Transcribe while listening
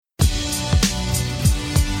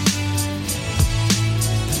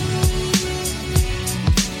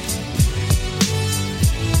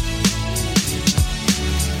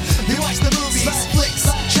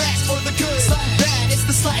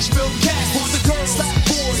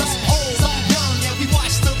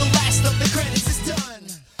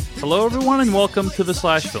Hello, everyone, and welcome to the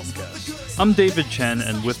Slash Filmcast. I'm David Chen,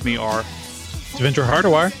 and with me are Devendra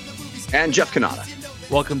Hardawar and Jeff Kanata.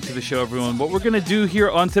 Welcome to the show, everyone. What we're going to do here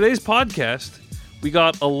on today's podcast, we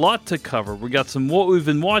got a lot to cover. We got some what we've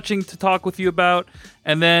been watching to talk with you about,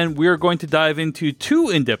 and then we're going to dive into two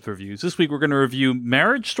in-depth reviews. This week, we're going to review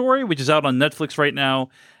Marriage Story, which is out on Netflix right now,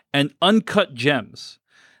 and Uncut Gems.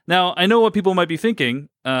 Now, I know what people might be thinking,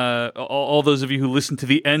 all those of you who listen to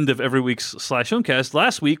the end of every week's Slash Filmcast.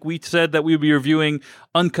 Last week, we said that we would be reviewing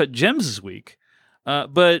Uncut Gems this week,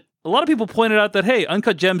 but a lot of people pointed out that, hey,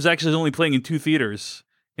 Uncut Gems actually is only playing in 2 theaters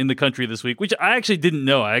in the country this week, which I actually didn't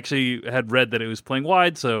know. I actually had read that it was playing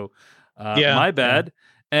wide, so my bad.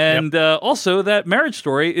 Yeah. And also that Marriage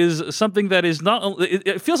Story is something that is not,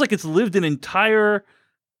 it feels like it's lived an entire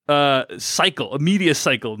cycle, a media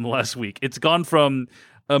cycle in the last week. It's gone from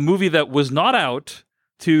a movie that was not out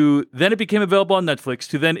to then it became available on Netflix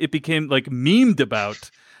to then it became like memed about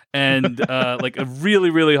and like a really,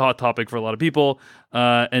 really hot topic for a lot of people.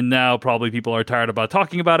 And now probably people are tired about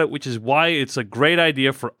talking about it, which is why it's a great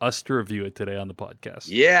idea for us to review it today on the podcast.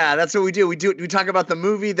 Yeah, that's what we do. We talk about the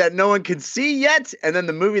movie that no one can see yet, and then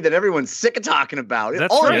the movie that everyone's sick of talking about.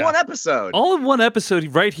 That's all right. in one episode. All in one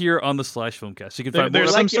episode right here on the Slash Filmcast. You can find there's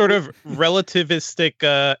more some sort of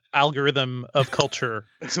relativistic algorithm of culture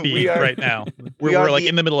speed right now. We're like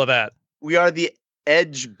in the middle of that. We are the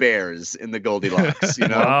edge bears in the Goldilocks, you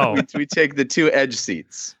know. Wow. we take the 2 edge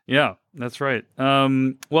seats. Yeah, that's right.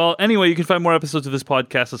 Well, anyway, you can find more episodes of this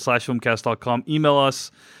podcast at slashfilmcast.com. Email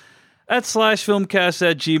us at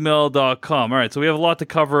slashfilmcast@gmail.com. All right, so we have a lot to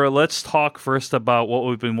cover. Let's talk first about what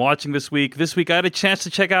we've been watching this week. This week, I had a chance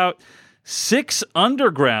to check out Six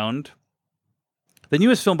Underground, the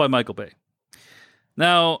newest film by Michael Bay.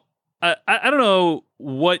 Now, I don't know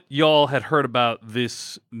what y'all had heard about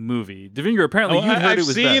this movie. Devendra, apparently you heard it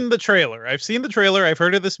was bad. I've seen the trailer. I've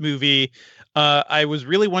heard of this movie. I was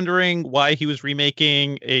really wondering why he was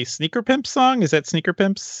remaking a Sneaker Pimps song. Is that Sneaker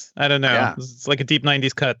Pimps? I don't know. Yeah. It's like a deep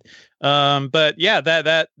 90s cut. But yeah,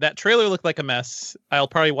 that trailer looked like a mess. I'll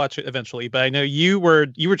probably watch it eventually, but I know you were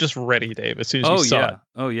just ready, Dave, as soon as you saw it.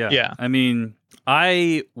 Oh yeah. Yeah. I mean,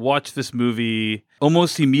 I watched this movie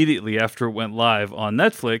almost immediately after it went live on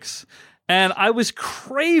Netflix, and I was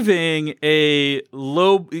craving a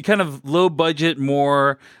low budget,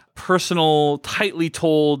 more personal, tightly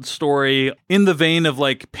told story in the vein of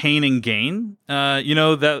like Pain and Gain. I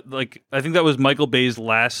think that was Michael Bay's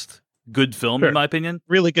last good film, in my opinion.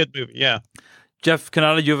 Really good movie, yeah. Jeff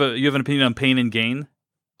Kanata, you have an opinion on Pain and Gain?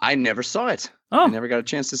 I never saw it. Oh. I never got a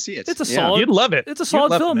chance to see it. It's a solid. You'd love it. It's a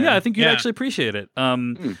solid film. Yeah, I think you'd actually appreciate it.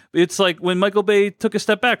 It's like when Michael Bay took a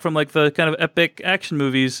step back from like the kind of epic action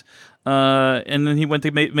movies, and then he went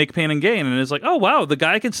to make Pain and Gain, and it's like, oh wow, the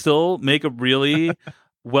guy can still make a really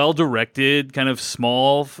well-directed, kind of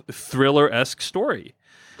small thriller-esque story.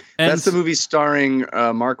 And that's the movie starring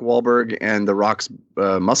Mark Wahlberg and The Rock's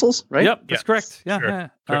muscles, right? Yep, that's correct. Yeah, sure. yeah.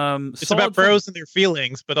 Sure. It's about bros and their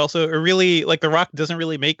feelings, but also a really, like, The Rock doesn't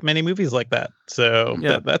really make many movies like that. So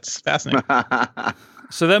that's fascinating.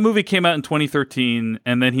 So that movie came out in 2013,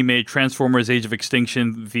 and then he made Transformers: Age of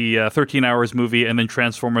Extinction, the 13 Hours movie, and then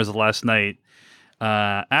Transformers: The Last Night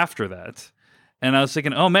after that. And I was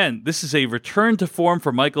thinking, oh man, this is a return to form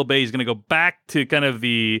for Michael Bay. He's going to go back to kind of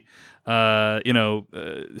the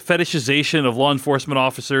fetishization of law enforcement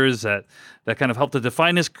officers that kind of helped to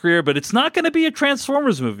define his career, but it's not going to be a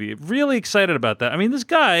Transformers movie. Really excited about that. I mean, this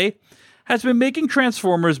guy has been making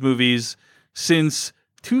Transformers movies since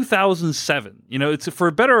 2007. You know, it's for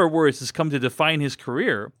better or worse, it's come to define his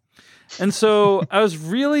career. And so I was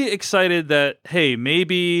really excited that, hey,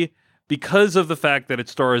 maybe because of the fact that it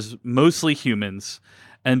stars mostly humans,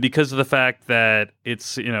 and because of the fact that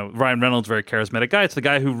it's, Ryan Reynolds, very charismatic guy. It's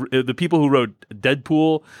the people who wrote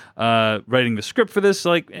Deadpool, writing the script for this.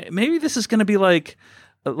 Like, maybe this is going to be like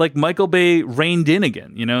Michael Bay reined in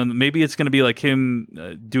again. Maybe it's going to be like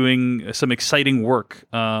him doing some exciting work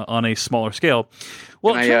on a smaller scale.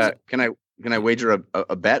 Well, can I wager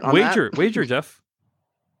a bet on that? Wager, Jeff.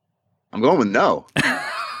 I'm going with no.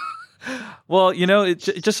 Well, it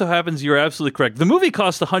just so happens you're absolutely correct. The movie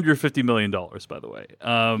cost $150 million, by the way.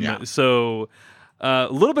 So a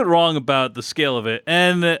little bit wrong about the scale of it.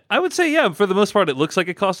 And I would say, yeah, for the most part, it looks like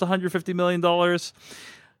it cost $150 million.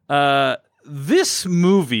 This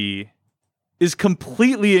movie is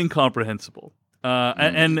completely incomprehensible.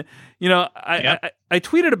 And you know, I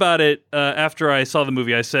tweeted about it after I saw the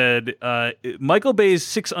movie. I said, Michael Bay's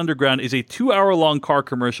Six Underground is a 2-hour-long car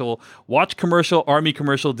commercial, watch commercial, Army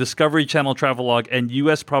commercial, Discovery Channel travelogue, and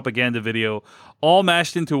U.S. propaganda video, all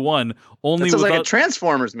mashed into one. Only that sounds without, like a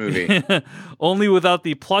Transformers movie. only without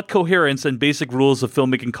the plot coherence and basic rules of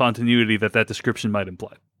filmmaking continuity that description might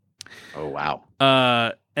imply. Oh, wow.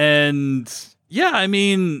 And yeah, I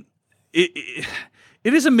mean, it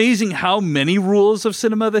is amazing how many rules of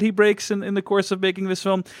cinema that he breaks in the course of making this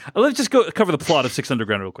film. Let's just go cover the plot of Six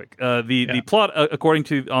Underground real quick. The plot, according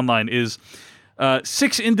to online, is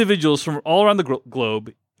 6 individuals from all around the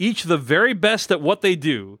globe, each the very best at what they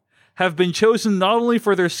do, have been chosen not only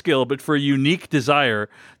for their skill, but for a unique desire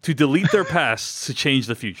to delete their pasts to change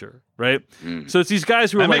the future, right? So it's these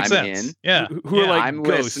guys who are like... Who are like I'm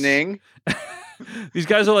ghosts. listening. These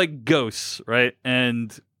guys are like ghosts, right?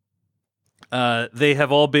 And... they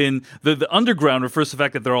have all been the underground refers to the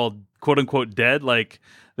fact that they're all quote unquote dead. Like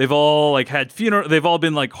they've all like had they've all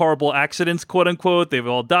been like horrible accidents, quote unquote. They've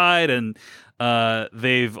all died, and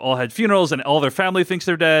they've all had funerals, and all their family thinks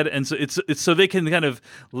they're dead. And so it's so they can kind of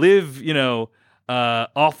live, you know,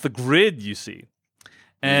 off the grid. You see,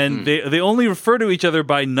 and they only refer to each other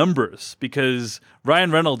by numbers because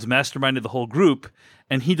Ryan Reynolds masterminded the whole group,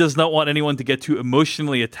 and he does not want anyone to get too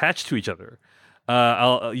emotionally attached to each other.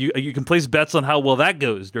 You can place bets on how well that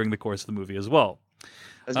goes during the course of the movie as well.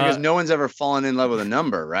 That's because no one's ever fallen in love with a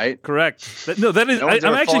number, right? Correct. That is. No one's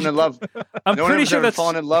ever fallen in love. I'm pretty sure that's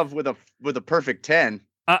fallen in love with a perfect 10.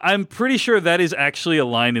 I'm pretty sure that is actually a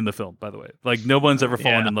line in the film. By the way, like no one's ever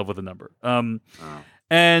fallen in love with a number.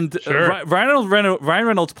 And Ryan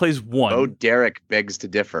Reynolds plays 1. Oh, Derek begs to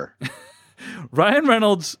differ. Ryan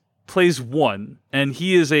Reynolds plays 1, and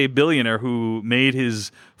he is a billionaire who made his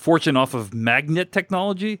fortune off of magnet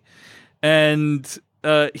technology, and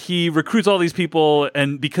he recruits all these people,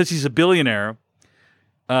 and because he's a billionaire,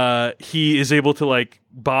 he is able to like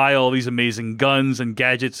buy all these amazing guns and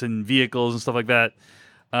gadgets and vehicles and stuff like that.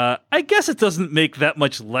 I guess it doesn't make that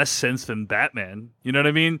much less sense than Batman. You know what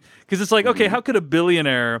I mean? Because it's like, okay, how could a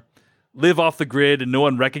billionaire live off the grid and no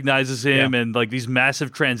one recognizes him, and like these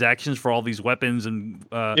massive transactions for all these weapons, and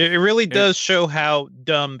it really does show how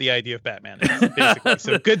dumb the idea of Batman is, basically.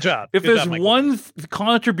 So good job. If there's one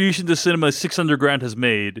contribution to cinema Six Underground has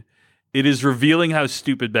made, it is revealing how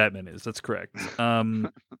stupid Batman is. That's correct.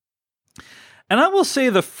 And I will say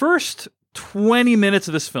the first 20 minutes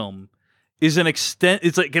of this film is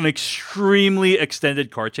it's like an extremely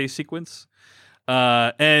extended car chase sequence,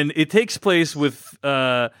 and it takes place with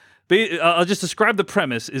I'll just describe the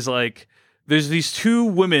premise is like there's these 2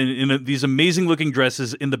 women in these amazing looking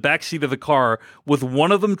dresses in the back seat of the car, with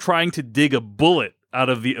one of them trying to dig a bullet out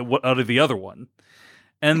of the other one,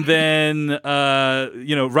 and then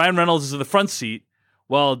you know, Ryan Reynolds is in the front seat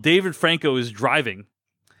while David Franco is driving,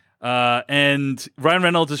 and Ryan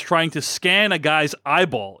Reynolds is trying to scan a guy's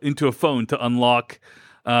eyeball into a phone to unlock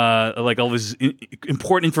like all this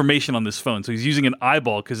important information on this phone. So he's using an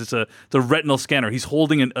eyeball because it's a retinal scanner. He's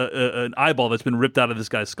holding an eyeball that's been ripped out of this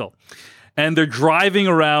guy's skull. And they're driving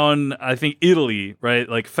around, I think, Italy, right?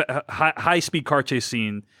 Like high-speed car chase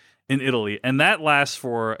scene in Italy. And that lasts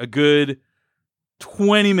for a good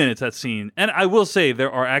 20 minutes, that scene. And I will say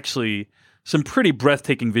there are actually some pretty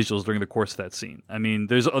breathtaking visuals during the course of that scene. I mean,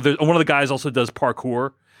 there's one of the guys also does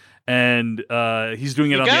parkour, and he's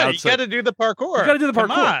doing it on the outside. You got to do the parkour. You got to do the parkour.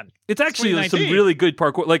 Come on. It's actually some really good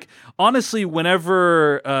parkour. Like, honestly,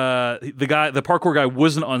 whenever the parkour guy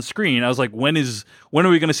wasn't on screen, I was like, when are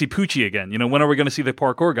we going to see Poochie again? You know, when are we going to see the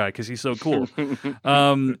parkour guy? Because he's so cool.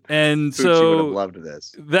 And Poochie so would have loved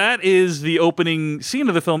this. That is the opening scene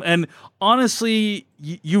of the film. And honestly,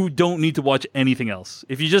 you don't need to watch anything else.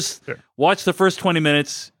 If you just watch the first 20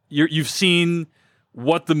 minutes, you've seen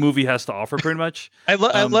what the movie has to offer, pretty much. I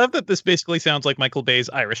love that this basically sounds like Michael Bay's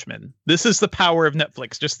Irishman. This is the power of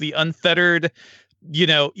Netflix, just the unfettered, you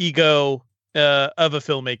know, ego of a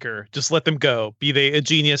filmmaker. Just let them go, be they a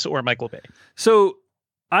genius or Michael Bay. So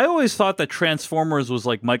I always thought that Transformers was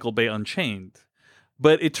like Michael Bay Unchained,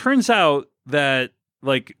 but it turns out that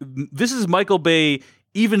like this is Michael Bay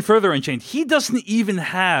even further Unchained. He doesn't even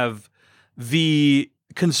have the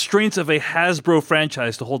constraints of a Hasbro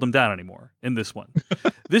franchise to hold him down anymore in this one.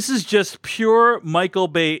 This is just pure Michael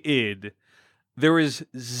Bay-id. There is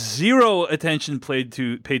zero attention paid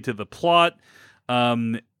to the plot.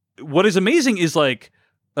 What is amazing is like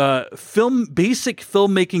basic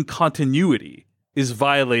filmmaking continuity is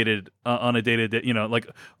violated on a day-to-day, like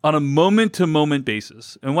on a moment-to-moment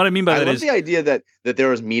basis. And what I mean by that I love is the idea that there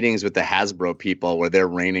was meetings with the Hasbro people where they're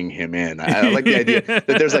reining him in. I like the idea that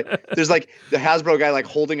there's like the Hasbro guy like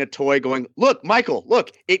holding a toy going, look, Michael,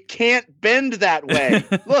 look, it can't bend that way.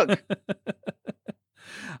 Look.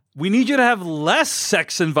 We need you to have less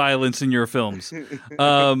sex and violence in your films.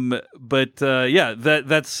 That's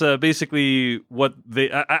basically what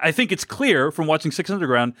they... I think it's clear from watching Six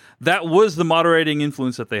Underground, that was the moderating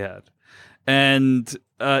influence that they had. And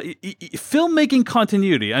filmmaking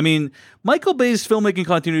continuity. I mean, Michael Bay's filmmaking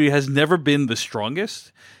continuity has never been the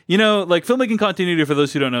strongest. Like filmmaking continuity, for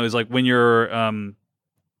those who don't know, is like when you're...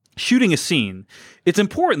 shooting a scene, it's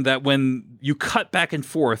important that when you cut back and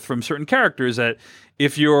forth from certain characters, that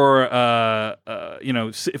if you're,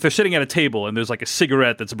 if they're sitting at a table and there's like a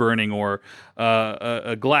cigarette that's burning or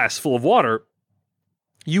a glass full of water,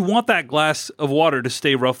 you want that glass of water to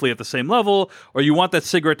stay roughly at the same level, or you want that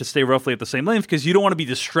cigarette to stay roughly at the same length, because you don't want to be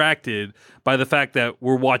distracted by the fact that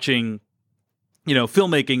we're watching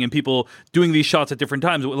filmmaking and people doing these shots at different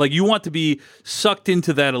times. Like, you want to be sucked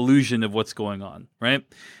into that illusion of what's going on, right?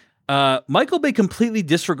 Michael Bay completely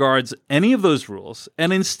disregards any of those rules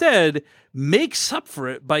and instead makes up for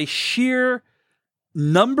it by sheer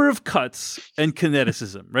number of cuts and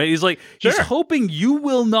kineticism, right? He's like, he's hoping you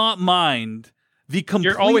will not mind the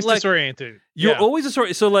complete... You're always disoriented. You're always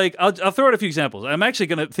disoriented. So, like, I'll throw out a few examples. I'm actually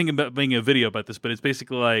going to think about making a video about this, but it's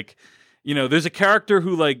basically like, there's a character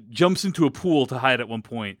who, like, jumps into a pool to hide at one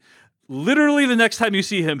point. Literally, the next time you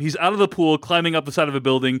see him, he's out of the pool, climbing up the side of a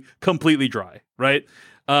building, completely dry, right?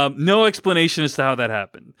 No explanation as to how that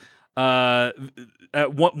happened.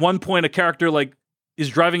 At one point, a character like is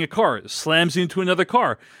driving a car, slams into another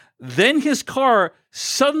car. Then his car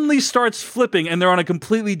suddenly starts flipping, and they're on a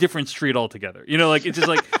completely different street altogether. Like it's just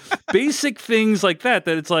like basic things like that.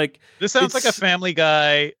 That it's like this sounds like a Family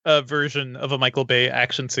Guy version of a Michael Bay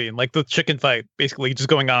action scene, like the chicken fight, basically just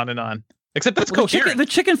going on and on. Except that's coherent. The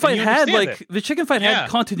chicken fight had had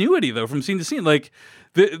continuity though from scene to scene. Like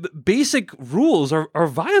the basic rules are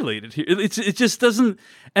violated here. It just doesn't.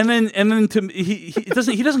 And then he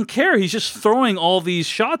doesn't care. He's just throwing all these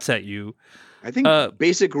shots at you. I think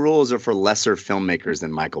basic rules are for lesser filmmakers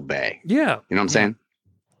than Michael Bay. Yeah, you know what I'm saying.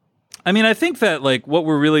 I mean, I think that like what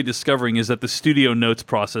we're really discovering is that the studio notes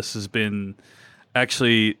process has been.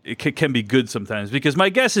 Actually, it can be good sometimes, because my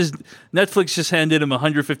guess is Netflix just handed him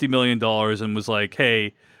 $150 million and was like,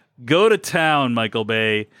 hey, go to town, Michael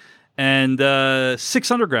Bay. And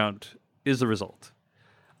Six Underground is the result.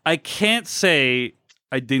 I can't say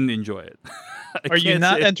I didn't enjoy it. Are you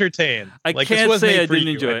not entertained? I can't say I didn't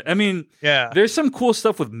enjoy it. I mean, there's some cool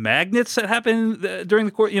stuff with magnets that happened during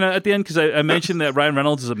the course, at the end, because I mentioned that Ryan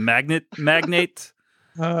Reynolds is a magnate.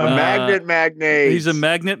 A magnet magnate. He's a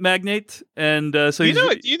magnet magnate, and so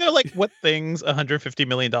do you know like what things $150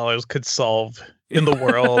 million could solve in the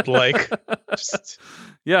world? Like,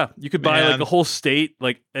 you could buy like a whole state,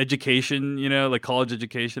 like education, like college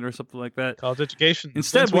education or something like that. College education.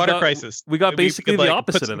 Instead, water crisis. We got basically the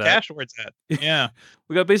opposite of that. Cash towards that. Yeah,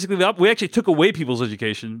 we got basically we actually took away people's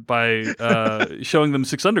education by showing them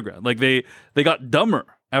Six Underground. Like they got dumber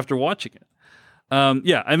after watching it.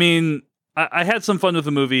 I mean. I had some fun with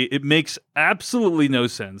the movie. It makes absolutely no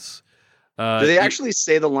sense. Do they actually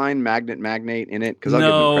say the line "magnet magnate" in it?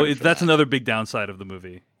 No, that's another big downside of the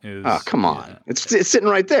movie. Come on, it's sitting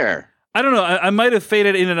right there. I don't know. I might have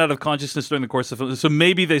faded in and out of consciousness during the course of the film, so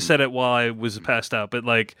maybe they said it while I was passed out. But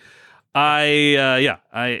like, I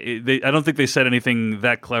don't think they said anything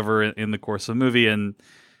that clever in the course of the movie. And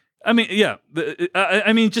I mean,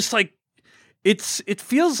 I mean, just like it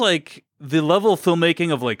feels like the level of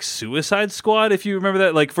filmmaking of like Suicide Squad, if you remember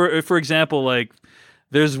that. Like for example, like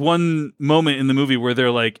there's one moment in the movie where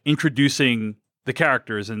they're like introducing the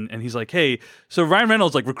characters and he's like, hey, so Ryan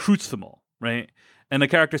Reynolds like recruits them all, right? And the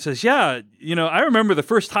character says, yeah, I remember the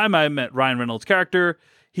first time I met Ryan Reynolds' character,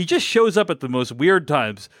 he just shows up at the most weird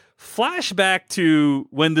times. Flashback to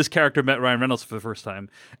when this character met Ryan Reynolds for the first time.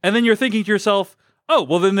 And then you're thinking to yourself, oh,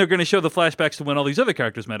 well then they're going to show the flashbacks to when all these other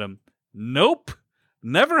characters met him. Nope.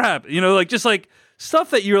 Never happened. Like just like stuff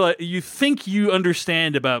that you're like you think you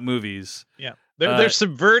understand about movies. Yeah. They're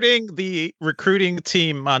subverting the recruiting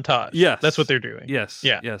team montage. Yes. That's what they're doing. Yes.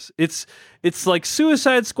 Yeah. Yes. It's like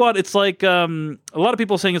Suicide Squad. It's like a lot of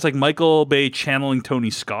people saying it's like Michael Bay channeling Tony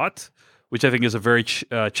Scott, which I think is a very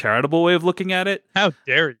charitable way of looking at it. How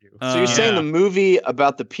dare you? So you're saying the movie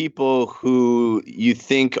about the people who you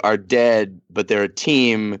think are dead, but they're a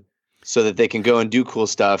team so that they can go and do cool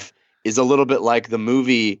stuff, is a little bit like the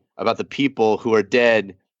movie about the people who are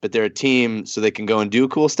dead, but they're a team so they can go and do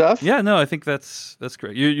cool stuff. Yeah, no, I think that's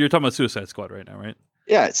great. You're talking about Suicide Squad right now, right?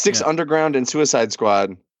 Yeah, Six Underground and Suicide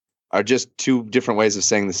Squad are just two different ways of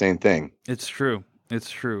saying the same thing. It's true. It's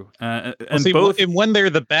true. And both, and when they're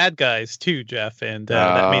the bad guys too, Jeff, and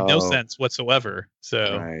that made no sense whatsoever.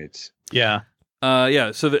 So right, yeah.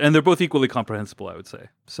 So and they're both equally comprehensible, I would say.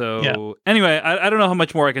 So anyway, I don't know how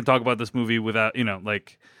much more I can talk about this movie without,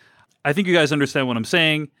 I think you guys understand what I'm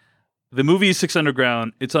saying. The movie is Six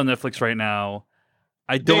Underground. It's on Netflix right now.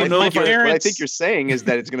 I don't know if what I think you're saying is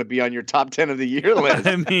that it's going to be on your top 10 of the year list.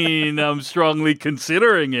 I mean, I'm strongly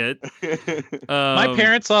considering it. My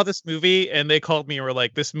parents saw this movie and they called me and were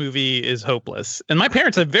like, this movie is hopeless. And my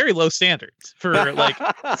parents have very low standards for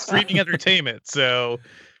streaming entertainment. So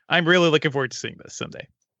I'm really looking forward to seeing this someday.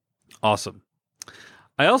 Awesome.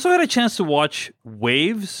 I also had a chance to watch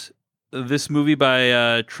Waves, this movie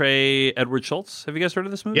by Trey Edward Schultz. Have you guys heard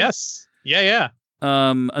of this movie? Yes. Yeah.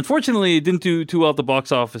 Unfortunately, it didn't do too well at the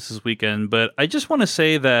box office this weekend, but I just want to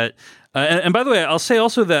say that, and by the way, I'll say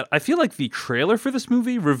also that I feel like the trailer for this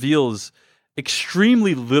movie reveals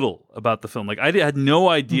extremely little about the film. Like, I had no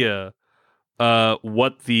idea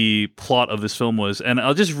what the plot of this film was, and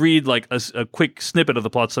I'll just read like a quick snippet of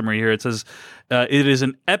the plot summary here. It says, it is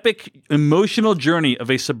an epic, emotional journey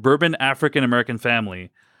of a suburban African-American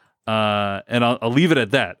family. And I'll leave it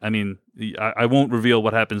at that. I mean, I won't reveal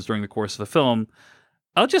what happens during the course of the film.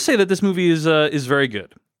 I'll just say that this movie is very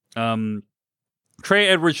good. Trey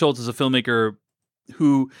Edward Schultz is a filmmaker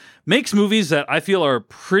who makes movies that I feel are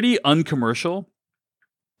pretty uncommercial.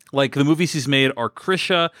 Like the movies he's made are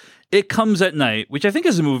Krisha, It Comes at Night, which I think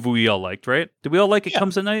is a movie we all liked, right? Did we all like It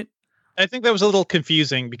Comes at Night? I think that was a little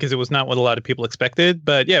confusing because it was not what a lot of people expected,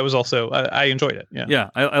 but yeah, it was also, I enjoyed it. Yeah,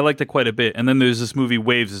 I liked it quite a bit. And then there's this movie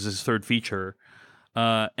Waves is his third feature.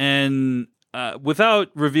 And without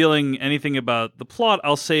revealing anything about the plot,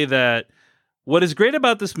 I'll say that what is great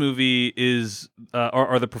about this movie is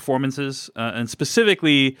are the performances, and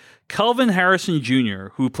specifically Kelvin Harrison Jr.,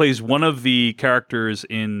 who plays one of the characters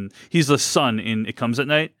he's the son in It Comes at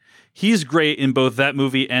Night. He's great in both that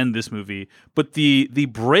movie and this movie. But the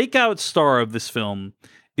breakout star of this film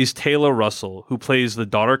is Taylor Russell, who plays the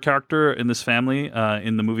daughter character in this family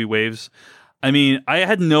in the movie Waves. I mean, I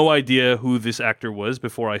had no idea who this actor was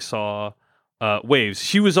before I saw Waves.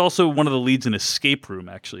 She was also one of the leads in Escape Room,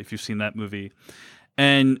 actually, if you've seen that movie.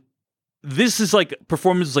 And this is like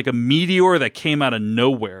performance is like a meteor that came out of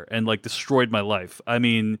nowhere and like destroyed my life. I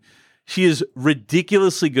mean, she is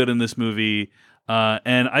ridiculously good in this movie.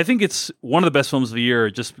 And I think it's one of the best films of the year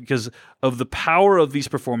just because of the power of these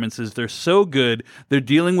performances. They're so good. They're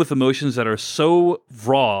dealing with emotions that are so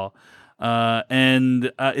raw.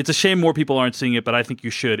 And it's a shame more people aren't seeing it, but I think you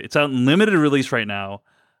should. It's out in limited release right now.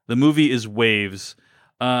 The movie is Waves.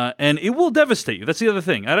 And it will devastate you. That's the other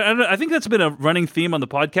thing. I think that's been a running theme on the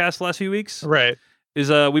podcast the last few weeks. Right. We've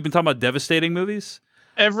been talking about devastating movies.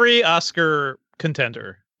 Every Oscar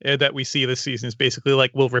contender that we see this season is basically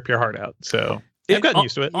like, we'll rip your heart out. So... I've gotten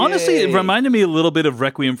used to it. Honestly, It reminded me a little bit of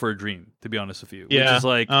Requiem for a Dream, to be honest with you. Yeah. Which is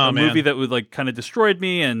like a movie that would like kind of destroyed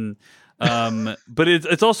me, and but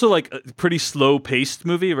it's also like a pretty slow paced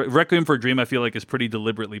movie. Requiem for a Dream, I feel like, is pretty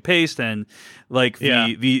deliberately paced, and like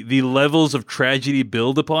the levels of tragedy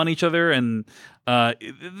build upon each other. And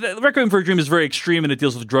Requiem for a Dream is very extreme, and it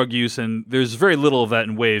deals with drug use, and there's very little of that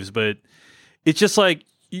in Waves. But it's just like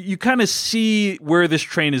you kind of see where this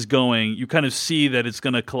train is going. You kind of see that it's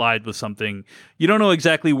going to collide with something. You don't know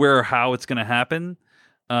exactly where or how it's going to happen,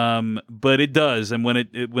 but it does. And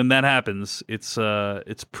when that happens, it's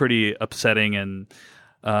pretty upsetting. And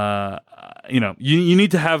you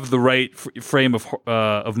need to have the right frame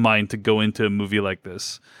of mind to go into a movie like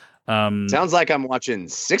this. Sounds like I'm watching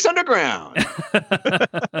Six Underground.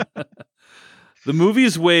 The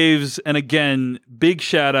movie's Waves, and again, big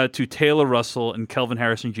shout out to Taylor Russell and Kelvin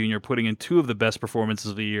Harrison Jr. putting in two of the best performances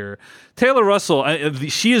of the year. Taylor Russell,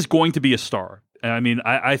 she is going to be a star. I mean,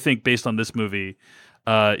 I think based on this movie,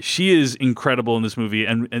 she is incredible in this movie,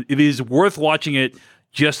 and it is worth watching it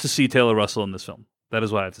just to see Taylor Russell in this film. That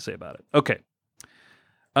is what I have to say about it. Okay.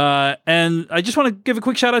 And I just want to give a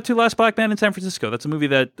quick shout out to Last Black Man in San Francisco. That's a movie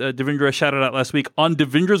that Devindra shouted out last week on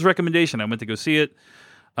Devindra's recommendation. I went to go see it.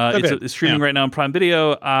 It's streaming right now on Prime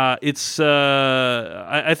Video. I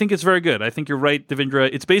think it's very good. I think you're right, Devindra.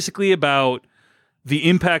 It's basically about the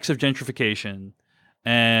impacts of gentrification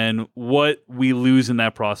and what we lose in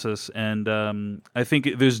that process. And I think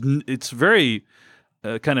it's very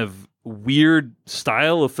kind of weird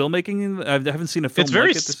style of filmmaking. I haven't seen a film. It's very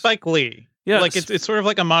like it. Spike Lee. Yeah, like it's sort of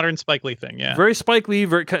like a modern Spike Lee thing. Yeah, very Spike Lee.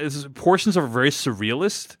 Portions are very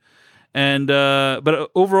surrealist. And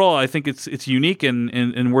but overall, I think it's unique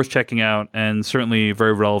and worth checking out, and certainly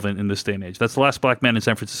very relevant in this day and age. That's The Last Black Man in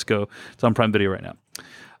San Francisco. It's on Prime Video right now.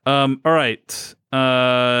 All right,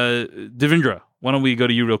 Devindra, why don't we go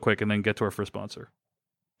to you real quick and then get to our first sponsor?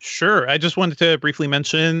 Sure. I just wanted to briefly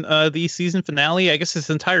mention the season finale. I guess this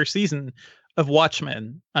entire season of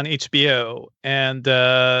Watchmen on HBO, and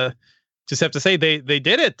just have to say they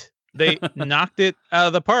did it. They knocked it out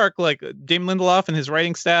of the park. Like Damon Lindelof and his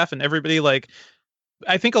writing staff and everybody. Like,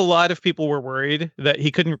 I think a lot of people were worried that he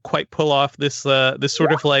couldn't quite pull off this this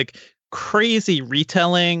sort of like crazy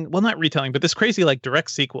retelling. Well, not retelling, but this crazy like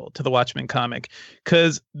direct sequel to the Watchmen comic,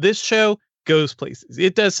 because this show goes places.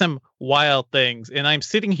 It does some wild things, and I'm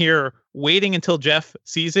sitting here waiting until Jeff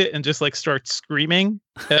sees it and just like starts screaming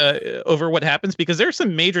over what happens, because there's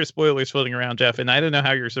some major spoilers floating around, Jeff, and I don't know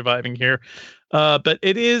how you're surviving here. But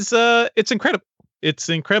it is it's incredible. It's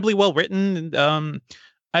incredibly well written, and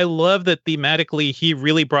I love that thematically he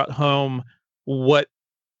really brought home what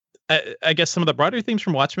I guess some of the broader themes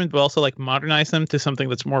from Watchmen, but also like modernize them to something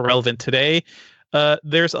that's more relevant today.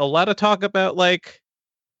 There's a lot of talk about like,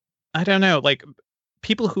 I don't know, like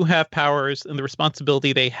people who have powers and the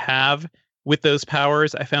responsibility they have with those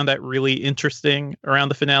powers. I found that really interesting around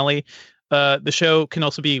the finale. The show can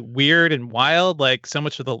also be weird and wild, like so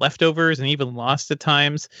much of The Leftovers and even Lost at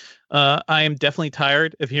times. I am definitely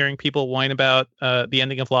tired of hearing people whine about the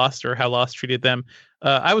ending of Lost or how Lost treated them.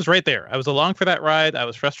 I was right there. I was along for that ride. I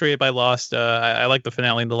was frustrated by Lost. I like the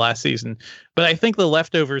finale in the last season, but I think The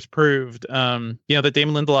Leftovers proved, that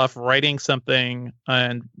Damon Lindelof writing something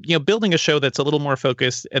and, building a show that's a little more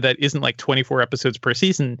focused, that isn't like 24 episodes per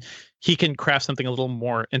season. He can craft something a little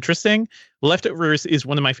more interesting. Leftovers is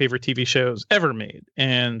one of my favorite TV shows ever made.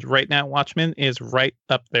 And right now, Watchmen is right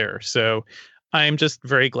up there. So I'm just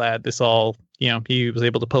very glad this all, he was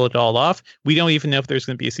able to pull it all off. We don't even know if there's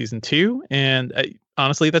going to be a season 2. And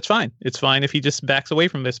honestly, that's fine. It's fine if he just backs away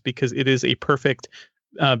from this, because it is a perfect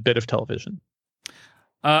bit of television.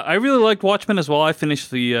 I really liked Watchmen as well. I finished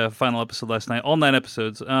the final episode last night, all 9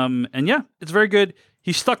 episodes. And yeah, it's very good.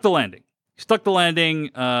 He stuck the landing.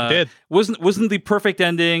 Did. Wasn't the perfect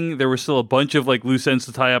ending. There was still a bunch of like loose ends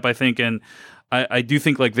to tie up, I think. And I do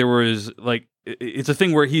think like there was like, it's a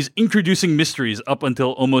thing where he's introducing mysteries up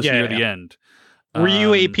until almost near the end. Were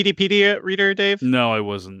you a Pedia reader, Dave? No, I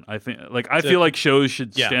wasn't. I think I feel like shows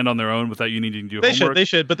should stand on their own without you needing to do homework. They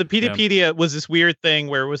should. But the Pedia was this weird thing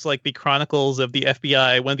where it was like the chronicles of the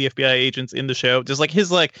FBI, one of the FBI agents in the show, just like his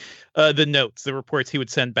the notes, the reports he would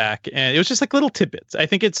send back, and it was just like little tidbits. I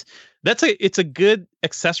think it's a good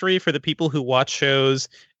accessory for the people who watch shows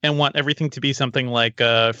and want everything to be something like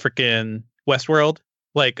frickin' Westworld,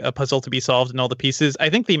 like a puzzle to be solved and all the pieces. I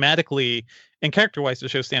think thematically and character-wise, the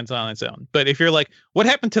show stands on its own. But if you're like, what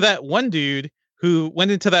happened to that one dude who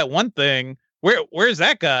went into that one thing? Where's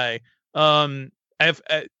that guy?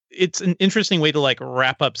 It's an interesting way to like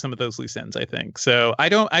wrap up some of those loose ends, I think. So I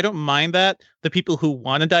don't mind that. The people who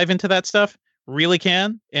want to dive into that stuff really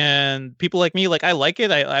can, and people like me, like I like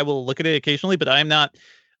it. I will look at it occasionally, but I'm not.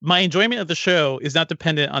 My enjoyment of the show is not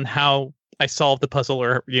dependent on how I solve the puzzle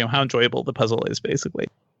or how enjoyable the puzzle is, basically.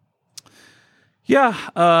 Yeah,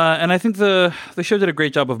 and I think the show did a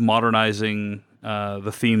great job of modernizing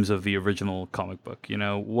the themes of the original comic book.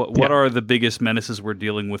 What are the biggest menaces we're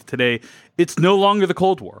dealing with today? It's no longer the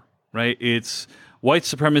Cold War, right? It's white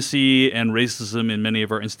supremacy and racism in many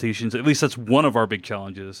of our institutions. At least that's one of our big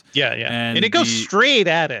challenges. Yeah. And it goes straight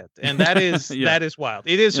at it, and that is that is wild.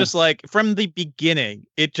 It is just like from the beginning,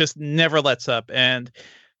 it just never lets up, and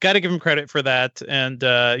got to give him credit for that. And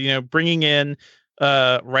bringing in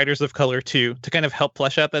writers of color too to kind of help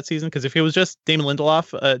flesh out that season, because if it was just Damon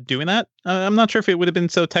Lindelof doing that, I'm not sure if it would have been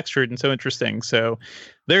so textured and so interesting. So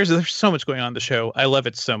there's so much going on in the show. I love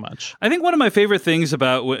it so much. I think one of my favorite things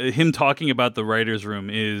about him talking about the writer's room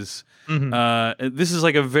is this is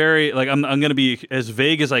like a very like I'm going to be as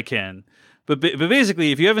vague as I can. But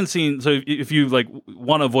basically, if you haven't seen, so if you like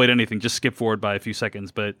want to avoid anything, just skip forward by a few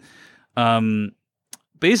seconds. But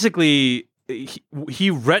basically,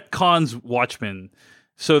 he retcons Watchmen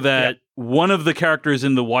so that one of the characters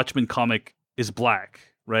in the Watchmen comic is black,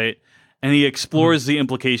 right? And he explores the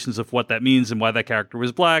implications of what that means and why that character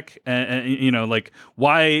was black, and like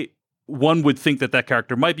why one would think that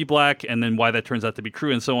character might be black, and then why that turns out to be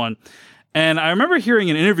true, and so on. And I remember hearing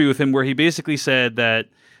an interview with him where he basically said that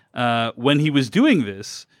when he was doing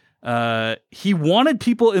this, he wanted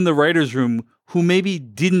people in the writer's room who maybe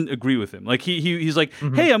didn't agree with him. Like he's like,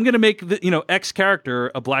 hey, I'm going to make the, X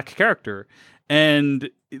character a black character. And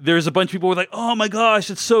there's a bunch of people who were like, oh my gosh,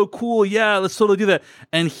 it's so cool. Yeah, let's totally do that.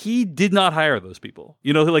 And he did not hire those people.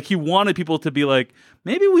 You know, like he wanted people to be like,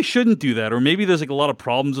 maybe we shouldn't do that. Or maybe there's like a lot of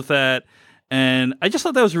problems with that. And I just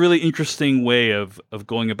thought that was a really interesting way of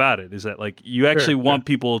going about it, is that like you actually want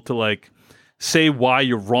people to like say why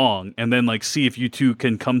you're wrong and then like see if you two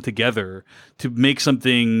can come together to make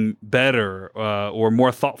something better or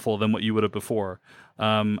more thoughtful than what you would have before.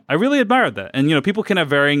 I really admired that. And, you know, people can have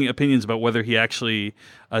varying opinions about whether he actually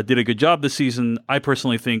did a good job this season. I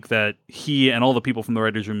personally think that he and all the people from the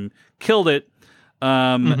writers' room killed it.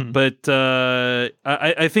 But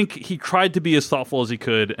I think he tried to be as thoughtful as he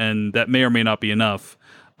could, and that may or may not be enough.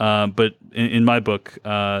 But in my book,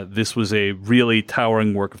 this was a really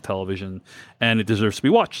towering work of television, and it deserves to be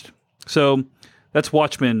watched. So that's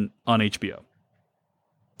Watchmen on HBO.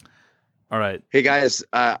 All right. Hey, guys,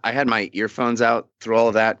 I had my earphones out through all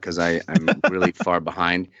of that because I'm really far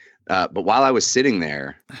behind. But while I was sitting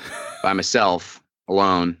there by myself,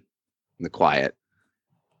 alone, in the quiet,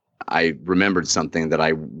 I remembered something that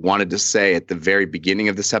I wanted to say at the very beginning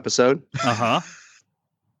of this episode. Uh-huh.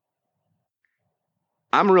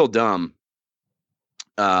 I'm real dumb.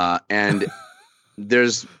 And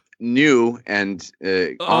there's new and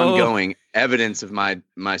ongoing evidence of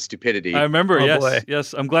my stupidity. I remember, Oh, yes. boy.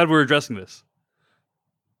 Yes, I'm glad we're addressing this.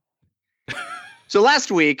 So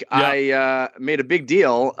last week, I made a big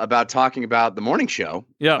deal about talking about the morning show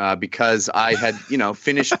because I had,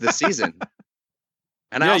 finished the season.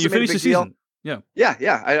 And I also you made a finished big the deal. season.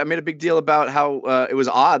 Yeah. I made a big deal about how it was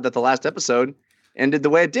odd that the last episode ended the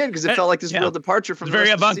way it did because it felt like this real departure from It's the very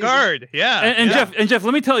rest of the season. avant-garde. Yeah. And Jeff,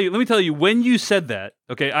 let me tell you, when you said that,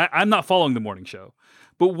 okay, I'm not following the morning show,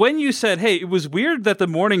 but when you said, hey, it was weird that the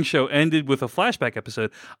morning show ended with a flashback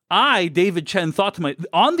episode, David Chen, thought to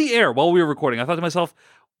on the air while we were recording, I thought to myself,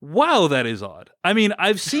 wow, that is odd. I mean,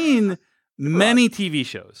 I've seen many TV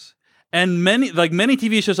shows. And many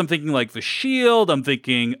TV shows, I'm thinking like The Shield. I'm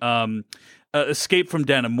thinking Escape from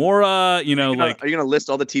Dannemora. Are you gonna list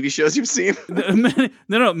all the TV shows you've seen? Many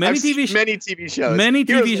TV shows. Many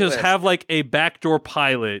TV shows list. have like a backdoor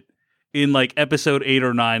pilot in like episode 8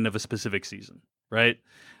 or 9 of a specific season, right?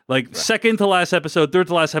 Like second to last episode, third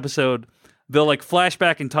to last episode, they'll like flash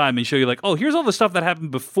back in time and show you like, oh, here's all the stuff that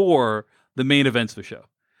happened before the main events of the show.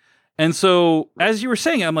 And so, as you were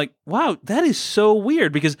saying, I'm like, wow, that is so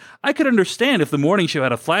weird, because I could understand if the morning show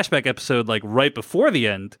had a flashback episode like right before the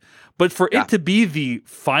end, but for it to be the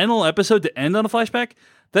final episode to end on a flashback,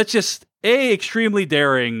 that's just A, extremely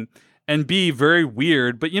daring, and B, very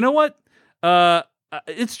weird. But you know what?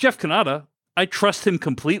 It's Jeff Kanata. I trust him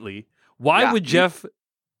completely. Why would Jeff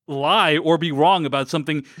lie or be wrong about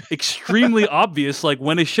something extremely obvious, like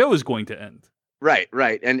when a show is going to end? Right.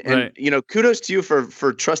 And kudos to you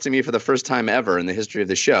for trusting me for the first time ever in the history of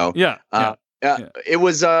the show. It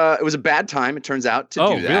was a bad time, it turns out, to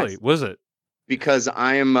do that. Oh, really? Was it? Because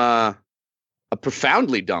I am a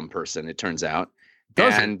profoundly dumb person, it turns out.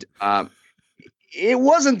 It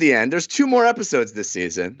wasn't the end. There's 2 more episodes this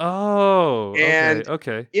season. Oh, and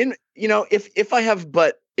okay. If I have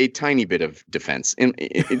but a tiny bit of defense, in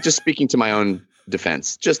just speaking to my own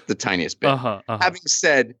defense, just the tiniest bit, having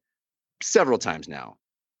said several times now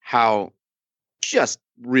how just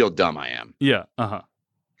real dumb I am. Yeah.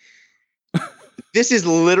 This is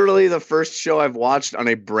literally the first show I've watched on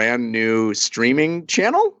a brand new streaming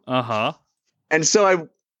channel. And so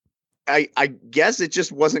I guess it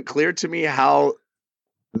just wasn't clear to me how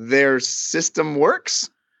their system works.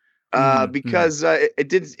 Because it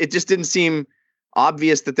just didn't seem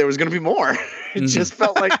obvious that there was going to be more. It just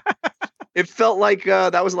felt like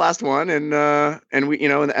that was the last one, and we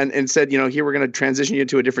and said, here we're going to transition you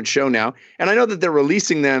to a different show now. And I know that they're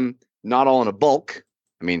releasing them not all in a bulk.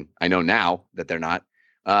 I mean, I know now that they're not.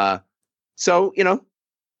 So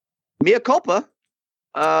mea culpa.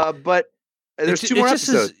 But there's 2 more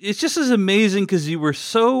episodes. It's just as amazing because you were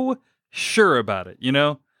so sure about it,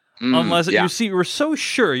 Unless you were so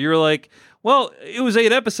sure, you're like, well, it was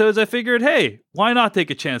 8 episodes. I figured, hey, why not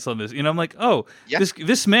take a chance on this? I'm like,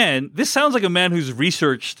 this man, this sounds like a man who's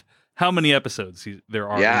researched how many episodes there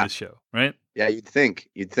are in this show, right? Yeah, you'd think.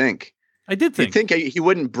 I did think. You'd think he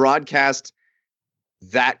wouldn't broadcast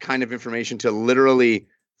that kind of information to literally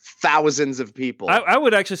thousands of people. I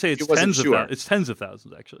would actually say it's tens of thousands. It's tens of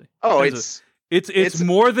thousands, actually. Oh, it's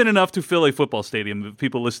more than enough to fill a football stadium if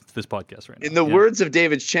people listen to this podcast right now. In the words of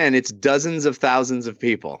David Chen, it's dozens of thousands of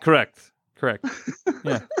people. Correct.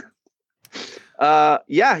 Yeah.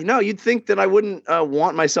 You'd think that I wouldn't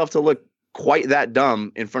want myself to look quite that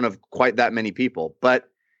dumb in front of quite that many people. But,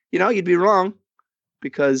 you'd be wrong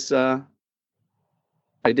because I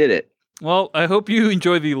did it. Well, I hope you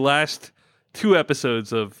enjoy the last 2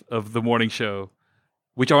 episodes of the morning show,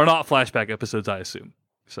 which are not flashback episodes, I assume.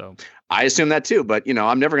 So I assume that too, but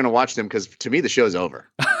I'm never going to watch them because to me the show's over.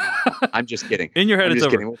 I'm just kidding. In your head, it's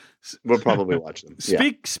over. Kidding. We'll probably watch them.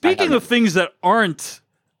 Speaking of things that aren't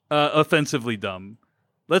offensively dumb,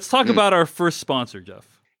 let's talk about our first sponsor,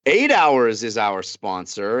 Jeff. 8 Hours is our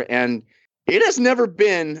sponsor, and it has never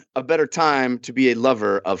been a better time to be a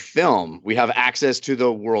lover of film. We have access to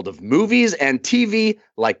the world of movies and TV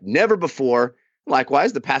like never before.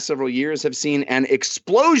 Likewise, the past several years have seen an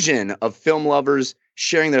explosion of film lovers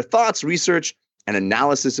sharing their thoughts, research, and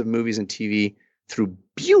analysis of movies and TV through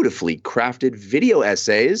beautifully crafted video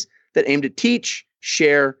essays that aim to teach,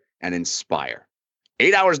 share, and inspire.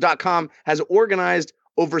 8hours.com has organized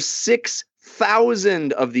over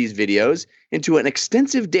 6,000 of these videos into an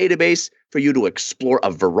extensive database for you to explore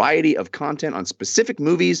a variety of content on specific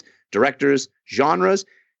movies, directors, genres,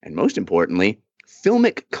 and most importantly,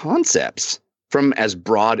 filmic concepts, from as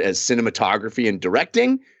broad as cinematography and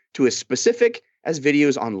directing to as specific as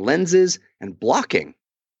videos on lenses and blocking.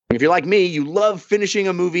 If you're like me, you love finishing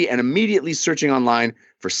a movie and immediately searching online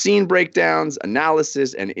for scene breakdowns,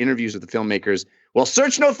 analysis, and interviews with the filmmakers. Well,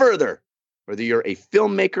 search no further. Whether you're a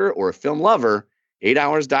filmmaker or a film lover,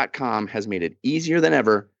 8hours.com has made it easier than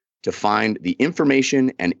ever to find the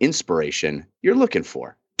information and inspiration you're looking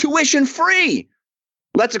for. Tuition free!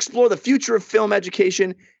 Let's explore the future of film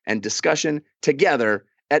education and discussion together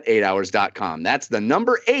at 8hours.com. That's the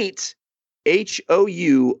number 8, HOURS.com,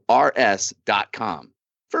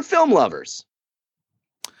 for film lovers.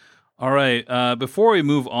 All right. Before we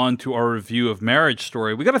move on to our review of Marriage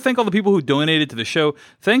Story, we got to thank all the people who donated to the show.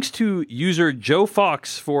 Thanks to user Joe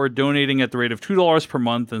Fox for donating at the rate of $2 per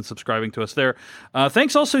month and subscribing to us there.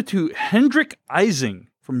 Thanks also to Hendrik Eising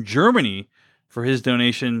from Germany for his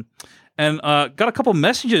donation. And got a couple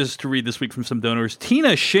messages to read this week from some donors.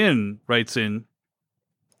 Tina Shin writes in.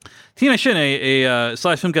 Tina Shin, a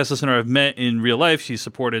Slash Filmcast listener I've met in real life. She's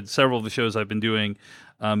supported several of the shows I've been doing.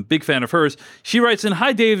 Big fan of hers. She writes in,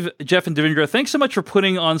 "Hi, Dave, Jeff, and Devindra. Thanks so much for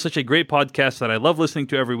putting on such a great podcast that I love listening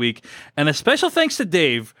to every week. And a special thanks to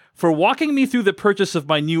Dave for walking me through the purchase of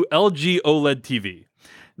my new LG OLED TV.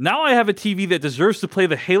 Now I have a TV that deserves to play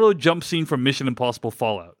the Halo jump scene from Mission Impossible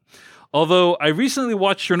Fallout. Although I recently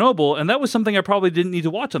watched Chernobyl, and that was something I probably didn't need to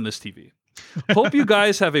watch on this TV. Hope you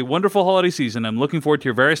guys have a wonderful holiday season. I'm looking forward to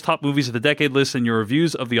your various top movies of the decade list and your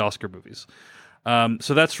reviews of the Oscar movies."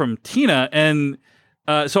 So that's from Tina. And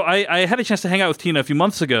so I had a chance to hang out with Tina a few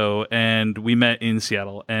months ago, and we met in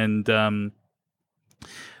Seattle. And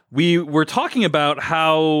we were talking about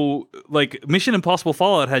how like Mission Impossible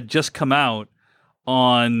Fallout had just come out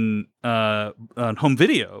on home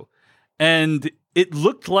video, and it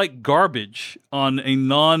looked like garbage on a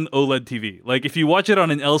non-OLED TV. Like, if you watch it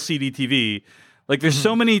on an LCD TV, like, there's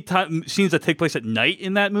so many scenes that take place at night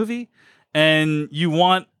in that movie, and you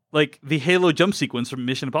want, like, the Halo jump sequence from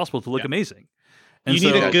Mission Impossible to look amazing. And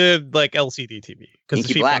you need a good, like, LCD TV. Because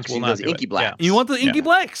the cheap ones will not do inky it. blacks. You want the inky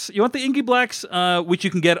blacks. You want the inky blacks, which you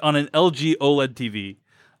can get on an LG OLED TV.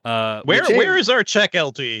 Where is our check,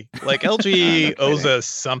 LG? Like, LG owes us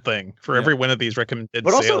something for every one of these recommended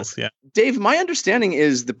sales. Also, Dave, my understanding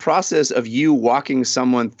is the process of you walking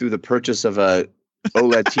someone through the purchase of a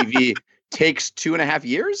OLED TV takes 2.5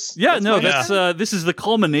 years. This is the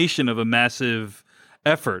culmination of a massive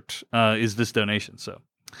effort. Is this donation? So,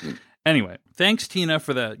 anyway, thanks Tina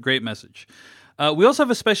for that great message. We also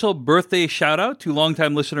have a special birthday shout-out to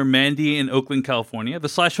longtime listener Mandy in Oakland, California. The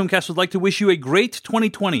Slash Filmcast would like to wish you a great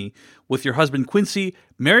 2020 with your husband Quincy.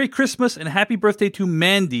 Merry Christmas and happy birthday to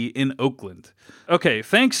Mandy in Oakland. Okay,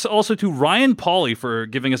 thanks also to Ryan Pauly for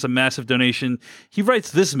giving us a massive donation. He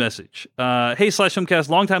writes this message. Hey, Slash Filmcast,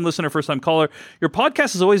 longtime listener, first-time caller. Your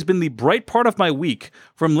podcast has always been the bright part of my week.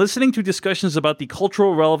 From listening to discussions about the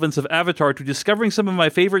cultural relevance of Avatar to discovering some of my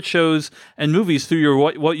favorite shows and movies through your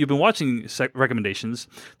what you've been watching recommendations,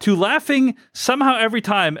 to laughing somehow every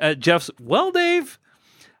time at Jeff's, "Well, Dave,"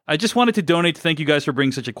 I just wanted to donate to thank you guys for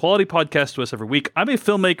bringing such a quality podcast to us every week. I'm a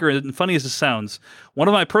filmmaker, and funny as it sounds, one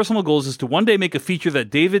of my personal goals is to one day make a feature that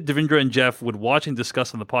David, Devindra, and Jeff would watch and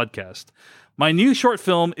discuss on the podcast. My new short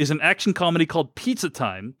film is an action comedy called Pizza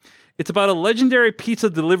Time. It's about a legendary pizza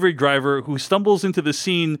delivery driver who stumbles into the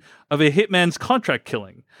scene of a hitman's contract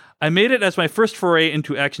killing. I made it as my first foray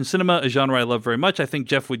into action cinema, a genre I love very much. I think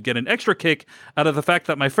Jeff would get an extra kick out of the fact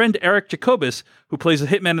that my friend Eric Jacobus, who plays the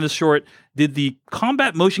hitman in the short, did the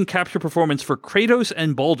combat motion capture performance for Kratos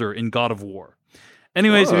and Baldur in God of War.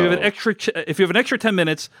 Anyways, if you have an extra 10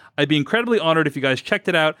 minutes, I'd be incredibly honored if you guys checked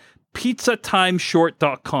it out.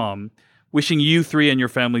 pizzatimeshort.com. Wishing you three and your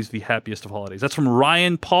families the happiest of holidays. That's from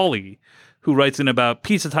Ryan Pauly. who writes in about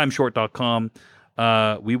pizzatimeshort.com.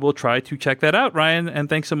 We will try to check that out, Ryan. And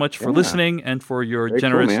thanks so much for listening and for your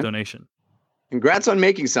generous donation. Congrats on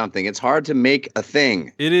making something. It's hard to make a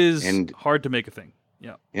thing. It is hard to make a thing.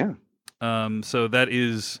 Yeah. Yeah. So that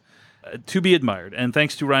is to be admired. And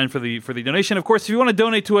thanks to Ryan for the donation. Of course, if you want to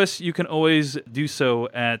donate to us, you can always do so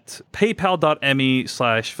at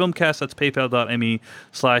paypal.me/filmcast. That's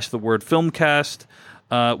paypal.me/the-word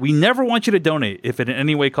filmcast. We never want you to donate if it in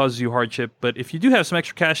any way causes you hardship. But if you do have some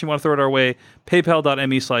extra cash and you want to throw it our way,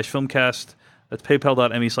 paypal.me/filmcast. That's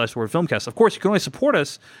paypal.me/the-word filmcast. Of course, you can only support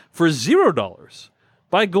us for $0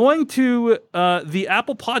 by going to the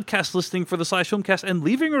Apple Podcast listing for the /filmcast and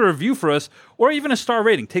leaving a review for us, or even a star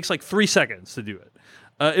rating. It takes like 3 seconds to do it.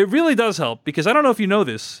 It really does help, because I don't know if you know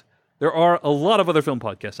this, there are a lot of other film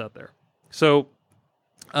podcasts out there. So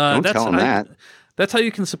don't tell them that. That's how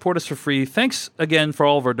you can support us for free. Thanks again for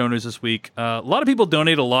all of our donors this week. A lot of people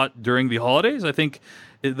donate a lot during the holidays. I think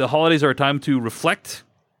the holidays are a time to reflect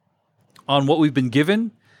on what we've been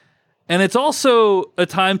given. And it's also a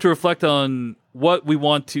time to reflect on what we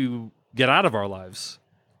want to get out of our lives,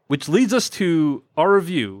 which leads us to our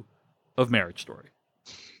review of Marriage Story.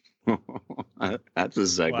 That's a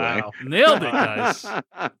segue. Wow. Nailed it, guys.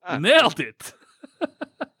 Nailed it.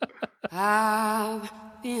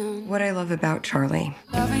 What I love about Charlie,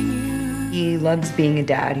 he loves being a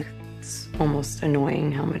dad. It's almost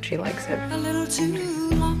annoying how much he likes it.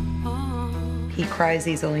 He cries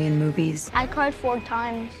easily in movies. I cried 4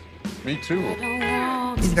 times. Me too.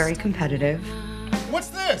 He's very competitive. What's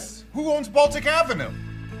this? Who owns Baltic Avenue?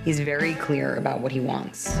 He's very clear about what he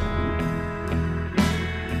wants.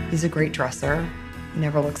 He's a great dresser. He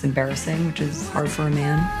never looks embarrassing, which is hard for a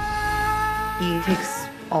man. He takes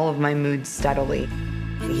all of my moods steadily.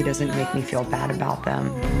 He doesn't make me feel bad about them.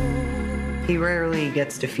 He rarely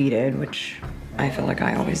gets defeated, which I feel like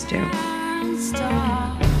I always do.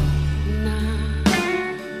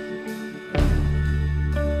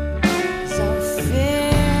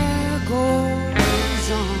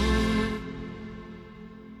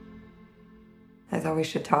 I thought we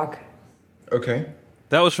should talk. Okay.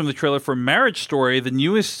 That was from the trailer for Marriage Story, the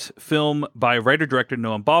newest film by writer-director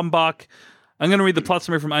Noam Baumbach. I'm going to read the plot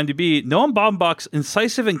summary from IMDb. Noam Baumbach's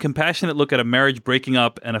incisive and compassionate look at a marriage breaking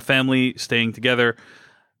up and a family staying together.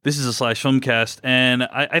 This is a /filmcast, and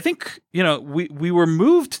I think, we were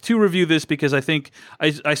moved to review this because I think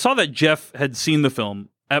I saw that Jeff had seen the film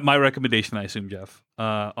at my recommendation, I assume, Jeff,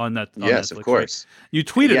 on that. Yes, Netflix, of course. Right? You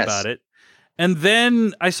tweeted about it. And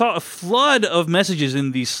then I saw a flood of messages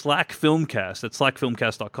in the Slack Filmcast at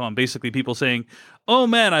slackfilmcast.com, basically people saying, oh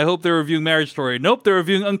man, I hope they're reviewing Marriage Story. Nope, they're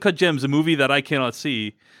reviewing Uncut Gems, a movie that I cannot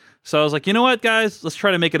see. So I was like, you know what, guys? Let's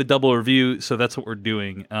try to make it a double review. So that's what we're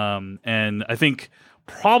doing. And I think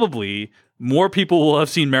probably more people will have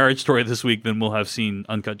seen Marriage Story this week than will have seen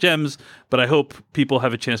Uncut Gems, but I hope people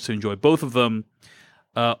have a chance to enjoy both of them.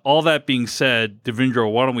 All that being said,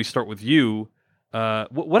 Devindra, why don't we start with you?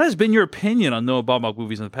 What has been your opinion on Noah Baumbach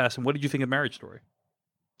movies in the past, and what did you think of Marriage Story?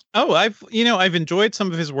 Oh, I've enjoyed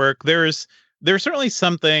some of his work. There are certainly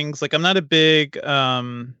some things, like I'm not a big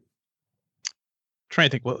trying to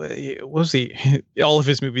think what was he all of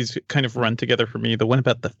his movies kind of run together for me. The one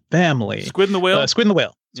about the family, Squid and the Whale. Squid and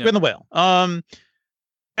the Whale.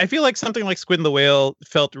 I feel like something like Squid and the Whale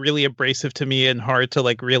felt really abrasive to me and hard to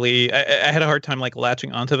like really. I had a hard time like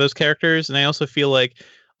latching onto those characters, and I also feel like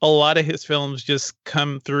a lot of his films just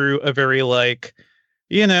come through a very like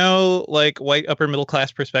white upper middle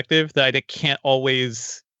class perspective that I can't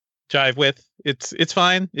always jive with. It's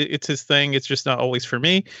fine. It's his thing. It's just not always for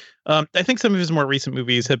me. I think some of his more recent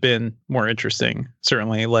movies have been more interesting.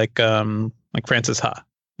 Certainly, like Frances Ha.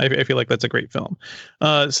 I feel like that's a great film.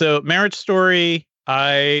 So Marriage Story,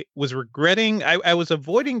 I was regretting. I was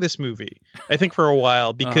avoiding this movie, I think, for a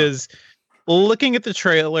while because looking at the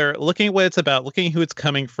trailer, looking at what it's about, looking at who it's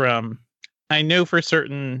coming from, I know for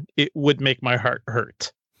certain it would make my heart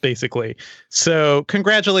hurt, basically. So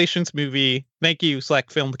congratulations, movie. Thank you, Slack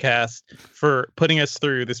Filmcast, for putting us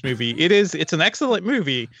through this movie. It's an excellent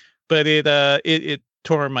movie, but it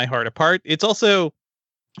tore my heart apart. It's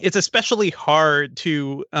especially hard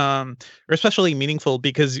to or especially meaningful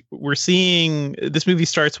because we're seeing this movie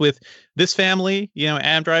starts with this family,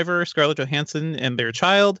 Adam Driver, Scarlett Johansson, and their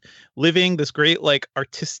child living this great like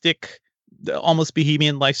artistic, almost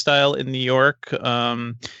bohemian lifestyle in New York.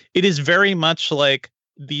 It is very much like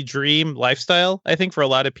the dream lifestyle, I think, for a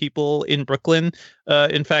lot of people in Brooklyn.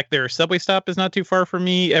 In fact, their subway stop is not too far from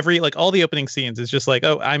me. All the opening scenes is just like,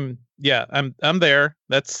 oh, I'm there.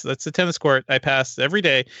 That's a tennis court I pass every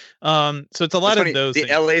day. So it's a lot of those. The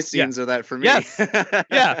things. LA scenes are that for me. Yes.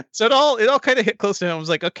 Yeah. So it all kind of hit close to home. I was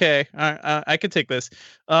like, okay, I could take this.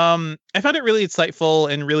 I found it really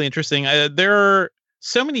insightful and really interesting. There are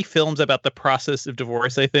so many films about the process of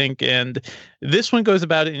divorce, I think, and this one goes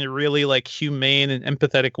about it in a really like humane and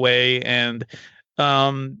empathetic way. And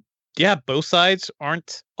both sides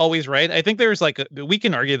aren't always right. I think there's we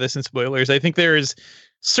can argue this in spoilers. I think there's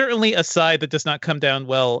certainly a side that does not come down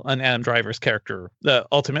well on Adam Driver's character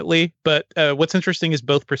ultimately. But what's interesting is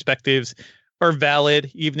both perspectives are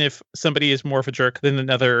valid, even if somebody is more of a jerk than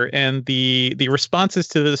another. And the responses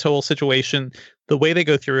to this whole situation, the way they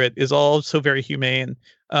go through it, is all so very humane.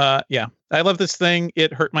 I love this thing.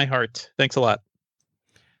 It hurt my heart. Thanks a lot.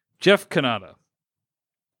 Jeff Kanata.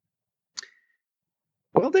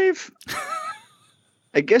 Well, Dave,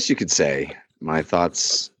 I guess you could say my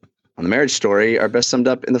thoughts on the Marriage Story are best summed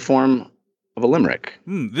up in the form of a limerick.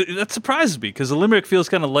 That surprises me, because a limerick feels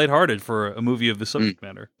kind of lighthearted for a movie of this subject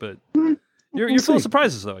matter. But you're full of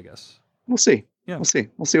surprises, though, I guess. We'll see. Yeah, we'll see.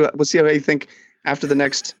 We'll see how you think after the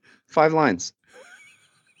next 5 lines.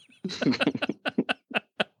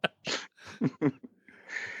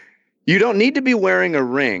 You don't need to be wearing a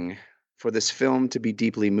ring for this film to be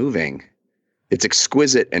deeply moving. It's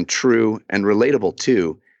exquisite and true and relatable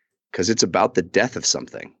too, because it's about the death of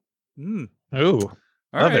something. Oh,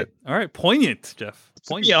 love it. All right. Poignant, Jeff.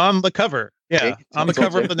 Poignant. Yeah, on the cover. Yeah, on the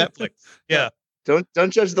cover of the Netflix. Yeah.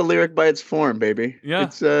 Don't judge the lyric by its form, baby. Yeah,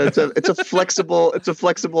 it's a flexible.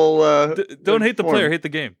 Don't hate the player, hate the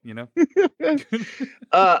game. You know.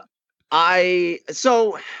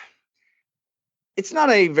 It's not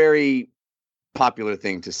a very popular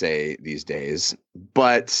thing to say these days,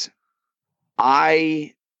 but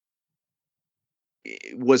I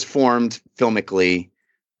was formed filmically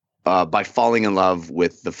by falling in love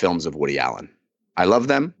with the films of Woody Allen. I love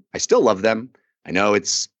them. I still love them. I know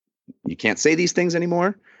you can't say these things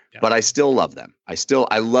anymore, but I still love them.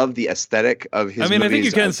 I love the aesthetic of his movies. I think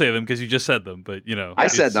you can say them because you just said them, but I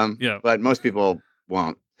said them, but most people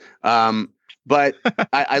won't. But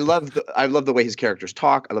I love the way his characters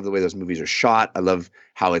talk. I love the way those movies are shot. I love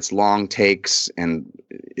how it's long takes and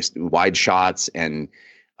it's wide shots, and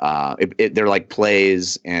they're like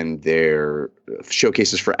plays, and they're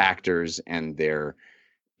showcases for actors, and they're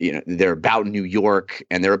about New York,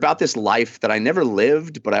 and they're about this life that I never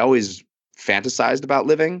lived, but I always fantasized about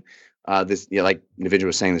living. Like Navidja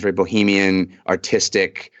was saying, this very bohemian,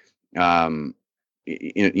 artistic. I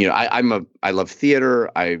love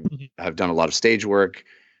theater. I have done a lot of stage work,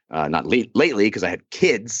 not lately because I had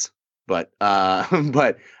kids, but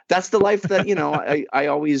that's the life that I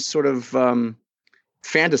always sort of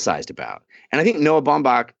fantasized about. And I think Noah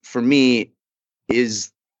Baumbach for me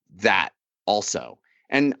is that also.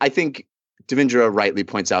 And I think Devindra rightly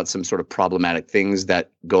points out some sort of problematic things that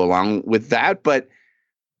go along with that, but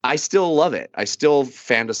I still love it. I still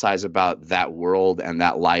fantasize about that world and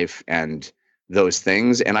that life and those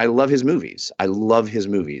things. And I love his movies.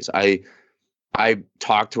 I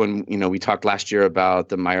talked when, we talked last year about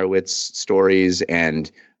the Meyerowitz stories,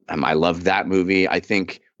 and I loved that movie. I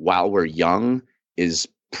think While We're Young is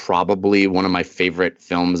probably one of my favorite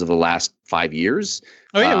films of the last 5 years.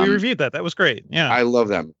 Oh yeah, we reviewed that. That was great. Yeah, I love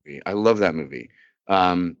that movie.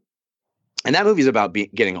 And that movie is about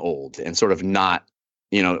getting old and sort of not,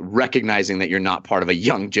 recognizing that you're not part of a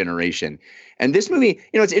young generation. And this movie,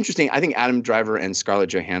 it's interesting. I think Adam Driver and Scarlett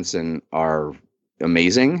Johansson are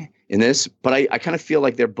amazing in this, but I kind of feel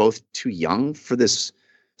like they're both too young for this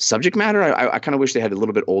subject matter. I kind of wish they had a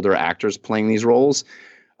little bit older actors playing these roles.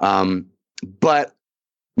 But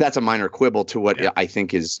that's a minor quibble to what I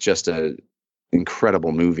think is just an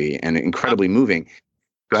incredible movie and incredibly moving.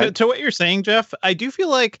 To what you're saying, Jeff, I do feel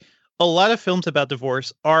like a lot of films about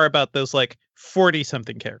divorce are about those like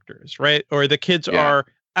 40-something characters, right? Or the kids are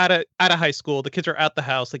at a high school, the kids are at the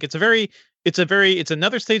house. Like it's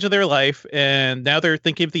another stage of their life, and now they're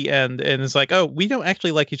thinking of the end, and it's like, oh, we don't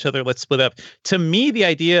actually like each other, let's split up. To me, the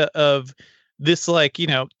idea of this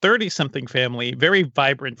 30-something family, very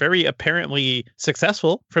vibrant, very apparently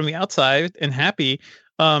successful from the outside and happy,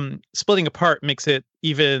 splitting apart makes it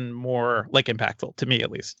even more impactful to me,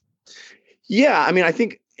 at least. Yeah, I mean, I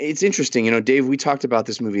think it's interesting. Dave, we talked about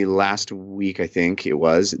this movie last week. I think it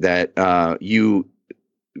was that you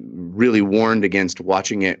really warned against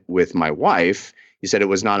watching it with my wife. You said it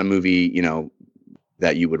was not a movie,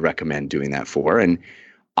 that you would recommend doing that for. And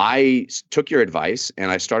I took your advice and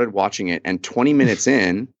I started watching it. And 20 minutes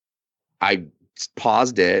in, I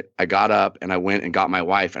paused it. I got up and I went and got my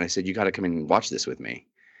wife and I said, you got to come in and watch this with me,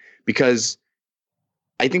 because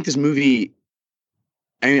I think this movie,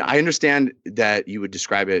 I mean, I understand that you would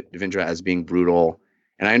describe it, Devindra, as being brutal.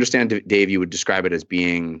 And I understand, Dave, you would describe it as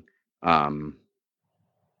being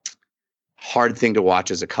hard thing to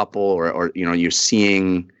watch as a couple, or you're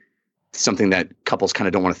seeing something that couples kind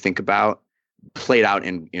of don't want to think about played out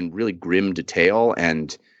in really grim detail.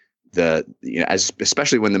 And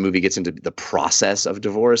especially when the movie gets into the process of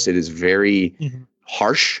divorce, it is very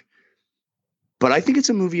harsh. But I think it's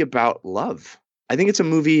a movie about love. I think it's a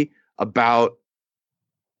movie about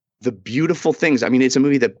the beautiful things. I mean, it's a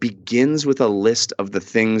movie that begins with a list of the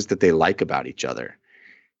things that they like about each other.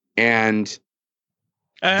 And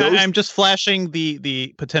I'm just flashing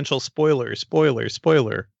the potential spoiler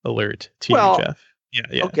alert to you, Jeff.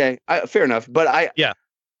 Yeah. Okay. Fair enough. But I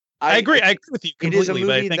agree. I agree with you completely.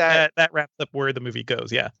 But I think that wraps up where the movie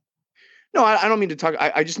goes. Yeah. No, I don't mean to talk.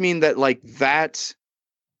 I just mean that, like, that.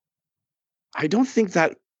 I don't think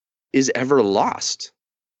that is ever lost.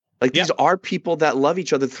 Like, these are people that love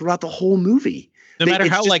each other throughout the whole movie. No matter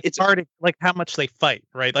how it's hard, like how much they fight,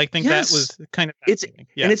 right? Like, I think that was kind of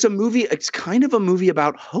and it's a movie. It's kind of a movie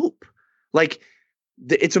about hope. Like,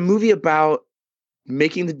 it's a movie about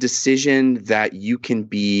making the decision that you can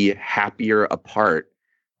be happier apart,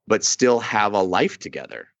 but still have a life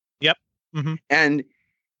together. Yep. Mm-hmm. And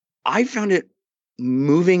I found it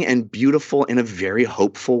moving and beautiful in a very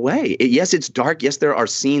hopeful way. Yes, it's dark. Yes, there are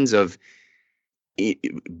scenes of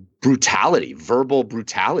brutality, verbal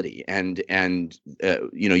brutality, and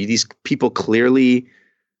these people clearly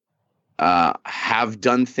have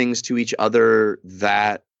done things to each other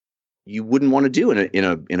that you wouldn't want to do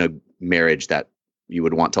in a marriage that you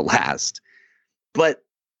would want to last. But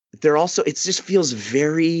they're also, it just feels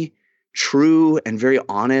very true and very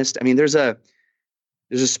honest. I mean, there's a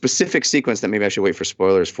specific sequence that maybe I should wait for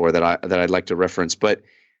spoilers for that I'd like to reference, but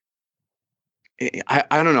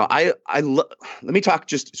I don't know. Let me talk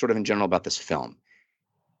just sort of in general about this film.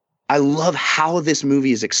 I love how this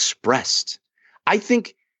movie is expressed. I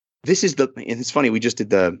think this is and it's funny, we just did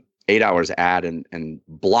the 8 Hours ad and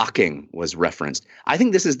blocking was referenced. I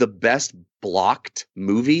think this is the best blocked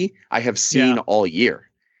movie I have seen all year.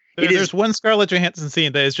 There's one Scarlett Johansson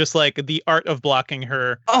scene that is just like the art of blocking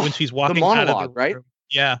her when she's walking the monologue, out of the room. Right?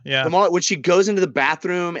 Yeah. The monologue, when she goes into the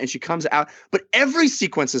bathroom and she comes out. But every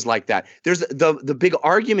sequence is like that. There's the big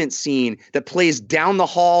argument scene that plays down the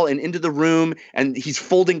hall and into the room, and he's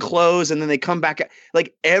folding clothes, and then they come back.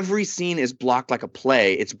 Like, every scene is blocked like a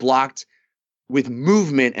play. It's blocked with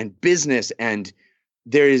movement and business, and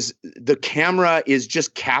the camera is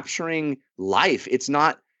just capturing life. It's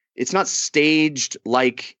not staged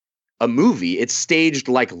like a movie. It's staged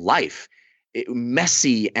like life,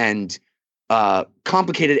 messy and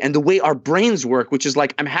complicated. And the way our brains work, which is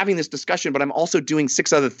like, I'm having this discussion, but I'm also doing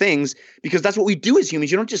 6 other things, because that's what we do as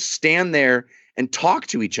humans. You don't just stand there and talk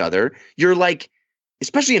to each other. You're like,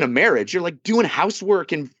 especially in a marriage, you're like doing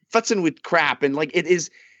housework and futzing with crap. And like, it's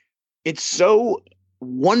so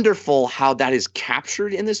wonderful how that is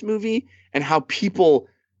captured in this movie, and how people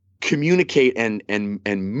communicate and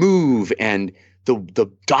move, and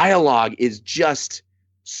the dialogue is just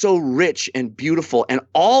so rich and beautiful, and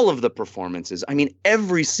all of the performances. I mean,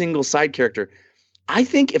 every single side character. I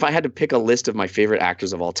think if I had to pick a list of my favorite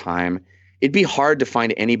actors of all time, it'd be hard to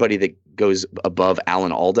find anybody that goes above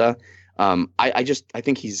Alan Alda. I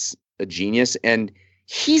think he's a genius, and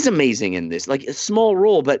he's amazing in this. Like, a small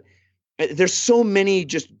role, but there's so many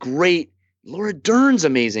just great. Laura Dern's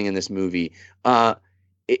amazing in this movie. Scarlett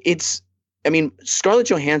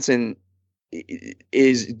Johansson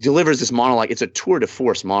delivers this monologue. It's a tour de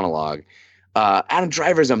force monologue. Adam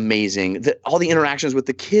Driver's amazing. All the interactions with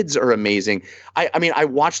the kids are amazing. I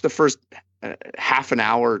watched the first half an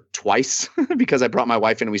hour twice because I brought my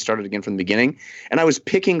wife in and we started again from the beginning. And I was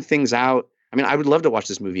picking things out. I mean, I would love to watch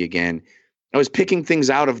this movie again. I was picking things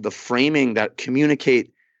out of the framing that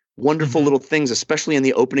communicate wonderful little things, especially in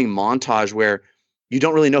the opening montage where you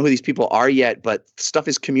don't really know who these people are yet, but stuff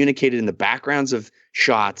is communicated in the backgrounds of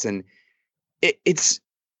shots. And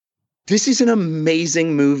this is an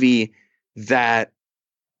amazing movie that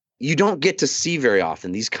you don't get to see very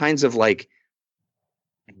often. These kinds of like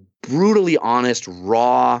brutally honest,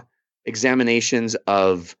 raw examinations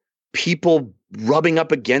of people rubbing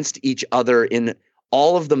up against each other in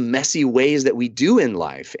all of the messy ways that we do in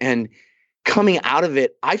life. And coming out of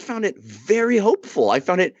it, I found it very hopeful. I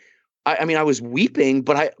found it, I was weeping,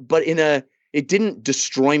 but it didn't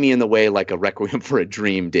destroy me in the way like a Requiem for a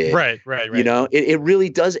Dream did. Right. You know, it really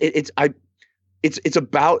does. It's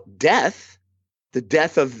about death, the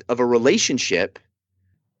death of a relationship,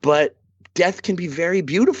 but death can be very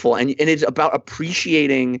beautiful, and it's about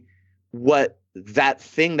appreciating what that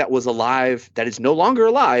thing that was alive, that is no longer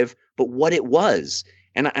alive, but what it was.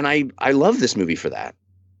 And I love this movie for that.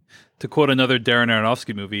 To quote another Darren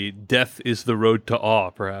Aronofsky movie, death is the road to awe,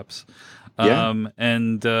 perhaps. Yeah.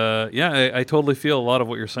 I totally feel a lot of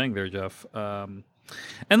what you're saying there, Jeff. And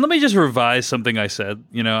let me just revise something I said.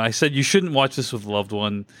 I said you shouldn't watch this with a loved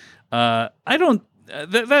one. I don't.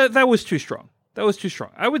 That was too strong. That was too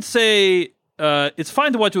strong. I would say it's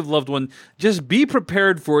fine to watch with a loved one. Just be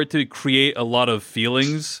prepared for it to create a lot of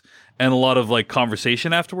feelings and a lot of like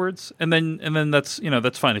conversation afterwards, and then that's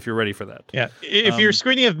that's fine if you're ready for that. Yeah, if your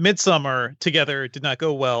screening of Midsummer together did not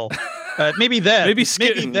go well, maybe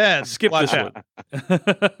skip this one.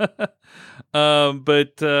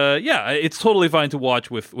 It's totally fine to watch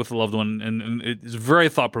with a loved one, and it's very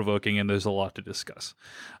thought provoking, and there's a lot to discuss.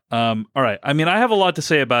 All right, I mean, I have a lot to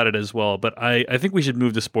say about it as well, but I think we should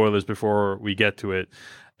move to spoilers before we get to it.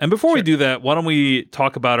 And before we do that, why don't we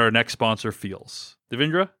talk about our next sponsor, Feels.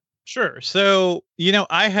 Devindra? Sure. So,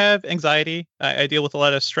 I have anxiety. I deal with a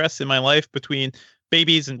lot of stress in my life between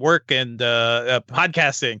babies and work and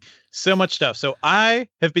podcasting, so much stuff. So I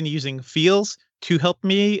have been using Feels to help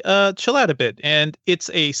me chill out a bit. And it's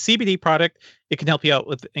a CBD product. It can help you out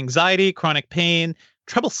with anxiety, chronic pain,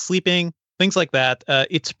 trouble sleeping, things like that.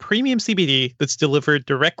 It's premium CBD that's delivered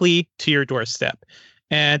directly to your doorstep.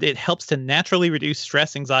 And it helps to naturally reduce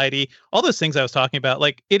stress, anxiety, all those things I was talking about.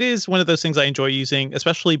 Like, it is one of those things I enjoy using,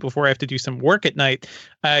 especially before I have to do some work at night.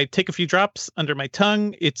 I take a few drops under my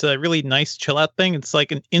tongue. It's a really nice chill out thing. It's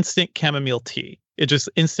like an instant chamomile tea. It just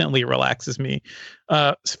instantly relaxes me.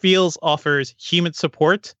 Feels offers human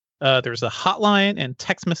support. There's a hotline and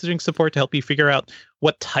text messaging support to help you figure out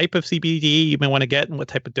what type of CBD you may want to get and what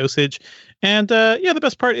type of dosage. And the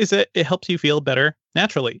best part is that it helps you feel better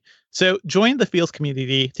naturally. So join the Feels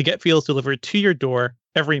community to get Feels delivered to your door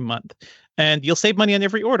every month. And you'll save money on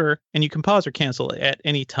every order, and you can pause or cancel at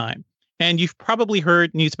any time. And you've probably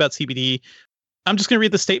heard news about CBD. I'm just going to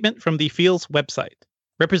read the statement from the Feels website.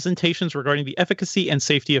 Representations regarding the efficacy and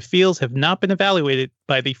safety of Feels have not been evaluated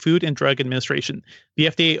by the Food and Drug Administration. The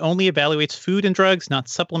FDA only evaluates food and drugs, not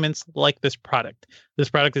supplements like this product. This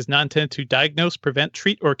product is not intended to diagnose, prevent,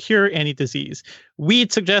 treat, or cure any disease.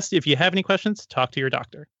 We'd suggest if you have any questions, talk to your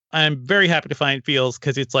doctor. I'm very happy to find Feels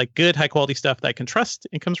because it's like good, high quality stuff that I can trust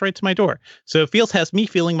and comes right to my door. So Feels has me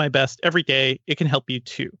feeling my best every day. It can help you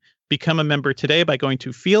too. Become a member today by going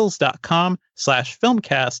to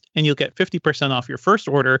feels.com/filmcast, and you'll get 50% off your first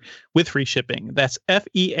order with free shipping. That's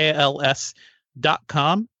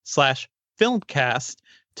FEALS.com/filmcast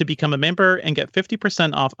to become a member and get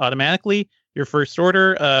 50% off automatically your first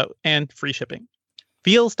order and free shipping.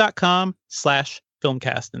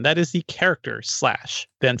 Feels.com/filmcast, and that is the character /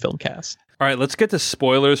 then filmcast. All right, let's get to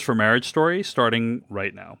spoilers for Marriage Story starting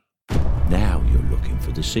right now. Now you're looking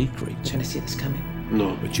for the secret. You're going to see this coming.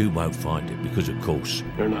 No. But you won't find it because, of course,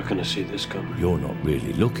 you're not going to see this coming. You're not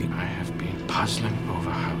really looking. I have been puzzling over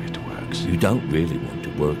how it works. You don't really want to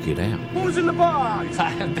work it out. Who's in the box?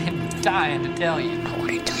 I have been dying to tell you. I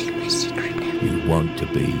want to tell you my secret now. You want to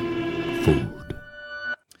be fooled.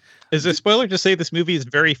 Is it a spoiler to say this movie is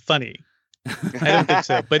very funny? I don't think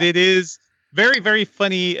so, but it is very, very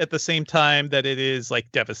funny at the same time that it is like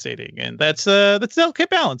devastating, and that's a delicate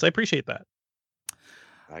balance. I appreciate that.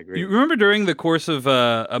 I agree. You remember during the course of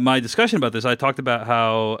my discussion about this, I talked about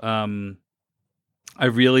how I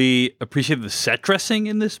really appreciated the set dressing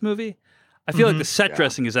in this movie. I feel like the set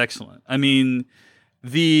dressing is excellent. I mean,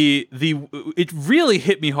 it really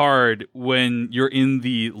hit me hard when you're in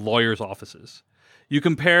the lawyer's offices. You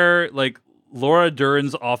compare like Laura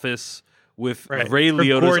Dern's office with Ray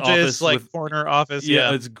Liotta's gorgeous, office, like corner office.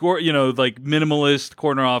 Yeah, it's like minimalist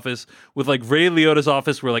corner office with like Ray Liotta's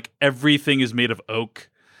office where like everything is made of oak.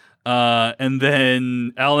 And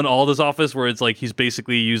then Alan Alda's office where it's like he's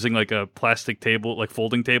basically using like a plastic table, like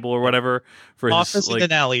folding table or whatever for his office like, in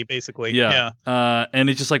an alley, basically. Yeah. And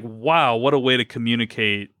it's just like, wow, what a way to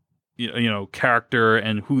communicate, character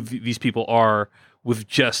and who these people are with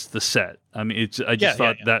just the set. I mean, I just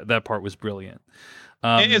thought that part was brilliant.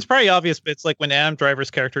 It's probably obvious, but it's like when Adam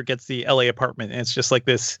Driver's character gets the LA apartment and it's just like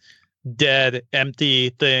this dead, empty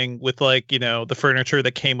thing with like, the furniture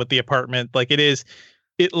that came with the apartment. Like it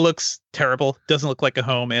looks terrible. Doesn't look like a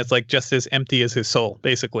home. And it's like just as empty as his soul,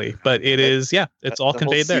 basically. But it is, it's all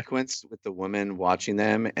conveyed there. Sequence with the woman watching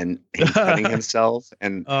them and him cutting himself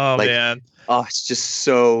and man. Oh, it's just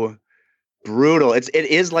so brutal. It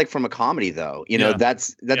is like from a comedy though. You know,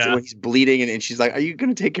 that's when he's bleeding and she's like, "Are you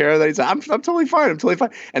going to take care of that?" He's like, I'm totally fine. I'm totally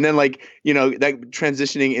fine. And then like, you know, that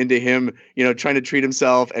transitioning into him, you know, trying to treat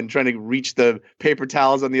himself and trying to reach the paper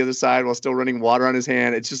towels on the other side while still running water on his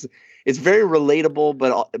hand. It's very relatable,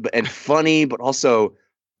 but funny, but also.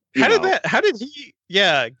 How did he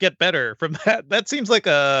get better from that? That seems like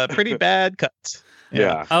a pretty bad cut.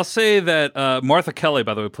 Yeah. I'll say that Martha Kelly,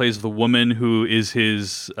 by the way, plays the woman who is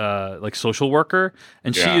his like social worker,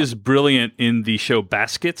 and she is brilliant in the show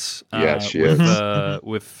Baskets. She with, is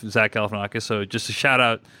with Zach Galifianakis. So just a shout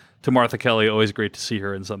out to Martha Kelly. Always great to see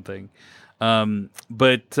her in something. Love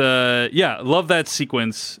that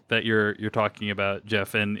sequence that you're talking about,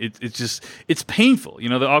 Jeff, and it's painful. You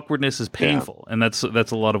know, the awkwardness is painful, and that's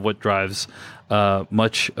a lot of what drives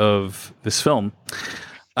much of this film.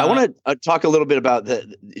 I want to talk a little bit about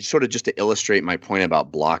sort of just to illustrate my point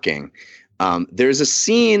about blocking. There's a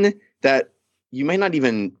scene that you might not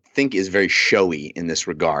even think is very showy in this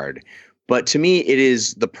regard, but to me, it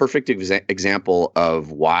is the perfect example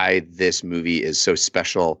of why this movie is so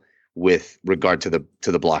special with regard to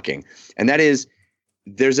the blocking. And that is,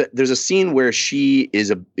 there's a scene where she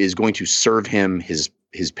is going to serve him his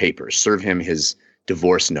papers, serve him his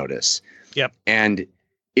divorce notice. Yep. And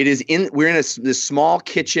we're in this small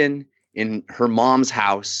kitchen in her mom's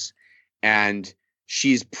house, and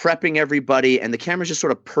she's prepping everybody, and the camera's just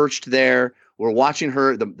sort of perched there. We're watching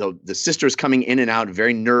her. The sister's coming in and out,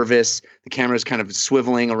 very nervous. The camera's kind of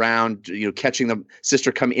swiveling around, you know, catching the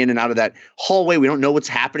sister come in and out of that hallway. We don't know what's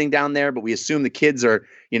happening down there, but we assume the kids are,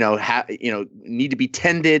 you know, need to be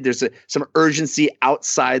tended. There's some urgency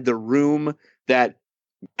outside the room that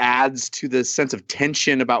adds to the sense of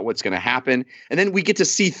tension about what's going to happen. And then we get to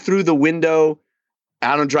see through the window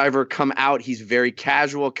Adam Driver come out. He's very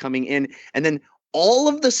casual coming in. And then all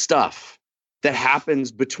of the stuff that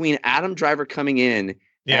happens between Adam Driver coming in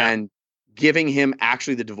and giving him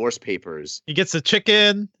actually the divorce papers. He gets the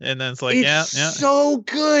chicken, and then it's like, so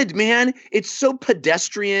good, man. It's so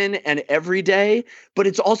pedestrian and everyday, but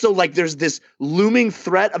it's also like there's this looming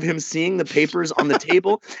threat of him seeing the papers on the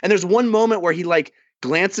table. And there's one moment where he like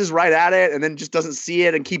glances right at it and then just doesn't see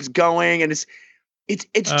it and keeps going. And it's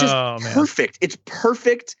just perfect. It's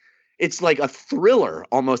perfect. It's like a thriller,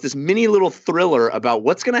 almost this mini little thriller about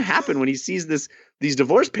what's going to happen when he sees these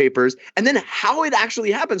divorce papers, and then how it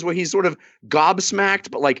actually happens, where he's sort of gobsmacked,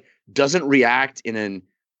 but like doesn't react in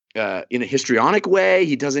a histrionic way.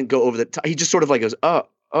 He doesn't go over the top. He just sort of like goes, oh,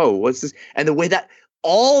 what's this? And the way that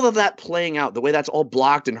all of that playing out, the way that's all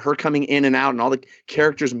blocked and her coming in and out and all the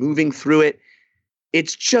characters moving through it,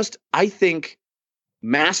 it's just, I think,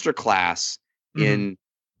 masterclass in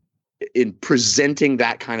presenting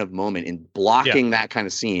that kind of moment, in blocking that kind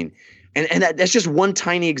of scene. And that's just one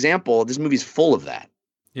tiny example. This movie's full of that.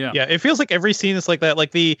 Yeah. It feels like every scene is like that.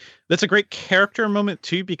 Like that's a great character moment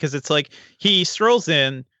too, because it's like he strolls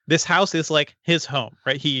in, this house is like his home,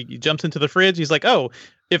 right? He jumps into the fridge. He's like, oh,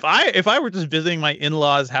 if I were just visiting my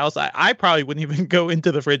in-laws' house, I probably wouldn't even go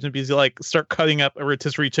into the fridge and be like, start cutting up a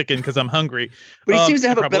rotisserie chicken because I'm hungry. But he seems to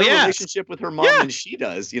have a better relationship with her mom than she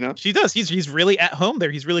does, you know? She does. He's really at home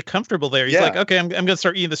there. He's really comfortable there. He's like, okay, I'm going to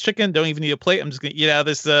start eating this chicken. Don't even need a plate. I'm just going to eat out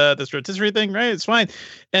of this rotisserie thing, right? It's fine.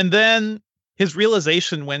 And then his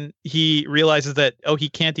realization when he realizes that, he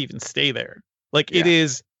can't even stay there. Like, it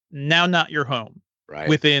is now not your home. Right.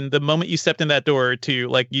 Within the moment you stepped in that door to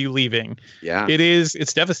like you leaving. Yeah.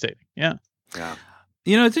 It's devastating. Yeah. Yeah.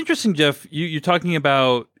 You know, it's interesting, Jeff, you're talking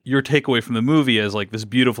about your takeaway from the movie as like this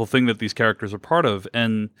beautiful thing that these characters are part of.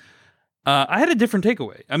 And I had a different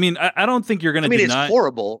takeaway. I mean, I don't think you're going to deny. It's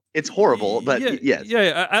horrible. It's horrible, but yes.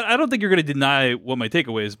 Yeah. I don't think you're going to deny what my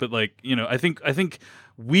takeaway is, but like, you know, I think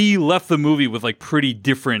we left the movie with like pretty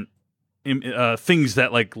different things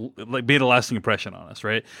that like made a lasting impression on us,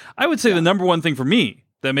 right? I would say the number one thing for me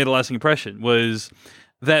that made a lasting impression was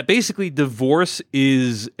that basically divorce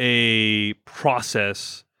is a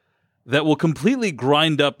process that will completely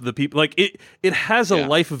grind up the people. Like it has a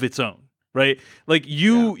life of its own, right? Like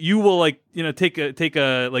you will like, you know, take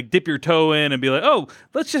a like dip your toe in and be like, oh,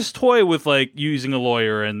 let's just toy with like using a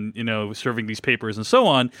lawyer and, you know, serving these papers and so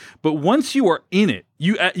on. But once you are in it,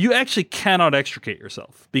 you actually cannot extricate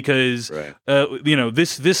yourself because, you know,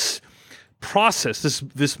 this process,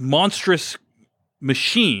 this monstrous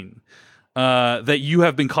machine that you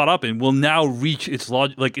have been caught up in will now reach its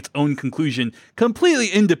its own conclusion, completely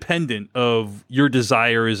independent of your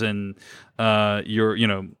desires and your, you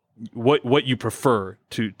know, what you prefer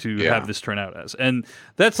to have this turn out as. And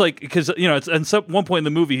that's like, because it's at some one point in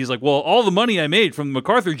the movie he's like, well, all the money I made from the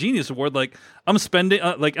MacArthur Genius Award, like I'm spending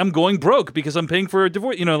like I'm going broke because I'm paying for a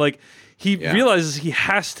divorce. Like he realizes he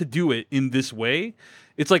has to do it in this way.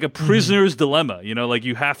 It's like a prisoner's dilemma, like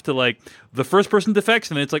you have to, like, the first person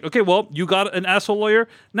defects and it's like, okay, well, you got an asshole lawyer.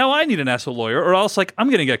 Now I need an asshole lawyer, or else like I'm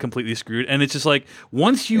going to get completely screwed. And it's just like,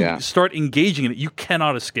 once you start engaging in it, you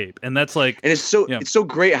cannot escape. And that's like, and it's so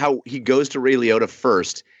great how he goes to Ray Liotta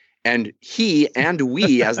first, and he and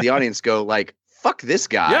we as the audience go like, fuck this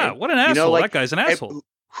guy. Yeah, what an asshole. That guy's an asshole.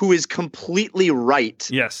 Who is completely right.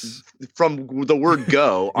 Yes. From the word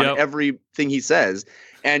go on everything he says.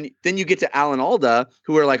 And then you get to Alan Alda,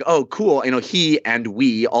 who are like, oh, cool. He and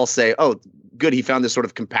we all say, oh, good. He found this sort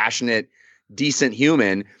of compassionate, decent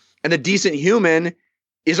human. And the decent human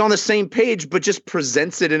is on the same page, but just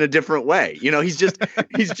presents it in a different way. He's just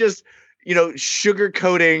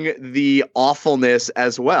sugarcoating the awfulness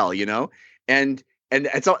as well, and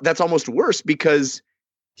that's almost worse because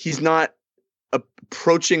he's not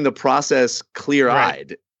approaching the process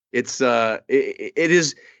clear-eyed. Right. It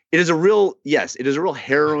is a real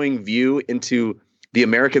harrowing view into the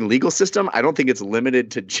American legal system. I don't think it's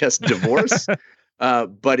limited to just divorce,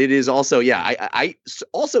 but it is also, I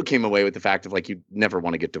also came away with the fact of like, you never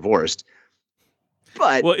want to get divorced.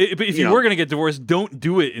 But if you were going to get divorced, don't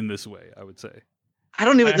do it in this way, I would say. I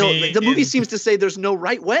don't even know. The movie seems to say there's no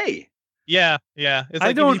right way. Yeah. It's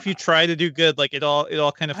like if you try to do good, like it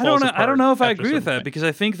all kind of falls apart. I don't know if I agree with that, because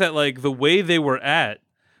I think that like the way they were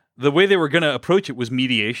going to approach it was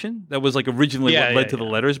mediation. That was like originally what led to the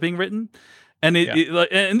letters being written. And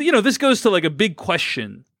this goes to like a big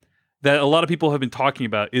question that a lot of people have been talking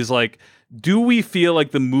about is like, do we feel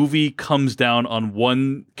like the movie comes down on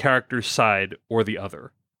one character's side or the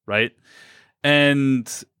other? Right. And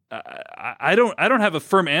I don't have a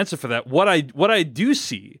firm answer for that. What I do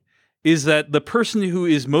see is that the person who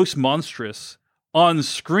is most monstrous on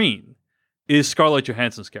screen is Scarlett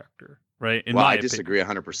Johansson's character. Right. I disagree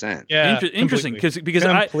 100%. Yeah, interesting because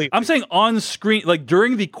I'm saying on screen, like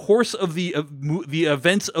during the course of the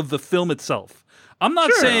events of the film itself. I'm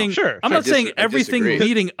not saying everything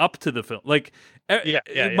leading up to the film. Like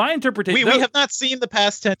my interpretation. We have not seen the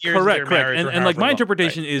past 10 years. Correct. And like my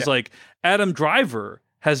interpretation is like Adam Driver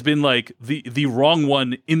has been like the wrong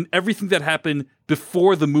one in everything that happened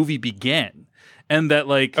before the movie began, and that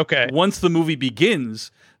like once the movie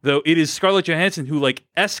begins, though, it is Scarlett Johansson who like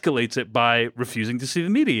escalates it by refusing to see the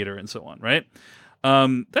mediator and so on, right?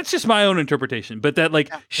 That's just my own interpretation, but that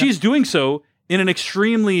like she's doing so in an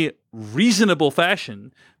extremely reasonable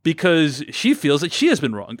fashion because she feels that she has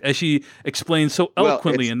been wronged, as she explains so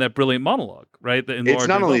eloquently in that brilliant monologue, right? It's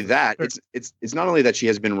not only that; it's not only that she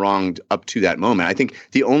has been wronged up to that moment. I think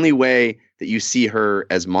the only way that you see her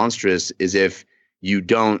as monstrous is if you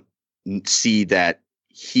don't see that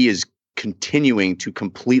he is continuing to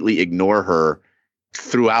completely ignore her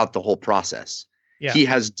throughout the whole process. Yeah. He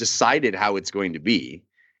has decided how it's going to be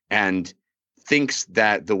and thinks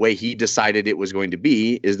that the way he decided it was going to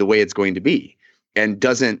be is the way it's going to be, and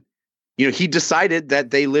doesn't, he decided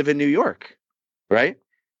that they live in New York, right?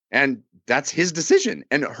 And that's his decision.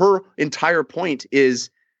 And her entire point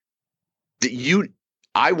is that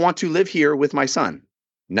I want to live here with my son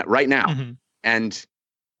right now. Mm-hmm. And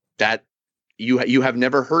that you have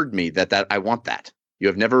never heard me that I want that. You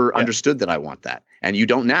have never understood that I want that. And you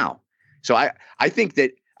don't now. So I think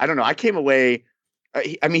that, I don't know, I came away,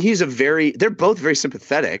 I mean, they're both very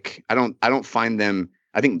sympathetic. I don't find them,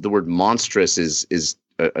 I think the word monstrous is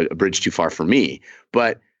a bridge too far for me,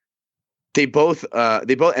 but they both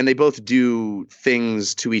do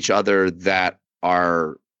things to each other that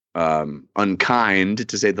are unkind,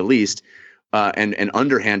 to say the least, and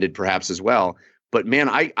underhanded perhaps as well. But man,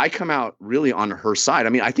 I come out really on her side. I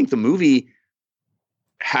mean, I think the movie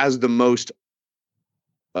has the most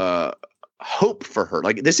hope for her.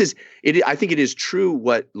 Like I think it is true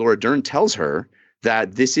what Laura Dern tells her,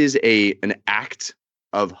 that this is an act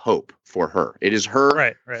of hope for her. It is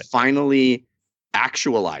her finally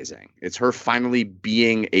actualizing. It's her finally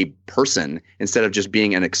being a person instead of just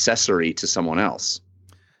being an accessory to someone else.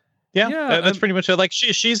 Yeah, that's pretty much it. Like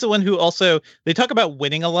she's the one who also, they talk about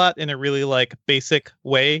winning a lot in a really like basic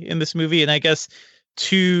way in this movie. And I guess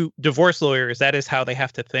to divorce lawyers, that is how they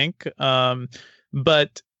have to think.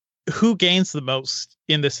 But who gains the most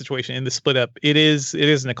in this situation, in the split up? It is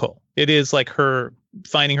Nicole. It is like her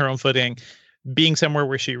finding her own footing, being somewhere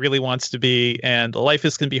where she really wants to be. And life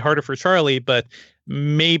is going to be harder for Charlie, but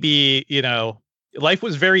maybe, life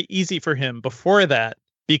was very easy for him before that,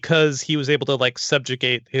 because he was able to like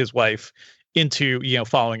subjugate his wife into,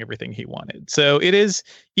 following everything he wanted. So it is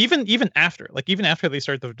even after they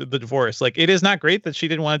start the divorce, like, it is not great that she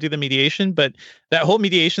didn't want to do the mediation, but that whole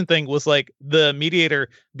mediation thing was like the mediator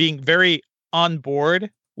being very on board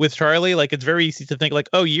with Charlie. Like, it's very easy to think like,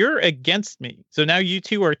 oh, you're against me, so now you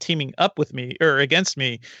two are teaming up with me or against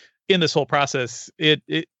me in this whole process.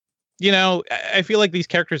 I feel like these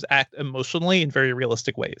characters act emotionally in very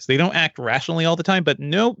realistic ways. They don't act rationally all the time, but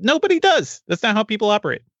nobody does. That's not how people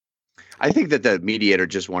operate. I think that the mediator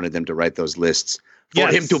just wanted them to write those lists for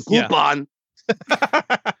him to poop on.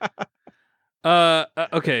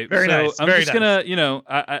 Okay. Very so nice. I'm Very just nice. gonna,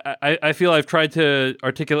 I feel I've tried to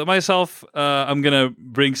articulate myself. I'm gonna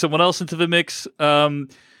bring someone else into the mix.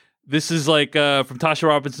 This is like from Tasha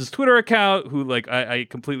Robinson's Twitter account, who like I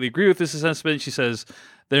completely agree with this assessment. She says,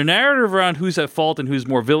 their narrative around who's at fault and who's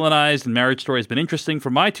more villainized in Marriage Story has been interesting. For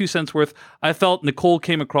my 2 cents worth, I felt Nicole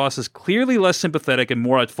came across as clearly less sympathetic and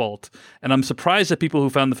more at fault, and I'm surprised at people who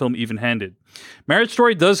found the film even-handed. Marriage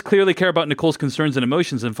Story does clearly care about Nicole's concerns and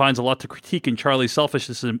emotions and finds a lot to critique in Charlie's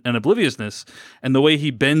selfishness and obliviousness and the way he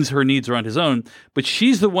bends her needs around his own, but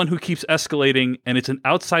she's the one who keeps escalating, and it's an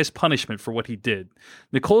outsized punishment for what he did.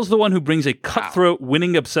 Nicole's the one who brings a cutthroat,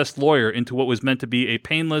 winning-obsessed lawyer into what was meant to be a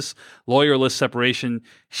painless, lawyerless separation.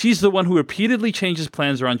 She's the one who repeatedly changes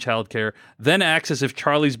plans around childcare, then acts as if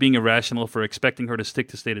Charlie's being irrational for expecting her to stick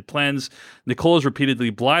to stated plans. Nicole is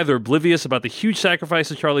repeatedly blithe or oblivious about the huge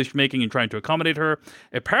sacrifices Charlie's making in trying to accommodate her,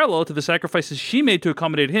 a parallel to the sacrifices she made to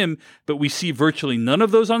accommodate him, but we see virtually none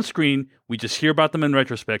of those on screen. We just hear about them in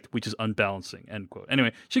retrospect, which is unbalancing, end quote.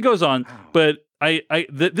 Anyway, she goes on, but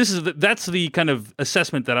that's the kind of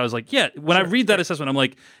assessment that I was like, yeah, when I read that assessment, I'm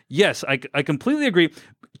like, yes, I completely agree.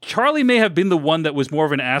 Charlie may have been the one that was more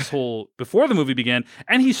of an asshole before the movie began,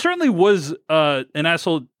 and he certainly was an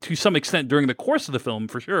asshole to some extent during the course of the film,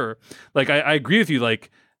 for sure. Like, I agree with you, like,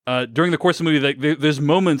 during the course of the movie, like, there's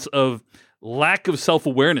moments of lack of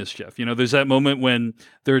self-awareness, Jeff. There's that moment when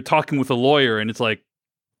they're talking with a lawyer, and it's like,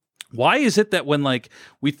 why is it that when, like,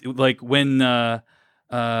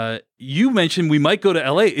 you mentioned we might go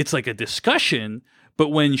to LA, it's like a discussion, but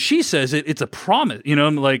when she says it, it's a promise,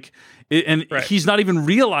 right. He's not even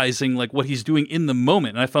realizing like what he's doing in the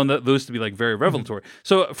moment. And I found those to be like very revelatory. Mm-hmm.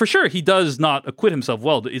 So for sure, he does not acquit himself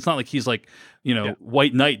well. It's not like he's like,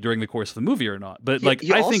 white knight during the course of the movie or not. But like,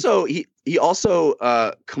 he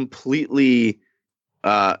also completely,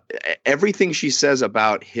 everything she says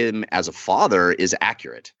about him as a father is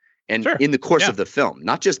accurate. And in the course of the film,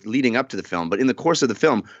 not just leading up to the film, but in the course of the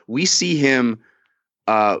film, we see him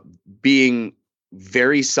being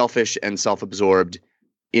very selfish and self-absorbed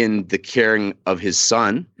in the caring of his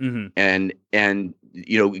son, mm-hmm. and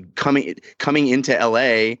coming into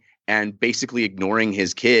LA and basically ignoring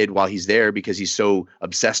his kid while he's there because he's so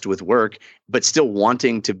obsessed with work, but still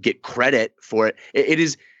wanting to get credit for it. It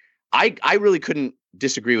is, I really couldn't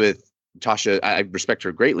disagree with Tasha. I respect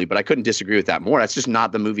her greatly, but I couldn't disagree with that more. That's just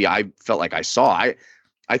not the movie I felt like I saw.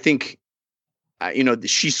 I think,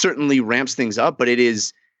 she certainly ramps things up, but it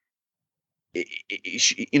is,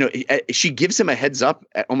 she gives him a heads up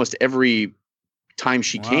at almost every time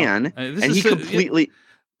she can, and he completely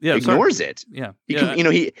ignores it. Yeah,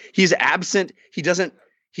 he's absent. He doesn't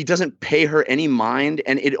pay her any mind,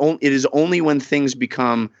 and it is only when things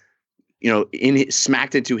become,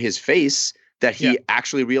 smacked into his face that he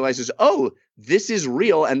actually realizes, oh, this is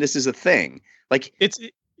real and this is a thing. Like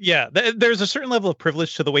there's a certain level of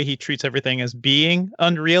privilege to the way he treats everything as being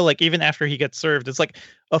unreal. Like, even after he gets served, it's like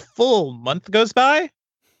a full month goes by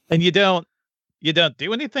and you don't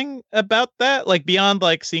do anything about that. Like, beyond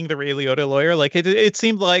like seeing the Ray Liotta lawyer, like it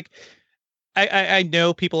seemed like I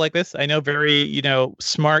know people like this. I know very,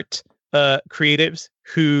 smart creatives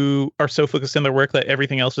who are so focused on their work that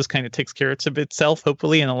everything else just kind of takes care of itself,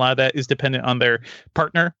 hopefully. And a lot of that is dependent on their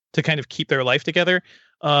partner to kind of keep their life together.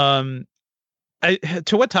 To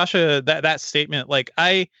what Tasha, that statement, like,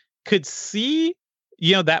 I could see,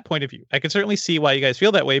 that point of view. I could certainly see why you guys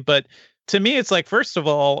feel that way. But to me, it's like, first of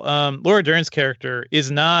all, Laura Dern's character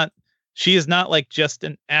is not like just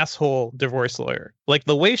an asshole divorce lawyer. Like,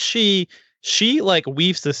 the way she like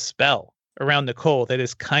weaves this spell around Nicole that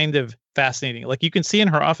is kind of fascinating. Like, you can see in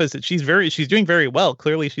her office that she's doing very well.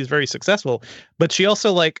 Clearly she's very successful, but she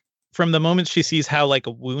also, like, from the moment she sees how like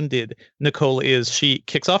wounded Nicole is, she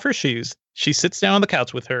kicks off her shoes. She sits down on the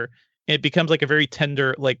couch with her. It becomes like a very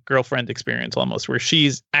tender, like, girlfriend experience almost, where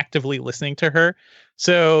she's actively listening to her.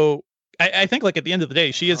 So I think, like, at the end of the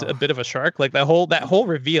day, she is a bit of a shark. Like, that whole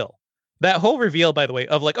reveal, by the way,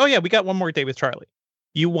 of like, oh yeah, we got one more day with Charlie.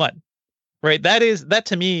 You won. right? That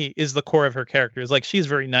to me is the core of her character. Is like she's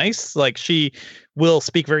very nice, like she will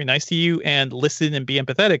speak very nice to you and listen and be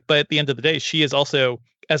empathetic, but at the end of the day, she is also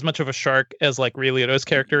as much of a shark as like Ray Liotta's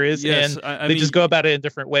character is, Yes, and I they mean, just go about it in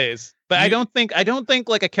different ways. But I don't think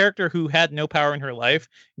like a character who had no power in her life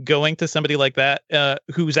going to somebody like that,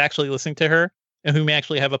 who's actually listening to her and who may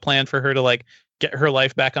actually have a plan for her to like get her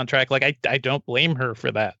life back on track. Like I don't blame her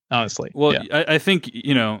for that, honestly. Well, yeah. I think,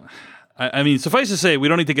 I mean, suffice to say, we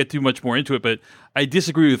don't need to get too much more into it, but I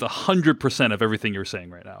disagree with 100% of everything you're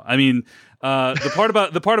saying right now. I mean, the part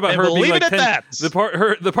about her being like the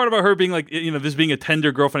part about her being like, this being a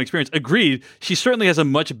tender girlfriend experience. Agreed. She certainly has a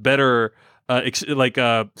much better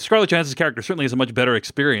Scarlett Johansson's character certainly has a much better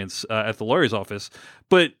experience at the lawyer's office,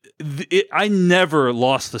 but I never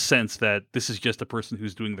lost the sense that this is just a person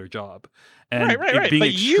who's doing their job. And right. being but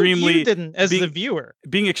extremely you didn't, as the viewer,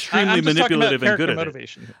 being extremely manipulative and good at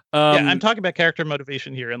motivation. it. I'm talking about character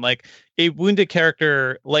motivation here, and like a wounded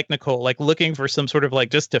character like Nicole, like looking for some sort of like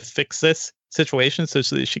just to fix this situation so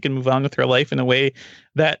that she can move on with her life in a way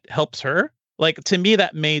that helps her. Like to me,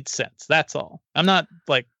 that made sense. That's all. I'm not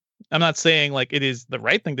saying like it is the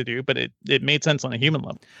right thing to do, but it made sense on a human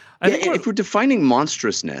level. I think if we're defining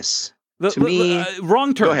monstrousness, to me,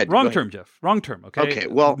 wrong term. Go ahead, wrong term, Jeff. Wrong term. Okay. Okay.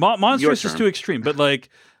 Well, monstrous is too extreme, but like,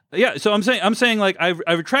 yeah. So I'm saying like I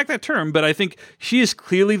retract that term, but I think she is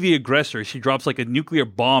clearly the aggressor. She drops like a nuclear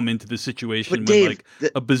bomb into the situation when Dave,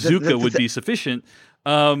 like a bazooka would be sufficient.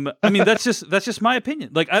 I mean, that's just my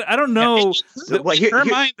opinion. Like I don't know. In her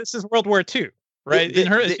mind, this is World War II, right?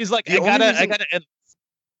 She's like, I gotta end.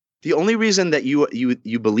 The only reason that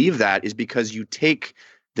you believe that is because you take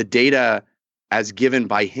the data as given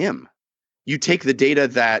by him. You take the data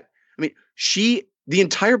that, I mean, the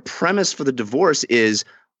entire premise for the divorce is,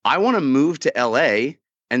 I want to move to LA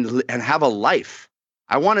and have a life.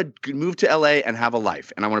 I want to move to LA and have a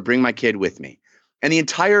life, and I want to bring my kid with me. And the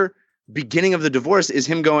entire beginning of the divorce is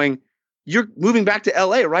him going, "You're moving back to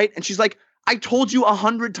LA, right?" And she's like, "I told you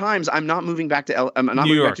 100 times I'm not moving back to I'm not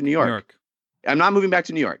moving back to New York. I'm not moving back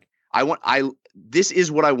to New York. This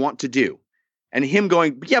is what I want to do." And him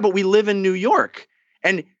going, "Yeah, but we live in New York."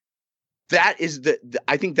 And that is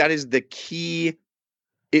I think that is the key.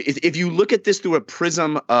 If you look at this through a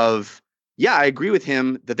prism of, yeah, I agree with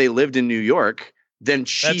him that they lived in New York, then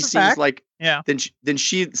she seems like, then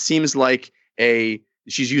she seems like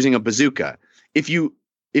she's using a bazooka. If you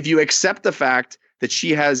accept the fact that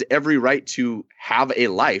she has every right to have a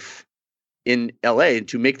life in LA and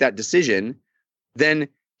to make that decision, then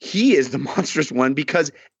he is the monstrous one, because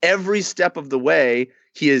every step of the way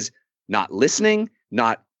he is not listening,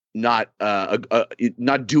 not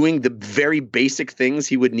doing the very basic things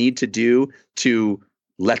he would need to do to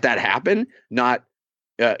let that happen, not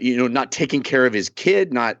taking care of his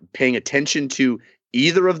kid, not paying attention to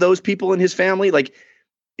either of those people in his family. Like,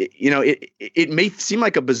 it may seem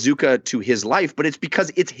like a bazooka to his life, but it's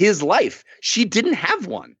because it's his life. She didn't have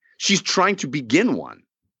one. She's trying to begin one.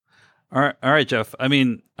 All right, Jeff. I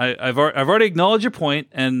mean, I've already acknowledged your point,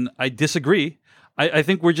 and I disagree. I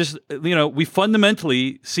think we're just, we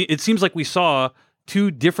fundamentally see. It seems like we saw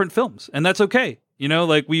two different films, and that's okay.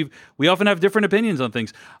 Like we often have different opinions on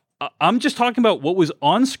things. I'm just talking about what was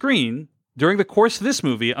on screen during the course of this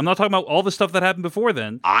movie. I'm not talking about all the stuff that happened before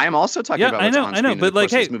then. I'm also talking about what's on screen. I know, but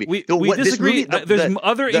like, hey, we disagree. There's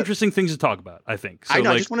other interesting things to talk about, I think. So, I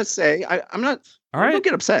know. I just want to say, I'm not. All right, don't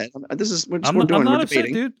get upset. This is what we're doing. I'm not we're upset,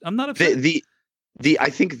 debating. dude. I'm not upset. I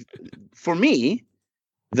think for me,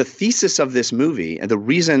 the thesis of this movie and the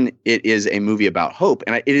reason it is a movie about hope,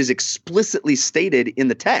 and it is explicitly stated in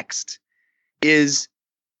the text, is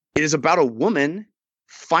it is about a woman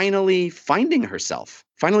finally finding herself,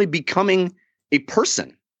 finally becoming a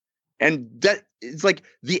person. And that it's like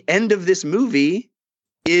the end of this movie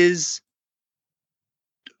is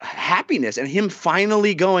happiness and him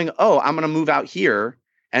finally going, "Oh, I'm going to move out here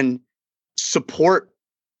and support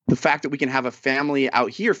the fact that we can have a family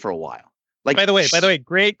out here for a while." Like, by the way,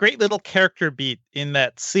 great little character beat in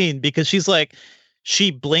that scene, because she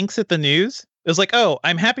blinks at the news. It was like, "Oh,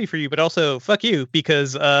 I'm happy for you, but also fuck you,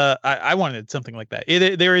 because I wanted something like that."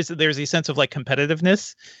 There's a sense of like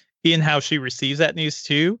competitiveness in how she receives that news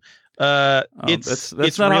too. It's not really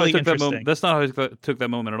how I took interesting. that moment. That's not how I took that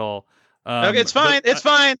moment at all. Okay, it's fine. It's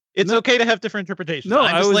fine. It's okay to have different interpretations. No,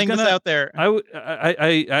 I'm just laying this out there.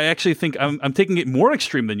 I actually think I'm taking it more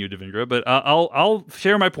extreme than you, Devindra, but I'll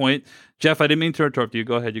share my point. Jeff, I didn't mean to interrupt you.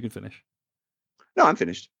 Go ahead. You can finish. No, I'm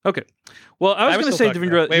finished. Okay. Well, I was going to say,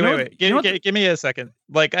 Devindra. Wait. Give me a second.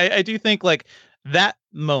 Like, I do think like that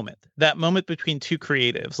moment between two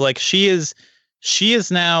creatives, like she is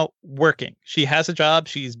now working. She has a job.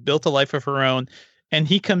 She's built a life of her own. And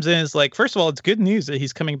he comes in as like, first of all, it's good news that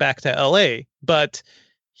he's coming back to LA, but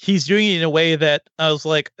he's doing it in a way that I was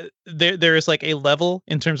like, there is like a level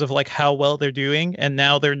in terms of like how well they're doing. And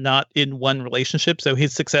now they're not in one relationship. So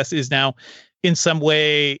his success is now in some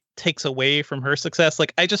way takes away from her success.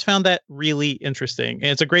 Like, I just found that really interesting. And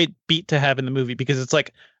it's a great beat to have in the movie because it's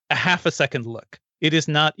like a half a second look. It is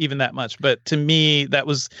not even that much. But to me, that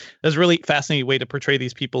was a really fascinating way to portray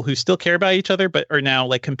these people who still care about each other, but are now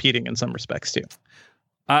like competing in some respects too.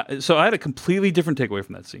 So I had a completely different takeaway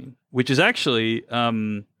from that scene, which is actually,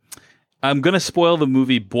 I'm going to spoil the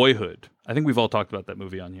movie Boyhood. I think we've all talked about that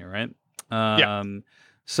movie on here, right? Yeah.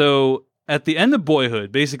 So at the end of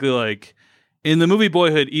Boyhood, basically like in the movie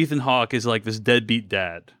Boyhood, Ethan Hawke is like this deadbeat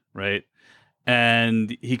dad, right?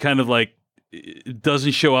 And he kind of like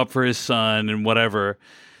doesn't show up for his son and whatever.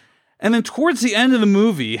 And then towards the end of the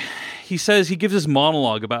movie, he gives this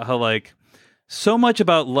monologue about how like so much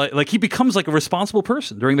about like he becomes like a responsible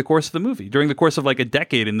person during the course of the movie, during the course of like a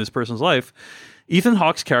decade in this person's life. Ethan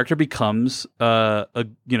Hawke's character becomes a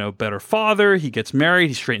better father. He gets married.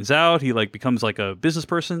 He straightens out. He like becomes like a business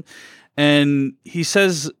person. And he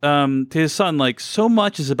says to his son, like, so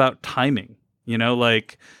much is about timing. You know,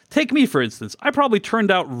 like, take me, for instance. I probably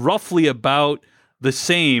turned out roughly about the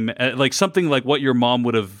same, like something like what your mom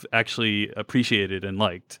would have actually appreciated and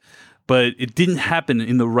liked. But it didn't happen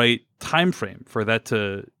in the right time frame for that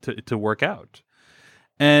to work out.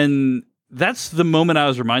 And that's the moment I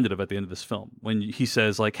was reminded of at the end of this film when he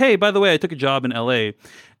says like, hey, by the way, I took a job in LA.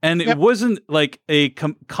 And it wasn't like a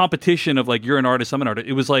competition of like, you're an artist, I'm an artist.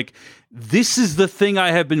 It was like, this is the thing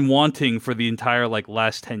I have been wanting for the entire like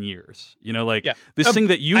last 10 years. You know, like this thing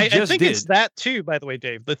that I think did. It's that too, by the way,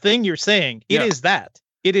 Dave. The thing you're saying, it is that.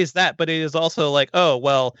 It is that. But it is also like, oh,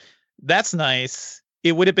 well, that's nice.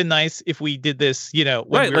 It would have been nice if we did this, you know,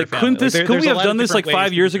 when right? We were like, couldn't we have done this like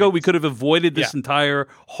 5 years ago? We could have avoided this entire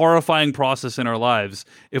horrifying process in our lives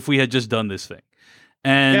if we had just done this thing.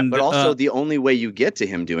 And but also, the only way you get to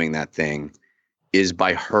him doing that thing is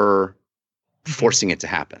by her forcing it to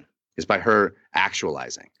happen. Is by her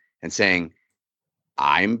actualizing and saying,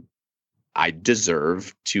 I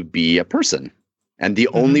deserve to be a person. And the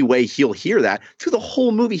only way he'll hear that through the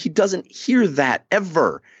whole movie, he doesn't hear that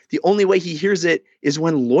ever. The only way he hears it is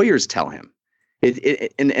when lawyers tell him.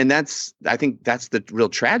 And that's, I think that's the real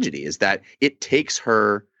tragedy, is that it takes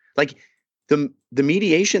her, like the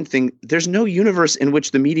mediation thing. There's no universe in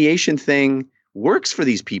which the mediation thing works for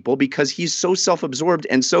these people because he's so self-absorbed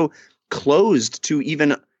and so closed to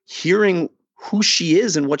even hearing who she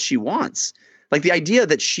is and what she wants. Like the idea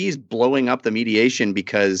that she's blowing up the mediation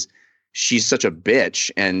because she's such a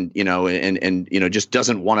bitch and, you know, and you know, just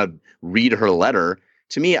doesn't want to read her letter.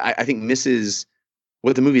 To me, I think misses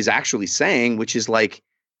what the movie is actually saying, which is like,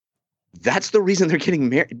 that's the reason they're getting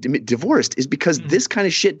divorced is because this kind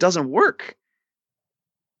of shit doesn't work.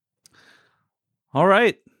 All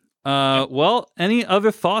right. Well, any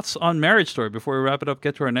other thoughts on Marriage Story before we wrap it up,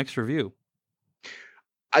 get to our next review?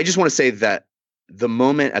 I just want to say that the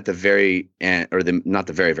moment at the very end, or not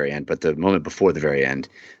the very, very end, but the moment before the very end,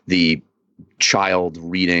 the child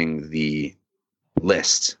reading the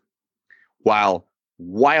list, while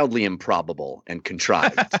wildly improbable and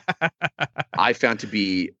contrived, I found to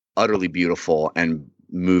be utterly beautiful and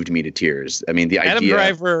moved me to tears. I mean, the Adam idea.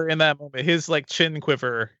 Driver in that moment, his like chin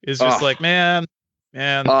quiver is just like, man,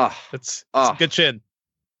 it's a good chin.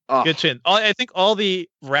 Good chin. I think all the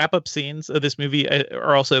wrap-up scenes of this movie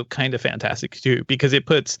are also kind of fantastic too, because it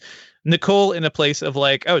puts Nicole in a place of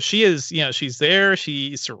like, oh, she is, you know, she's there.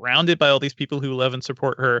 She's surrounded by all these people who love and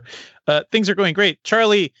support her. Things are going great.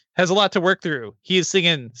 Charlie has a lot to work through. He is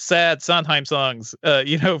singing sad Sondheim songs,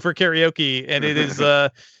 you know, for karaoke, and it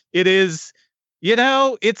is, you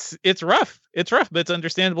know, it's rough. It's rough, but it's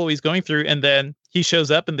understandable what he's going through. And then he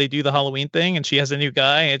shows up and they do the Halloween thing and she has a new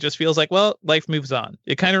guy. And it just feels like, well, life moves on.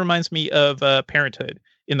 It kind of reminds me of Parenthood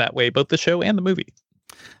in that way, both the show and the movie.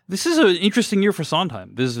 This is an interesting year for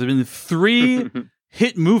Sondheim. There's been 3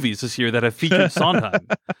 hit movies this year that have featured Sondheim.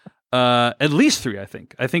 At least 3, I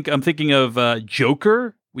think. I'm thinking of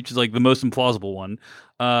Joker, which is like the most implausible one.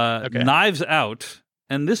 Knives Out,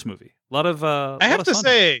 and this movie. A lot of I have to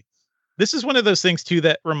say, this is one of those things too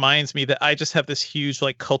that reminds me that I just have this huge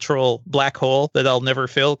like cultural black hole that I'll never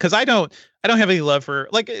fill, because I don't have any love for,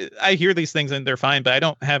 like, I hear these things and they're fine, but I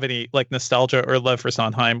don't have any like nostalgia or love for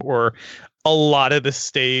Sondheim or a lot of the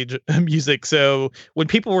stage music. So when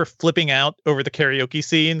people were flipping out over the karaoke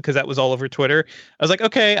scene, because that was all over Twitter, I was like,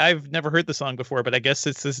 okay, I've never heard the song before, but I guess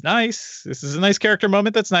this is nice. This is a nice character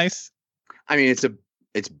moment. That's nice. I mean,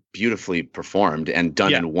 it's beautifully performed and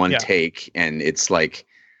done in one take, and it's like,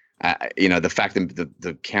 the fact that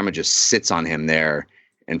the camera just sits on him there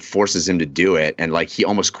and forces him to do it, and like he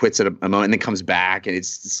almost quits at a moment and then comes back, and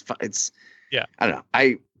it's yeah. I don't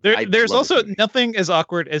know. There's also nothing as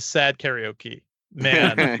awkward as sad karaoke.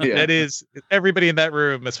 Man, that is everybody in that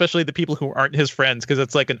room, especially the people who aren't his friends, because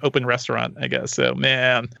it's like an open restaurant, I guess. So,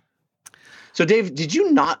 man. So, Dave, did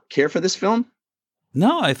you not care for this film?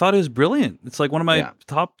 No, I thought it was brilliant. It's like one of my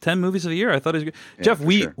top 10 movies of the year. I thought it was good. Yeah, Jeff,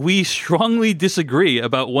 we strongly disagree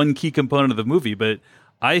about one key component of the movie, but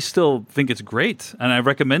I still think it's great, and I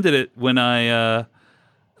recommended it when I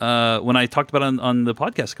talked about it on the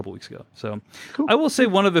podcast a couple weeks ago. So cool. I will say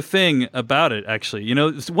one other thing about it, actually.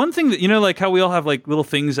 It's one thing that, like how we all have like little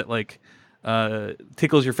things that like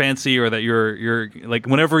tickles your fancy, or that you're like,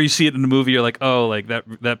 whenever you see it in the movie, you're like, oh, like that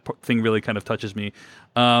thing really kind of touches me.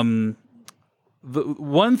 The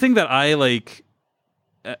one thing that I like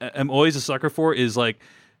am always a sucker for is like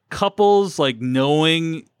couples, like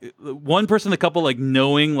knowing one person in the couple, like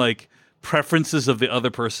knowing like preferences of the other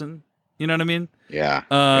person. You know what I mean? Yeah.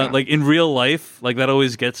 Like in real life, like that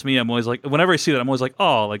always gets me. I'm always like, whenever I see that, I'm always like,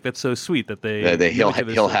 oh, like that's so sweet that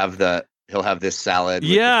he'll have this salad.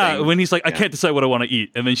 Yeah, when he's like, I can't decide what I want to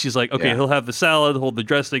eat, and then she's like, okay, he'll have the salad, hold the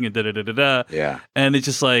dressing, and da da da da da. Yeah. And it's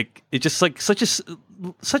just like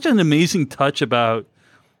such an amazing touch about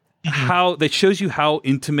how that shows you how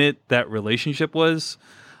intimate that relationship was,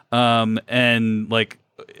 and like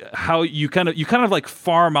how you kind of like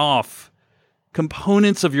farm off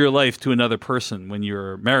components of your life to another person when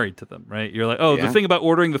you're married to them, right? You're like, oh, the thing about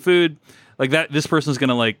ordering the food, like that, this person's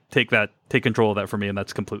gonna like take control of that for me, and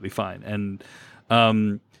that's completely fine. And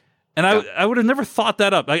I would have never thought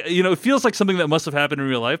that up. It feels like something that must have happened in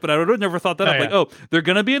real life, but I would have never thought that up. Like, oh, they're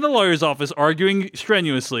gonna be in the lawyer's office arguing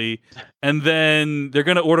strenuously, and then they're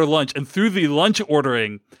gonna order lunch, and through the lunch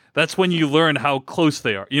ordering, that's when you learn how close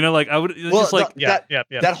they are. Like I would just like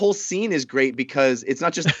that whole scene is great because it's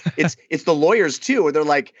not just it's the lawyers too, where they're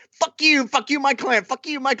like, fuck you, my client,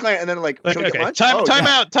 and then they're like, okay. Time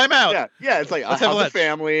out. Yeah. It's like, how's the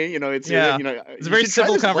family? It's it's a very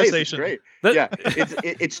civil conversation. It's great.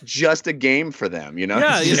 It's just a game for them.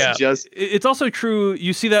 It's also true.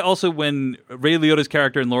 You see that also when Ray Liotta's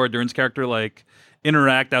character and Laura Dern's character like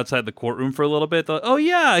interact outside the courtroom for a little bit. Like, oh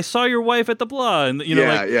yeah, I saw your wife at the blah, and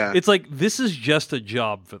it's like this is just a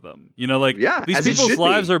job for them. These people's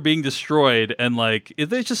lives are being destroyed, and like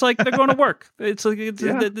it's just like they're going to work. It's like it's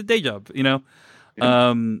the day job.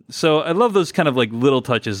 So I love those kind of like little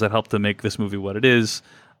touches that help to make this movie what it is.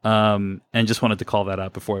 And just wanted to call that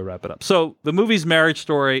out before I wrap it up. So the movie's Marriage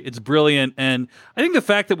Story. It's brilliant, and I think the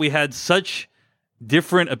fact that we had such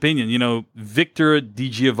different opinion. Victor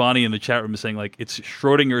DiGiovanni in the chat room is saying like it's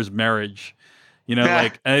Schrodinger's marriage.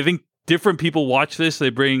 Like, and I think different people watch this.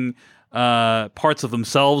 They bring parts of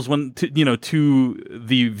themselves to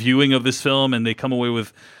the viewing of this film, and they come away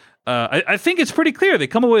with. I think it's pretty clear they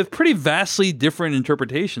come away with pretty vastly different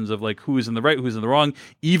interpretations of like who is in the right, who's in the wrong,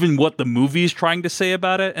 even what the movie is trying to say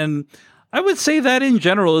about it. And I would say that in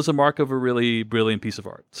general is a mark of a really brilliant piece of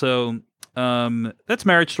art. So that's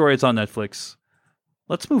Marriage Story. It's on Netflix.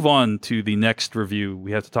 Let's move on to the next review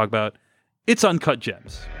we have to talk about. It's Uncut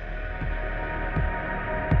Gems.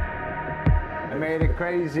 I made a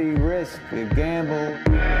crazy risk, a gamble.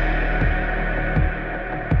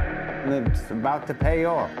 And it's about to pay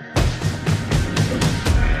off.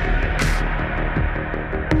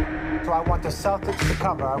 So I want the Celtics to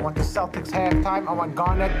cover. I want the Celtics halftime. I want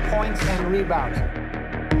Garnett points and rebounds.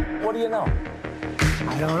 What do you know?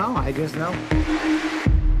 I don't know. I just know.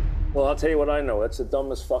 Well, I'll tell you what I know. That's the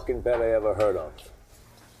dumbest fucking bet I ever heard of.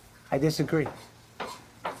 I disagree.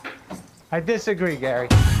 Gary.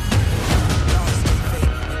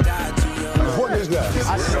 What is that?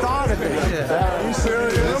 I started it. Are you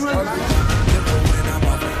serious?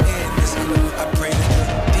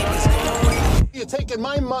 You're taking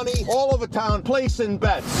my money all over town, placing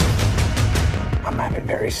bets. I'm having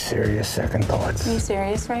very serious second thoughts. Are you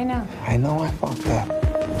serious right now? I know I fucked up.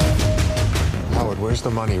 Howard, where's the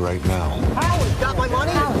money right now? Howard, got my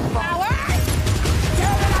money? Howard!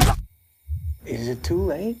 Is it too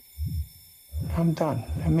late? I'm done.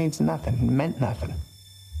 It means nothing. It meant nothing.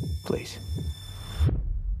 Please.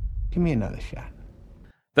 Give me another shot.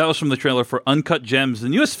 That was from the trailer for Uncut Gems, the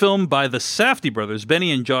newest film by the Safdie brothers,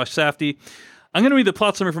 Benny and Josh Safdie. I'm going to read the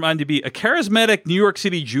plot summary from IMDb. A charismatic New York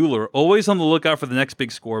City jeweler, always on the lookout for the next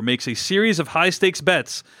big score, makes a series of high-stakes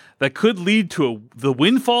bets that could lead to the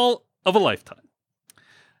windfall of a lifetime.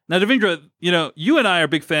 Now, Devindra, you and I are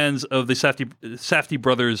big fans of the Safdie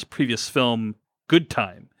brothers' previous film, Good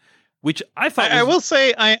Time, which I thought I will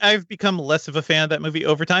say I've become less of a fan of that movie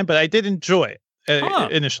over time, but I did enjoy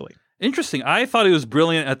it initially. Interesting. I thought it was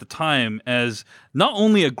brilliant at the time as not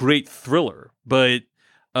only a great thriller, but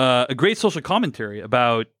a great social commentary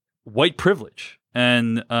about white privilege.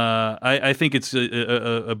 And I think it's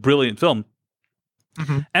a brilliant film.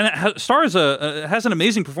 Mm-hmm. And it has an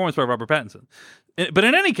amazing performance by Robert Pattinson. But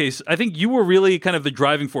in any case, I think you were really kind of the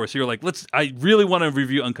driving force. You're like, I really want to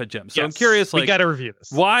review Uncut Gems. So yes, I'm curious, like, we got to review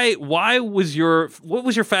this. What was your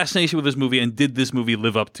fascination with this movie, and did this movie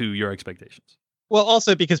live up to your expectations? Well,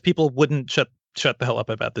 also because people wouldn't shut the hell up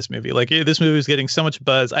about this movie. Like, this movie was getting so much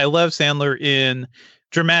buzz. I love Sandler in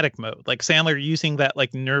dramatic mode. Like, Sandler using that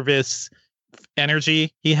like nervous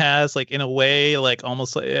energy he has, like in a way, like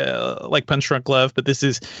almost like Punch Drunk Love, but this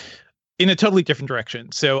is in a totally different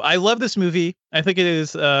direction. So I love this movie. I think it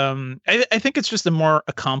is I think it's just a more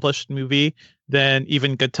accomplished movie than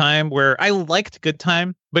even Good Time, where I liked Good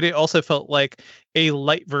Time, but it also felt like a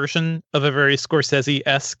light version of a very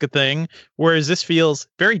Scorsese-esque thing, whereas this feels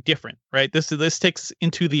very different, right? This takes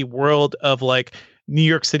into the world of like New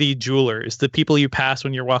York City jewelers, the people you pass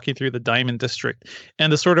when you're walking through the Diamond District,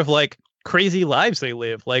 and the sort of like crazy lives they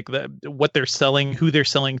live, like what they're selling, who they're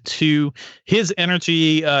selling to. His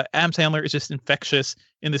energy, Adam Sandler is just infectious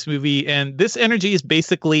in this movie, and this energy is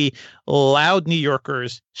basically loud New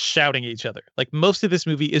Yorkers shouting at each other. Like, most of this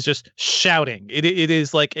movie is just shouting. It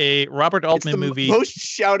is like a Robert Altman movie. Most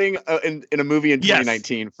shouting in a movie in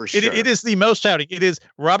 2019, yes, for sure. It is the most shouting. It is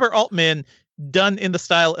Robert Altman done in the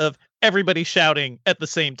style of everybody shouting at the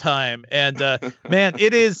same time. And man,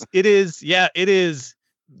 it is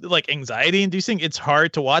like anxiety inducing. It's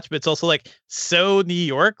hard to watch, but it's also like so New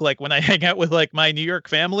York. Like, when I hang out with like my New York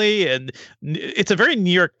family, and it's a very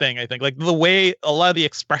New York thing, I think, like the way a lot of the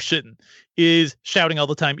expression is shouting all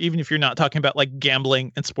the time, even if you're not talking about like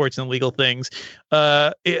gambling and sports and legal things.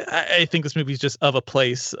 I think this movie is just of a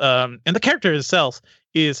place. And the character itself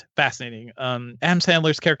is fascinating. Adam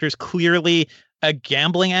Sandler's character is clearly a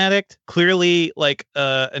gambling addict, clearly like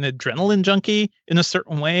an adrenaline junkie in a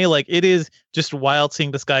certain way. Like, it is just wild seeing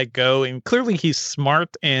this guy go, and clearly he's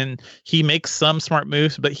smart and he makes some smart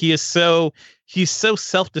moves, but he's so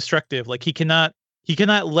self-destructive. Like, he cannot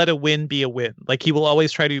let a win be a win. Like, he will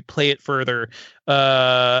always try to play it further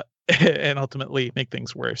and ultimately make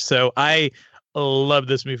things worse. So I love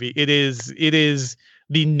this movie. It is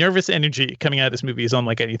the nervous energy coming out of this movie is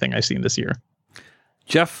unlike anything I've seen this year.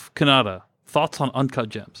 Jeff Kanata, thoughts on Uncut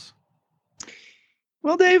Gems?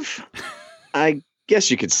 Well, Dave, I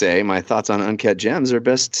guess you could say my thoughts on Uncut Gems are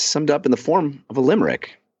best summed up in the form of a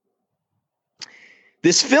limerick.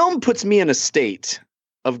 This film puts me in a state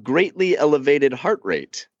of greatly elevated heart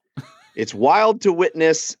rate. It's wild to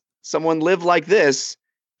witness someone live like this,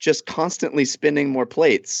 just constantly spinning more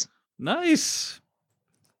plates. Nice.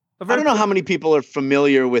 I don't know how many people are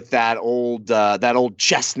familiar with that old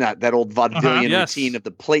chestnut, that old vaudevillian routine of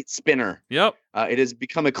the plate spinner. Yep. It has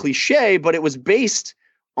become a cliche, but it was based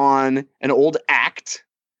on an old act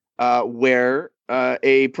where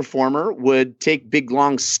a performer would take big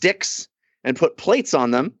long sticks and put plates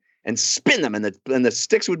on them and spin them, and the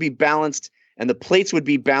sticks would be balanced and the plates would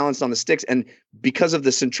be balanced on the sticks. And because of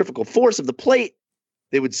the centrifugal force of the plate,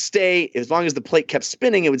 they would stay, as long as the plate kept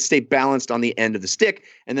spinning, it would stay balanced on the end of the stick.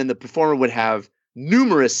 And then the performer would have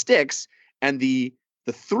numerous sticks. And the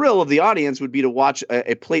thrill of the audience would be to watch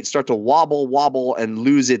a plate start to wobble and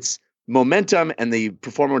lose its momentum. And the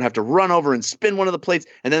performer would have to run over and spin one of the plates.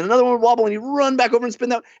 And then another one would wobble and he'd run back over and spin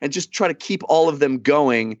that, and just try to keep all of them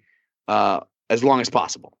going as long as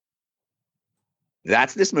possible.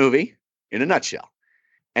 That's this movie in a nutshell.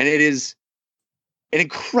 And it is an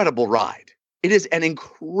incredible ride. It is an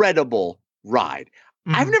incredible ride.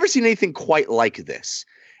 Mm-hmm. I've never seen anything quite like this.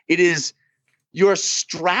 It is, you're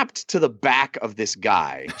strapped to the back of this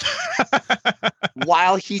guy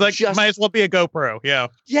while he just might as well be a GoPro. Yeah.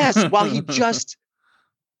 Yes. While he just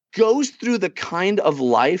goes through the kind of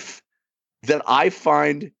life that I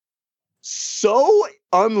find so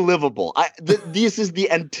unlivable. This is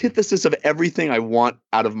the antithesis of everything I want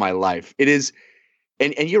out of my life. It is,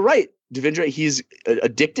 and you're right, Devendra, he's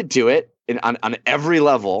addicted to it. On every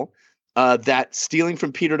level, that stealing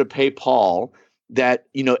from Peter to pay Paul, that,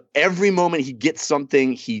 every moment he gets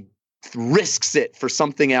something, he risks it for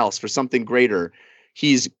something else, for something greater.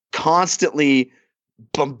 He's constantly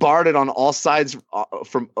bombarded on all sides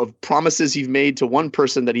of promises he's made to one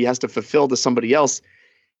person that he has to fulfill to somebody else.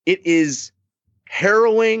 It is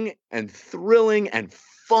harrowing and thrilling and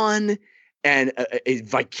fun, and a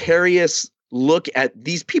vicarious look at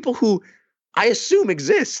these people who I assume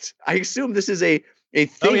exist. I assume this is a thing.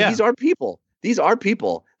 Oh, yeah. These are people. These are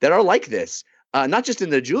people that are like this, not just in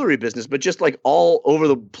the jewelry business, but just like all over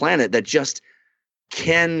the planet, that just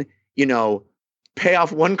can, pay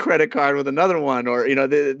off one credit card with another one, or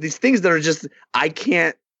these things that are just, I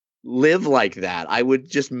can't live like that. I would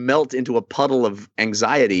just melt into a puddle of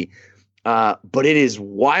anxiety. But it is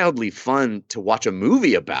wildly fun to watch a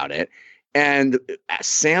movie about it. And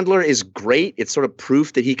Sandler is great. It's sort of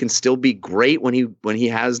proof that he can still be great when he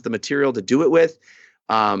has the material to do it with.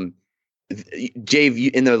 Dave,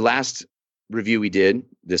 in the last review we did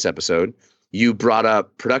this episode, you brought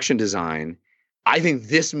up production design. I think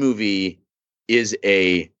this movie is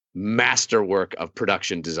a masterwork of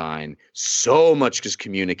production design. So much is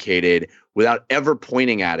communicated without ever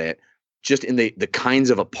pointing at it. Just in the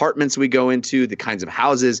kinds of apartments we go into, the kinds of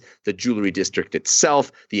houses, the jewelry district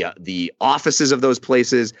itself, the offices of those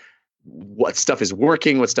places, what stuff is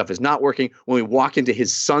working, what stuff is not working. When we walk into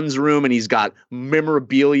his son's room and he's got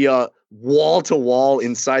memorabilia wall to wall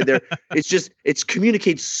inside there, it's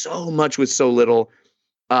communicates so much with so little.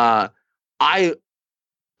 I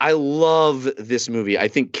love this movie. I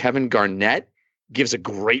think Kevin Garnett gives a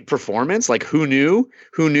great performance. Like, who knew?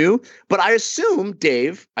 But I assume,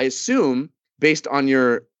 Dave, based on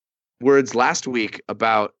your words last week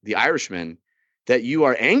about The Irishman, that you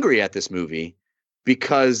are angry at this movie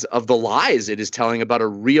because of the lies it is telling about a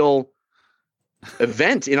real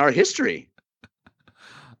event in our history.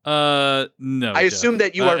 No. I assume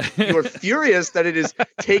that you are furious that it is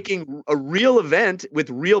taking a real event with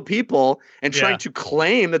real people and trying to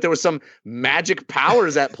claim that there was some magic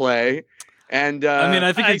powers at play. And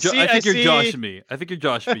I think you're joshing me. I think you're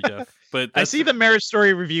joshing me, Jeff. But I see the Marriage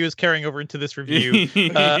Story review is carrying over into this review.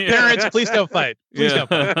 Parents, please don't fight. Please don't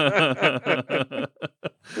fight.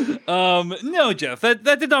 No, Jeff, that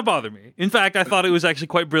did not bother me. In fact, I thought it was actually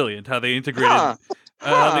quite brilliant how they integrated a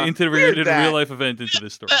real life event into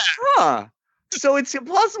this story. So it's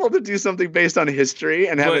impossible to do something based on history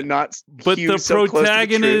and have it not. But the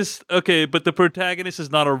protagonist, but the protagonist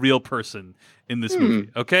is not a real person in this movie.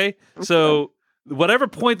 Okay, so whatever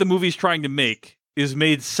point the movie's trying to make is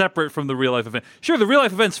made separate from the real life event. Sure, the real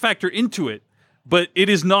life events factor into it, but it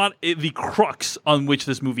is not the crux on which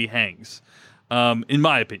this movie hangs, in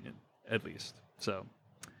my opinion, at least. So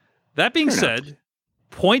that being said,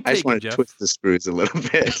 point taken, I just want to Jeff. twist the screws a little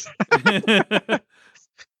bit.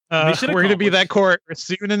 We're going to be that court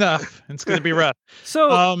soon enough. It's going to be rough. So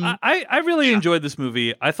I really enjoyed this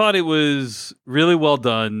movie. I thought it was really well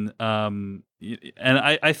done. And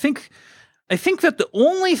I think that the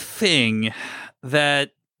only thing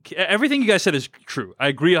that everything you guys said is true. I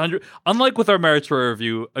agree 100. Unlike with our Marriage Story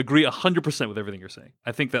review, agree 100% with everything you're saying.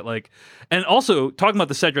 I think that and also talking about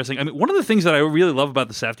the set dressing. I mean, one of the things that I really love about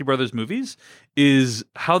the Safdie brothers movies is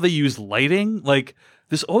how they use lighting.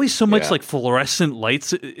 There's always so much fluorescent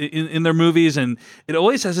lights in their movies, and it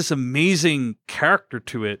always has this amazing character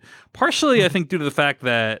to it. Partially, I think, due to the fact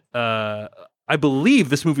that I believe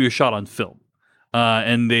this movie was shot on film.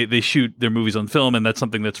 And they shoot their movies on film, and that's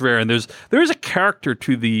something that's rare. And there is a character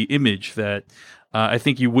to the image that I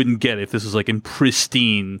think you wouldn't get if this was in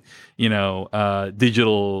pristine,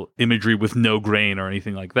 digital imagery with no grain or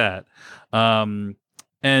anything like that.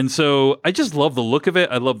 And so I just love the look of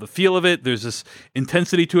it. I love the feel of it. There's this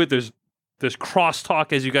intensity to it. There's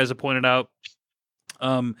crosstalk, as you guys have pointed out.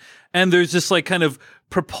 And there's this kind of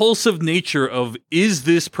propulsive nature of, is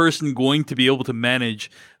this person going to be able to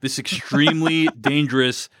manage this extremely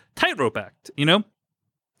dangerous tightrope act, And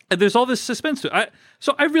there's all this suspense to it.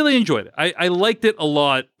 So I really enjoyed it. I liked it a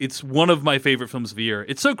lot. It's one of my favorite films of the year.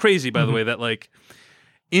 It's so crazy, by the way, that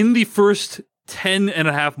in the first 10 and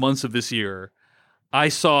a half months of this year, I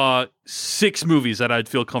saw 6 movies that I'd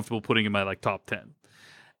feel comfortable putting in my top 10.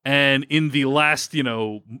 And in the last,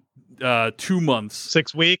 2 months,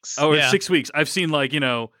 6 weeks, 6 weeks, I've seen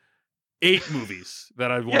 8 movies that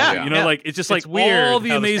I've watched. It's just it's weird. All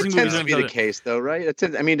the amazing movies. Tends to be the case, though, right? It's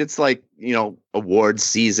awards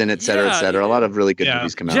season, et cetera, et cetera. A lot of really good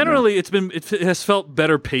movies come out. Generally, it has felt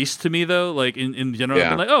better paced to me, though. In general,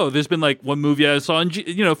 I've been there's been one movie I saw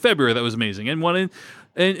in February that was amazing, and one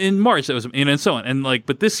in March that was, and so on. And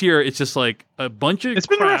but this year, it's just a bunch of. It's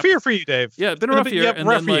been a rough year for you, Dave. Yeah, it's been a rough year, and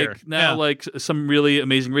then now some really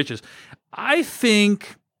amazing riches. I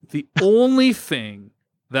think the only thing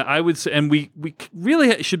that I would say, and we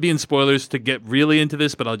really should be in spoilers to get really into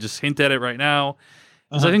this, but I'll just hint at it right now.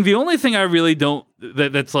 Is I think the only thing I really don't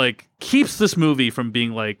that's keeps this movie from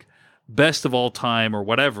being best of all time or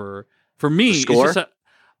whatever for me is just that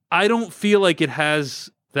I don't feel like it has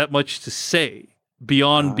that much to say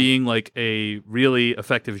beyond being a really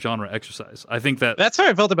effective genre exercise. I think that's how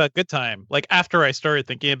I felt about Good Time. After I started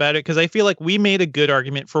thinking about it, because I feel like we made a good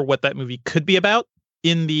argument for what that movie could be about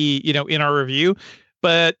in the in our review.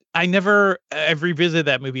 but I've revisited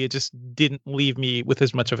that movie. It just didn't leave me with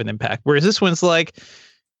as much of an impact. Whereas this one's like,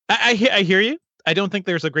 I hear you. I don't think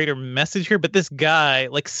there's a greater message here, but this guy,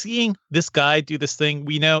 like seeing this guy do this thing,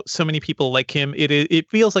 we know so many people like him. It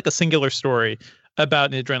feels like a singular story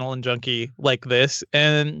about an adrenaline junkie like this.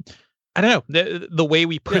 And I don't know, the way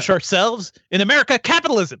we push ourselves in America,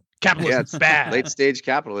 capitalism. Capitalism's bad. Late stage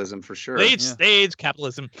capitalism for sure. Late stage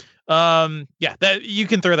capitalism. That you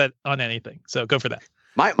can throw that on anything. So go for that.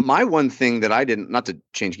 My one thing that I didn't, not to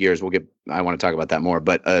change gears, I want to talk about that more,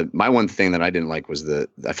 but my one thing that I didn't like was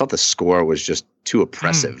I felt the score was just too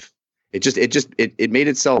oppressive. It made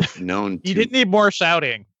itself known. You didn't need more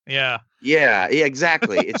shouting. Yeah. Yeah,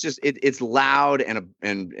 exactly. It's just, it's loud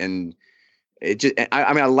and it just,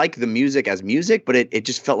 I mean, I like the music as music, but it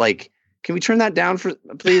just felt like, can we turn that down for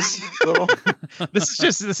please a little? This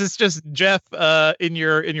is just Jeff in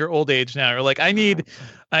your old age now. You're like, I need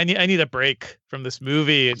a break from this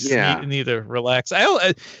movie. I just need to relax.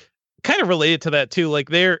 I kind of related to that too.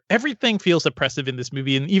 Like everything feels oppressive in this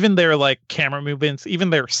movie, and even their like camera movements,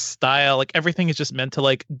 even their style, like everything is just meant to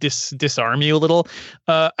like disarm you a little.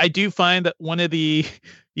 I do find that one of the,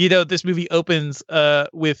 this movie opens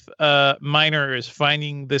with miners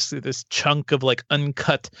finding this chunk of like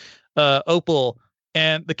uncut opal,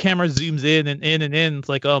 and the camera zooms in and in and in. It's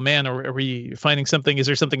like, oh man, are we finding something? Is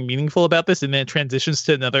there something meaningful about this? And then it transitions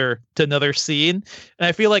to another scene, and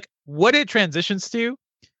I feel like what it transitions to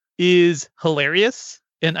is hilarious.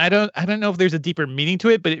 And I don't know if there's a deeper meaning to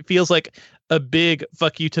it, but it feels like a big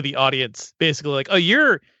fuck you to the audience. Basically, like, oh,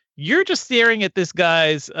 you're just staring at this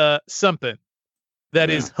guy's something that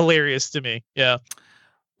is hilarious to me. Yeah.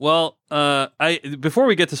 Well, before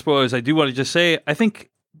we get to spoilers, I do want to just say I think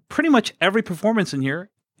pretty much every performance in here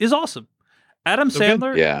is awesome. Adam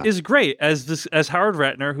Sandler is great as Howard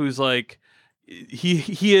Ratner, who's like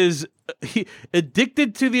he is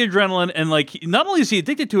addicted to the adrenaline, and like not only is he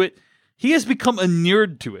addicted to it, he has become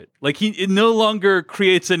inured to it. Like it no longer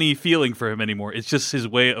creates any feeling for him anymore. It's just his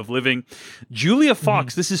way of living. Julia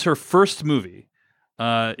Fox, this is her first movie.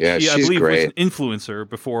 She's I believe great. Was an influencer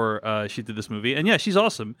before she did this movie, and she's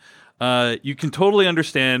awesome. You can totally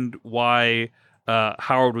understand why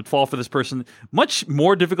Howard would fall for this person. Much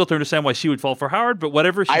more difficult to understand why she would fall for Howard, but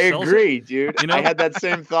whatever she sells agree, it, dude. I had that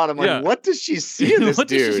same thought. I'm like, what does she see in this what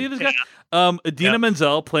dude? Does she see in this guy? Idina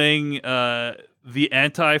Menzel playing the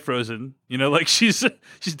anti-Frozen. Like she's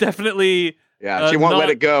definitely she won't let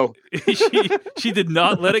it go. she did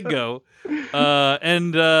not let it go.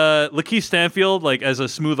 And Lakeith Stanfield, like as a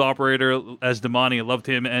smooth operator, as Damani, I loved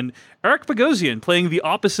him. And Eric Bogosian playing the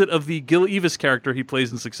opposite of the Gil Evis character he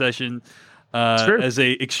plays in Succession. As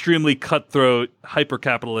a extremely cutthroat hyper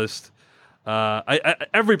capitalist.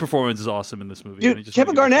 Every performance is awesome in this movie. Dude,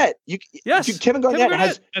 Kevin Garnett. Kevin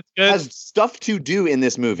Garnett has stuff to do in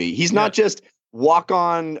this movie. He's not just walk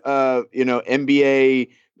on NBA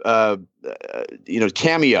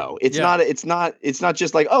cameo. It's not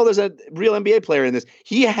just like, oh, there's a real NBA player in this.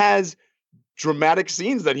 He has dramatic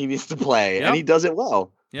scenes that he needs to play, and he does it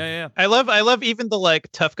well. Yeah. I love even the like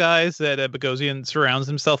tough guys that Bogosian surrounds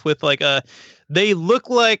himself with. Like, they look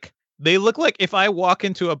like if I walk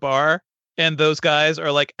into a bar and those guys are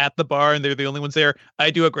like at the bar and they're the only ones there,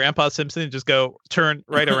 I do a Grandpa Simpson and just go turn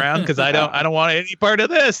right around because I don't want any part of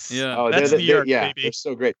this. Yeah, that's New York, baby. They're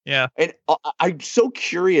so great. Yeah, and I'm so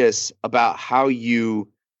curious about how you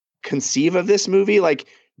conceive of this movie. Like,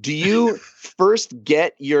 do you first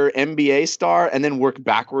get your NBA star and then work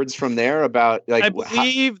backwards from there? About like, I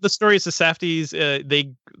believe the story is the Safdies.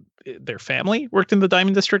 Their family worked in the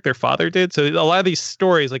Diamond District. Their father did. So a lot of these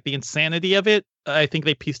stories, like the insanity of it, I think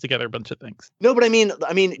they piece together a bunch of things. No, but I mean,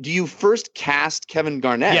 do you first cast Kevin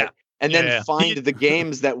Garnett and then find the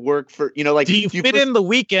games that work for like? Do you fit in the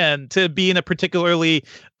weekend to be in a particularly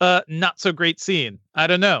not so great scene? I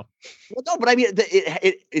don't know. Well, no, but I mean,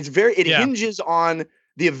 it hinges on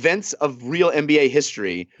the events of real NBA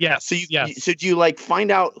history. Yes. So do you like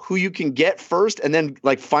find out who you can get first, and then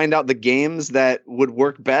like find out the games that would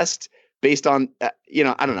work best based on I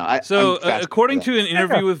don't know. According to an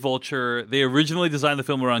interview with Vulture, they originally designed the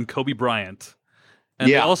film around Kobe Bryant, and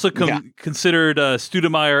they also considered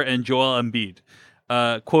Stoudemire and Joel Embiid.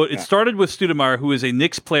 Quote, it started with Stoudemire, who is a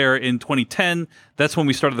Knicks player in 2010. That's when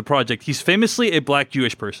we started the project. He's famously a black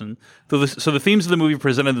Jewish person. So the themes of the movie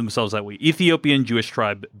presented themselves that way. Ethiopian Jewish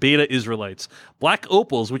tribe, Beta Israelites. Black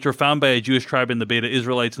opals, which are found by a Jewish tribe in the Beta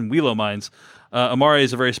Israelites and Wheelo mines. Amare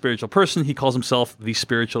is a very spiritual person. He calls himself the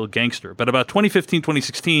spiritual gangster. But about 2015,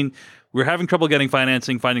 2016, we were having trouble getting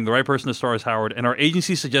financing, finding the right person to star as Howard, and our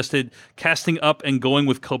agency suggested casting up and going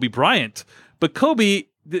with Kobe Bryant. But Kobe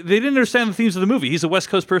they didn't understand the themes of the movie. He's a West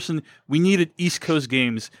Coast person. We needed East Coast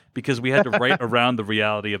games because we had to write around the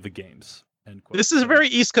reality of the games. End quote. This is a very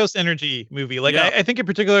East Coast energy movie. Like, Yeah. I think in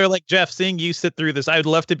particular, like Jeff, seeing you sit through this, I would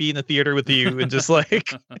love to be in the theater with you and just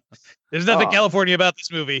like, there's nothing California about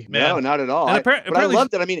this movie, man. No, not at all. And But I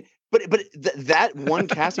loved it. I mean, but that one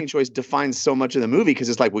casting choice defines so much of the movie because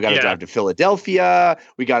it's like we got to drive to Philadelphia.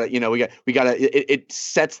 We got to, we got to. It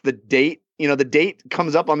sets the date. The date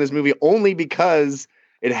comes up on this movie only because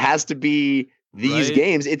it has to be these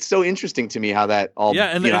games. It's so interesting to me how that all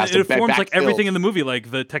and it forms like everything in the movie, like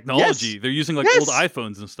the technology. They're using like old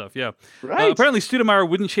iPhones and stuff. Yeah, right. Apparently, Studemeyer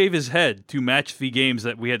wouldn't shave his head to match the games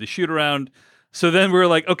that we had to shoot around. So then we were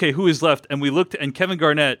like, okay, who is left? And we looked, and Kevin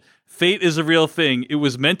Garnett. Fate is a real thing. It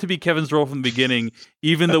was meant to be Kevin's role from the beginning,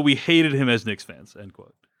 even though we hated him as Knicks fans. End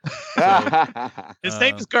quote. So, his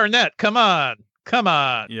name is Garnett. Come on.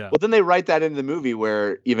 Yeah. Well, then they write that into the movie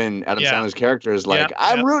where even Adam Sandler's character is like,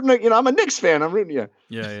 I'm rooting. I'm a Knicks fan. I'm rooting.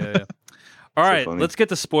 Yeah. All right, let's get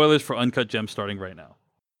the spoilers for Uncut Gems starting right now.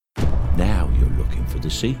 Now you're looking for the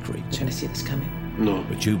secret. You're gonna see this coming. No,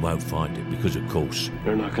 But you won't find it because, of course,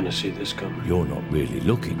 you're not going to see this coming. you're not really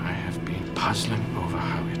looking. I have been puzzling over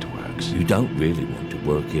how it works. You don't really want to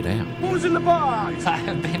work it out. Who's in the box? I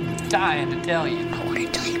have been dying to tell you. I want to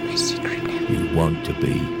tell you my secret now. You want to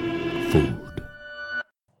be fooled.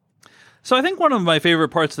 So I think one of my favorite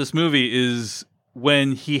parts of this movie is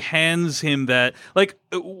when he hands him that, like,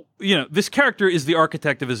 this character is the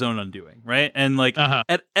architect of his own undoing, right? And like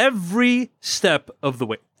at every step of the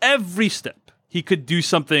way, he could do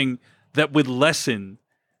something that would lessen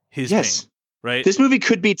his pain, right? This movie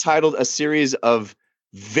could be titled a series of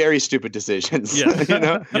very stupid decisions.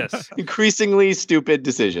 Yes. Yes. Increasingly stupid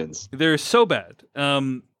decisions. They're so bad.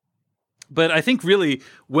 But I think really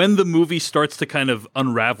when the movie starts to kind of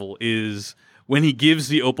unravel is when he gives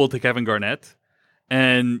the opal to Kevin Garnett.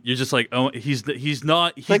 And you're just like, oh, he's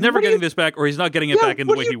never getting this back, or he's not getting it back in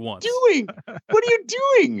the way he wants. What are you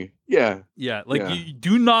doing? Yeah. You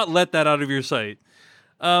do not let that out of your sight.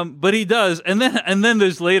 But he does, and then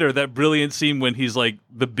there's later that brilliant scene when he's like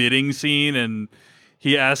the bidding scene, and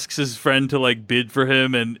he asks his friend to like bid for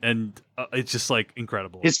him, and it's just like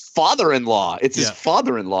incredible. His father-in-law. It's his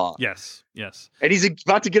father-in-law. Yes. And he's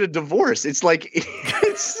about to get a divorce. It's like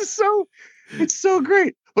it's so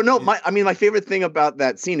great. But no, my favorite thing about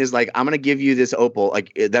that scene is like, I'm going to give you this opal.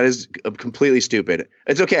 Like, that is completely stupid.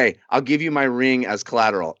 It's okay. I'll give you my ring as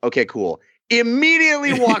collateral. Okay, cool.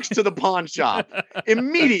 Immediately walks to the pawn shop.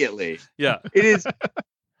 Immediately. Yeah. It is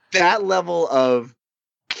that level of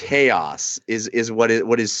chaos is what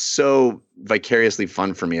is so vicariously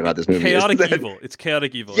fun for me about this movie. Chaotic evil. It's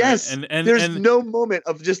chaotic evil. Yes. Right? And there's no moment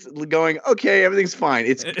of just going, okay, everything's fine.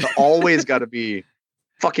 It's always got to be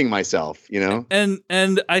fucking myself,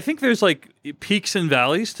 and I think there's like peaks and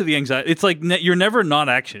valleys to the anxiety. It's like you're never not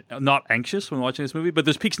anxious when watching this movie, but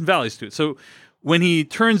there's peaks and valleys to it. So when he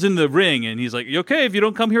turns in the ring and he's like, okay, if you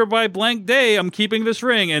don't come here by blank day, I'm keeping this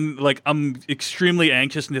ring, and like I'm extremely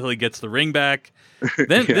anxious until he gets the ring back.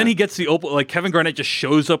 Then he gets the opal. Like Kevin Garnett just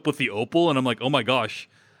shows up with the opal, and I'm like, oh my gosh.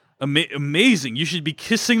 Amazing! You should be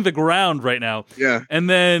kissing the ground right now. Yeah. And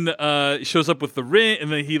then shows up with the ring,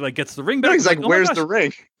 and then he like gets the ring back. He's like, "Where's the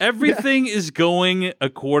ring?" Everything is going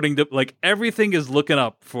according to everything is looking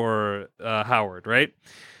up for Howard, right?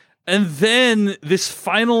 And then this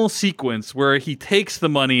final sequence where he takes the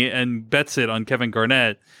money and bets it on Kevin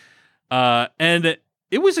Garnett, and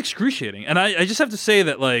it was excruciating. And I just have to say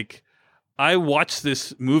that like I watched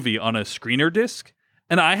this movie on a screener disc,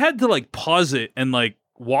 and I had to like pause it and like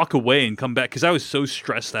walk away and come back because I was so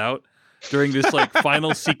stressed out during this like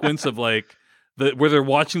final sequence of like where they're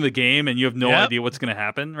watching the game and you have no idea what's going to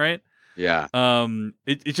happen, right? Yeah.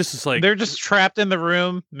 It just is like they're just trapped in the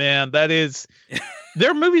room, man. That is.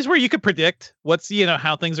 There are movies where you could predict what's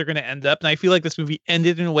how things are going to end up, and I feel like this movie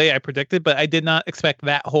ended in a way I predicted, but I did not expect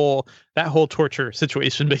that whole torture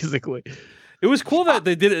situation. Basically, it was cool that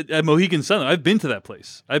they did it at Mohegan Sun. I've been to that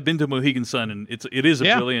place. I've been to Mohegan Sun, and it is a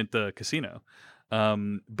brilliant casino.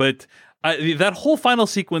 But that whole final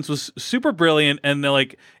sequence was super brilliant, and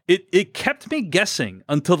like it kept me guessing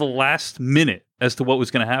until the last minute as to what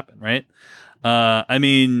was going to happen. Right? I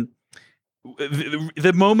mean,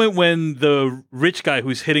 the moment when the rich guy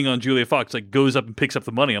who's hitting on Julia Fox like goes up and picks up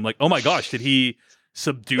the money, I'm like, oh my gosh, did he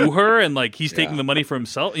subdue her? And like he's taking the money for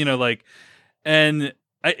himself, like. And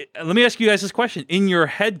let me ask you guys this question: in your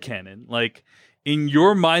head canon, like in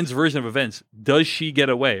your mind's version of events, does she get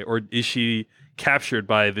away, or is she captured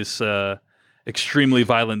by this extremely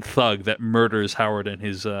violent thug that murders Howard and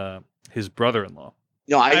his brother-in-law?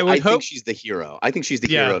 No, I think she's the hero. I think she's the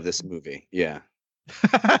hero of this movie. Yeah.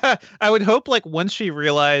 I would hope like once she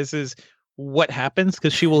realizes what happens,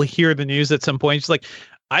 because she will hear the news at some point. She's like,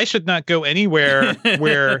 I should not go anywhere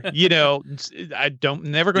where, I don't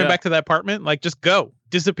never going back to that apartment. Like, just go,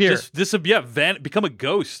 disappear. Just become a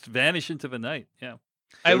ghost, vanish into the night. Yeah.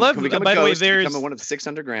 I love, by the way, there's become one of 6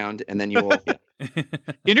 underground, and then you will.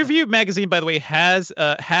 Interview magazine, by the way, has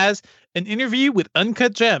an interview with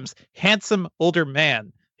Uncut Gems, handsome older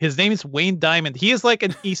man. His name is Wayne Diamond. He is like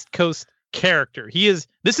an East Coast character.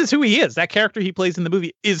 This is who he is. That character he plays in the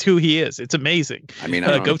movie is who he is. It's amazing. I mean,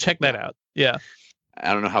 go check that out. Yeah.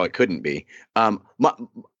 I don't know how it couldn't be. I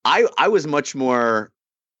was much more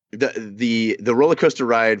the roller coaster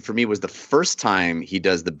ride for me was the first time he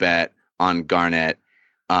does the bet on Garnett,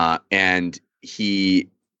 and he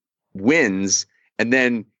wins, and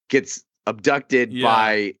then gets abducted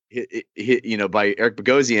by Eric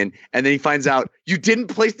Bogosian, and then he finds out you didn't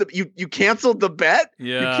place you canceled the bet.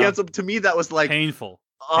 You canceled. To me, that was like painful.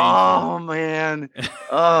 Oh man.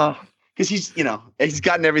 Because he's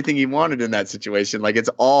gotten everything he wanted in that situation. Like, it's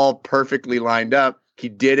all perfectly lined up. He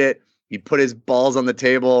did it. He put his balls on the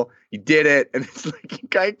table. He did it. And it's like, the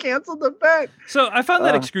guy canceled the bet. So I found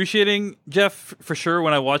that excruciating, Jeff, for sure,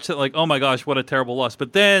 when I watched it. Like, oh my gosh, what a terrible loss.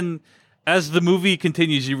 But then as the movie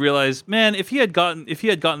continues, you realize, man, if he had gotten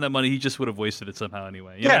that money, he just would have wasted it somehow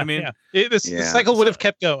anyway. You know what I mean? Yeah. The cycle would have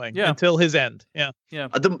kept going until his end. Yeah. Yeah.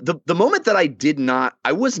 The moment that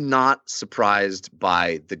I was not surprised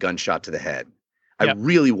by the gunshot to the head. I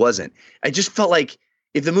really wasn't. I just felt like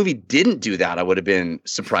if the movie didn't do that, I would have been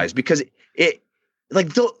surprised, because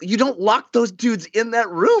you don't lock those dudes in that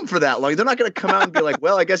room for that long. They're not going to come out and be like,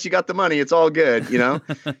 well, I guess you got the money. It's all good.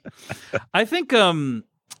 I think,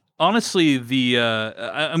 honestly,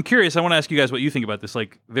 I'm curious. I want to ask you guys what you think about this.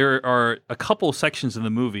 Like, there are a couple sections in the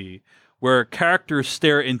movie where characters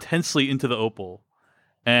stare intensely into the opal,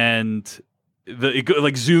 and it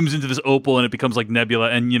zooms into this opal, and it becomes like Nebula.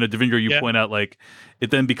 And Devindra, you point out, like,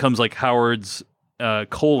 it then becomes like Howard's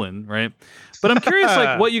colon, right? But I'm curious,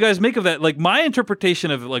 like, what you guys make of that. Like, my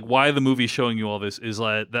interpretation of like why the movie is showing you all this is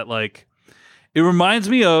that like it reminds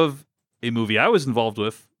me of a movie I was involved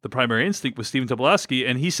with, The Primary Instinct, with Stephen Tobolowsky,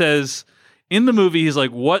 and he says in the movie, he's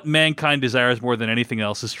like, what mankind desires more than anything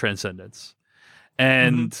else is transcendence,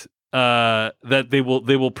 and that they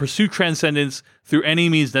will pursue transcendence through any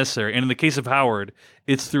means necessary. And in the case of Howard,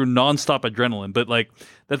 it's through nonstop adrenaline. But like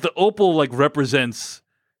that, the opal like represents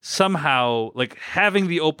somehow, like, having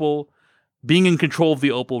the opal, being in control of the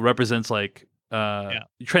opal represents like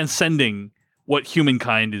transcending what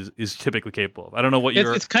humankind is typically capable of. I don't know what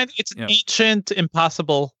it's an ancient,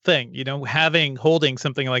 impossible thing, holding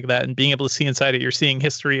something like that and being able to see inside it. You're seeing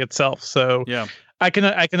history itself. So I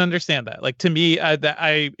can understand that. Like, to me,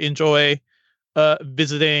 I enjoy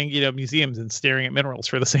visiting, museums and staring at minerals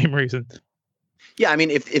for the same reason. Yeah. I mean,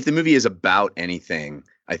 if the movie is about anything,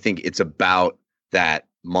 I think it's about that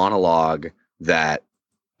monologue that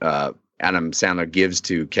Adam Sandler gives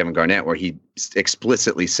to Kevin Garnett, where he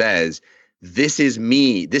explicitly says, this is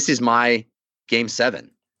me. This is my game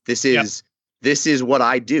 7. This is what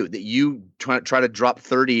I do. That you try to drop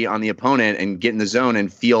 30 on the opponent and get in the zone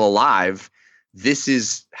and feel alive. This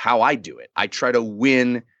is how I do it. I try to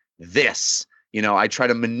win this. I try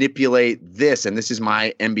to manipulate this, and this is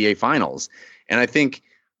my NBA Finals. And I think,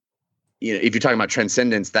 if you're talking about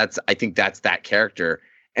transcendence, I think that's that character.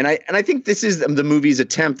 And I think this is the movie's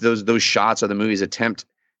attempt. Those shots are the movie's attempt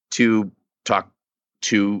to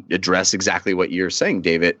address exactly what you're saying,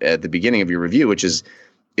 David, at the beginning of your review, which is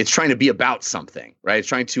it's trying to be about something, right? It's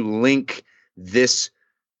trying to link this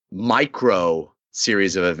micro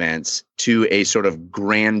series of events to a sort of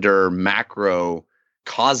grander macro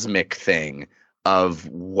cosmic thing of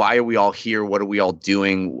why are we all here? What are we all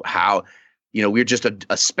doing? How, we're just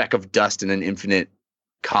a speck of dust in an infinite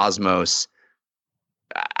cosmos.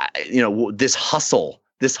 This hustle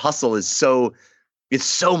is it's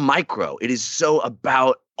so micro. It is so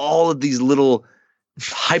about all of these little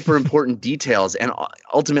hyper important details, and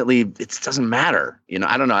ultimately it doesn't matter.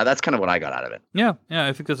 I don't know. That's kind of what I got out of it. Yeah.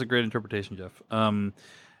 I think that's a great interpretation, Jeff.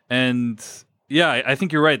 And yeah, I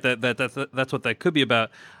think you're right that's what that could be about.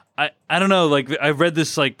 I don't know. Like, I've read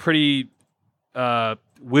this like pretty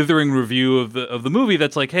withering review of the movie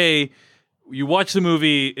that's like, hey, you watch the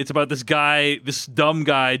movie, it's about this dumb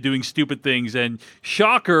guy doing stupid things, and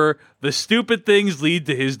shocker, the stupid things lead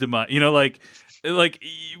to his demise.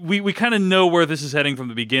 We kind of know where this is heading from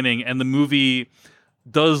the beginning, and the movie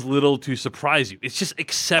does little to surprise you. It's just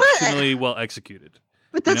exceptionally well executed.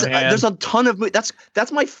 But that's there's a ton of that's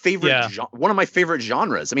my favorite one of my favorite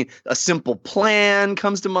genres. I mean, A Simple Plan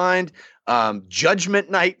comes to mind.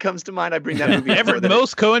 Judgment Night comes to mind. I bring that movie.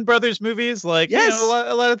 Most Coen Brothers movies, like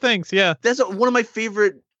a lot of things. Yeah, that's one of my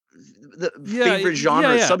favorite. Favorite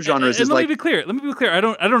genres, subgenres is let me be clear. I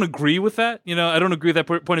don't agree with that. You know, I don't agree with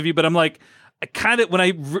that point of view. But I'm like, I kind of when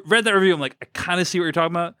I read that review, I'm like, I kind of see what you're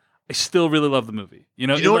talking about. I still really love the movie. You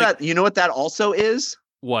know what that also is?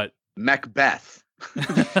 What? Macbeth.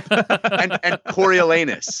 and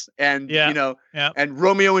Coriolanus and and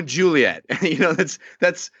Romeo and Juliet.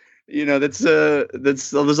 That's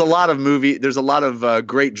there's a lot of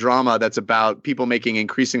great drama that's about people making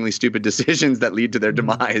increasingly stupid decisions that lead to their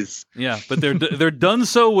demise. Yeah, but they're done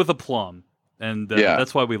so with aplomb, and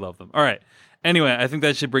that's why we love them. All right. Anyway, I think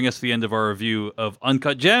that should bring us to the end of our review of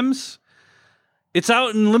Uncut Gems. It's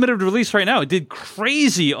out in limited release right now. It did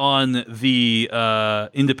crazy on the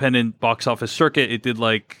independent box office circuit. It did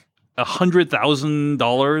like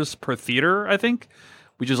 $100,000 per theater, I think,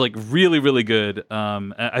 which is like really, really good.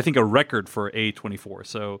 I think a record for A24.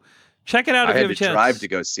 So check it out if you have a chance. I had to drive to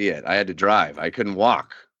go see it. I had to drive. I couldn't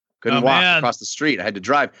walk. Across the street. I had to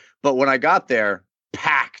drive. But when I got there,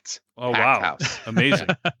 packed. Oh, wow. House. Amazing.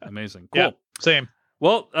 Cool. Yeah, same.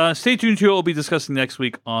 Well, stay tuned to what we'll be discussing next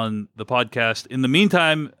week on the podcast. In the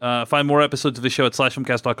meantime, find more episodes of the show at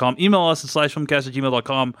slashfilmcast.com. Email us at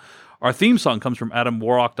slashfilmcast@gmail.com. Our theme song comes from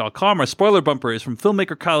adamwarrock.com. Our spoiler bumper is from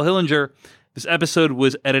filmmaker Kyle Hillinger. This episode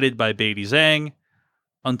was edited by Beatty Zhang.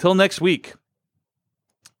 Until next week,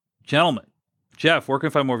 gentlemen. Jeff, where can I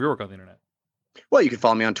find more of your work on the internet? Well, you can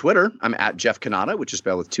follow me on Twitter. I'm at Jeff Kanata, which is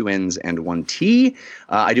spelled with 2 N's and 1 T.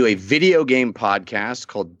 I do a video game podcast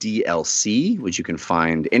called DLC, which you can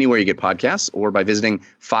find anywhere you get podcasts or by visiting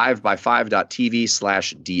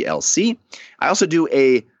 5by5.tv/DLC. I also do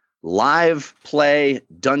a live play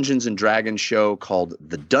Dungeons & Dragons show called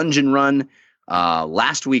The Dungeon Run.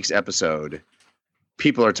 Last week's episode,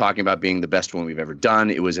 people are talking about being the best one we've ever done.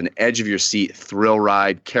 It was an edge-of-your-seat thrill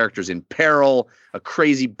ride, characters in peril, a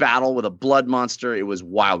crazy battle with a blood monster. It was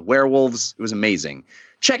wild werewolves. It was amazing.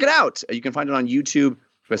 Check it out. You can find it on YouTube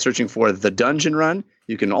by searching for The Dungeon Run.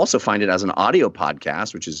 You can also find it as an audio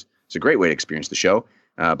podcast, which is a great way to experience the show,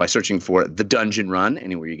 by searching for The Dungeon Run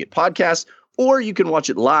anywhere you get podcasts. Or you can watch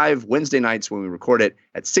it live Wednesday nights when we record it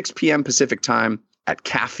at 6 p.m. Pacific time at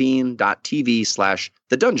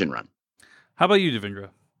caffeine.tv/The Dungeon Run. How about you, Devindra?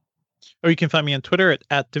 Or you can find me on Twitter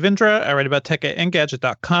at Devindra. I write about tech at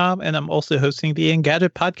Engadget.com, and I'm also hosting the Engadget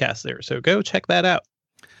podcast there. So go check that out.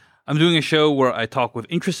 I'm doing a show where I talk with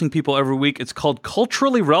interesting people every week. It's called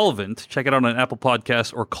Culturally Relevant. Check it out on Apple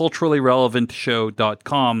Podcasts or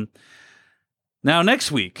culturallyrelevantshow.com. Now,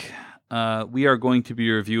 next week, we are going to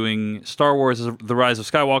be reviewing Star Wars: The Rise of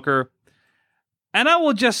Skywalker. And I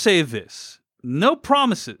will just say this. No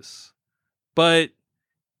promises, but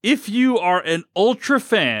if you are an ultra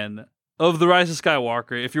fan of The Rise of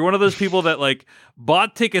Skywalker, if you're one of those people that like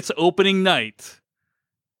bought tickets opening night,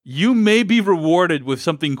 you may be rewarded with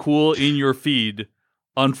something cool in your feed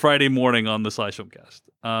on Friday morning on the Slash Filmcast.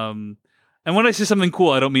 And when I say something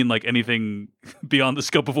cool, I don't mean like anything beyond the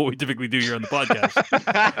scope of what we typically do here on the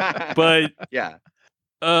podcast. But yeah.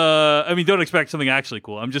 I mean, don't expect something actually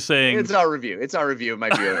cool. I'm just saying it's our review. It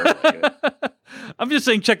might be I'm just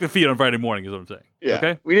saying check the feed on Friday morning is what I'm saying. Yeah.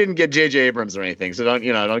 Okay. We didn't get J.J. Abrams or anything, so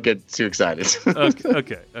don't get too excited.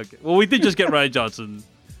 Okay. Well, we did just get Rian Johnson.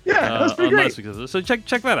 Yeah, that was pretty great. Last week's episode, so check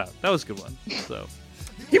that out. That was a good one. So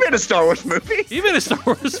he made a Star Wars movie. He made a Star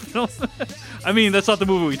Wars film. I mean, that's not the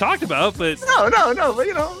movie we talked about, but no. But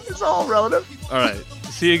it's all relative. All right.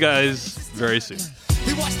 See you guys very soon.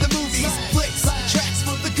 We watch the movies.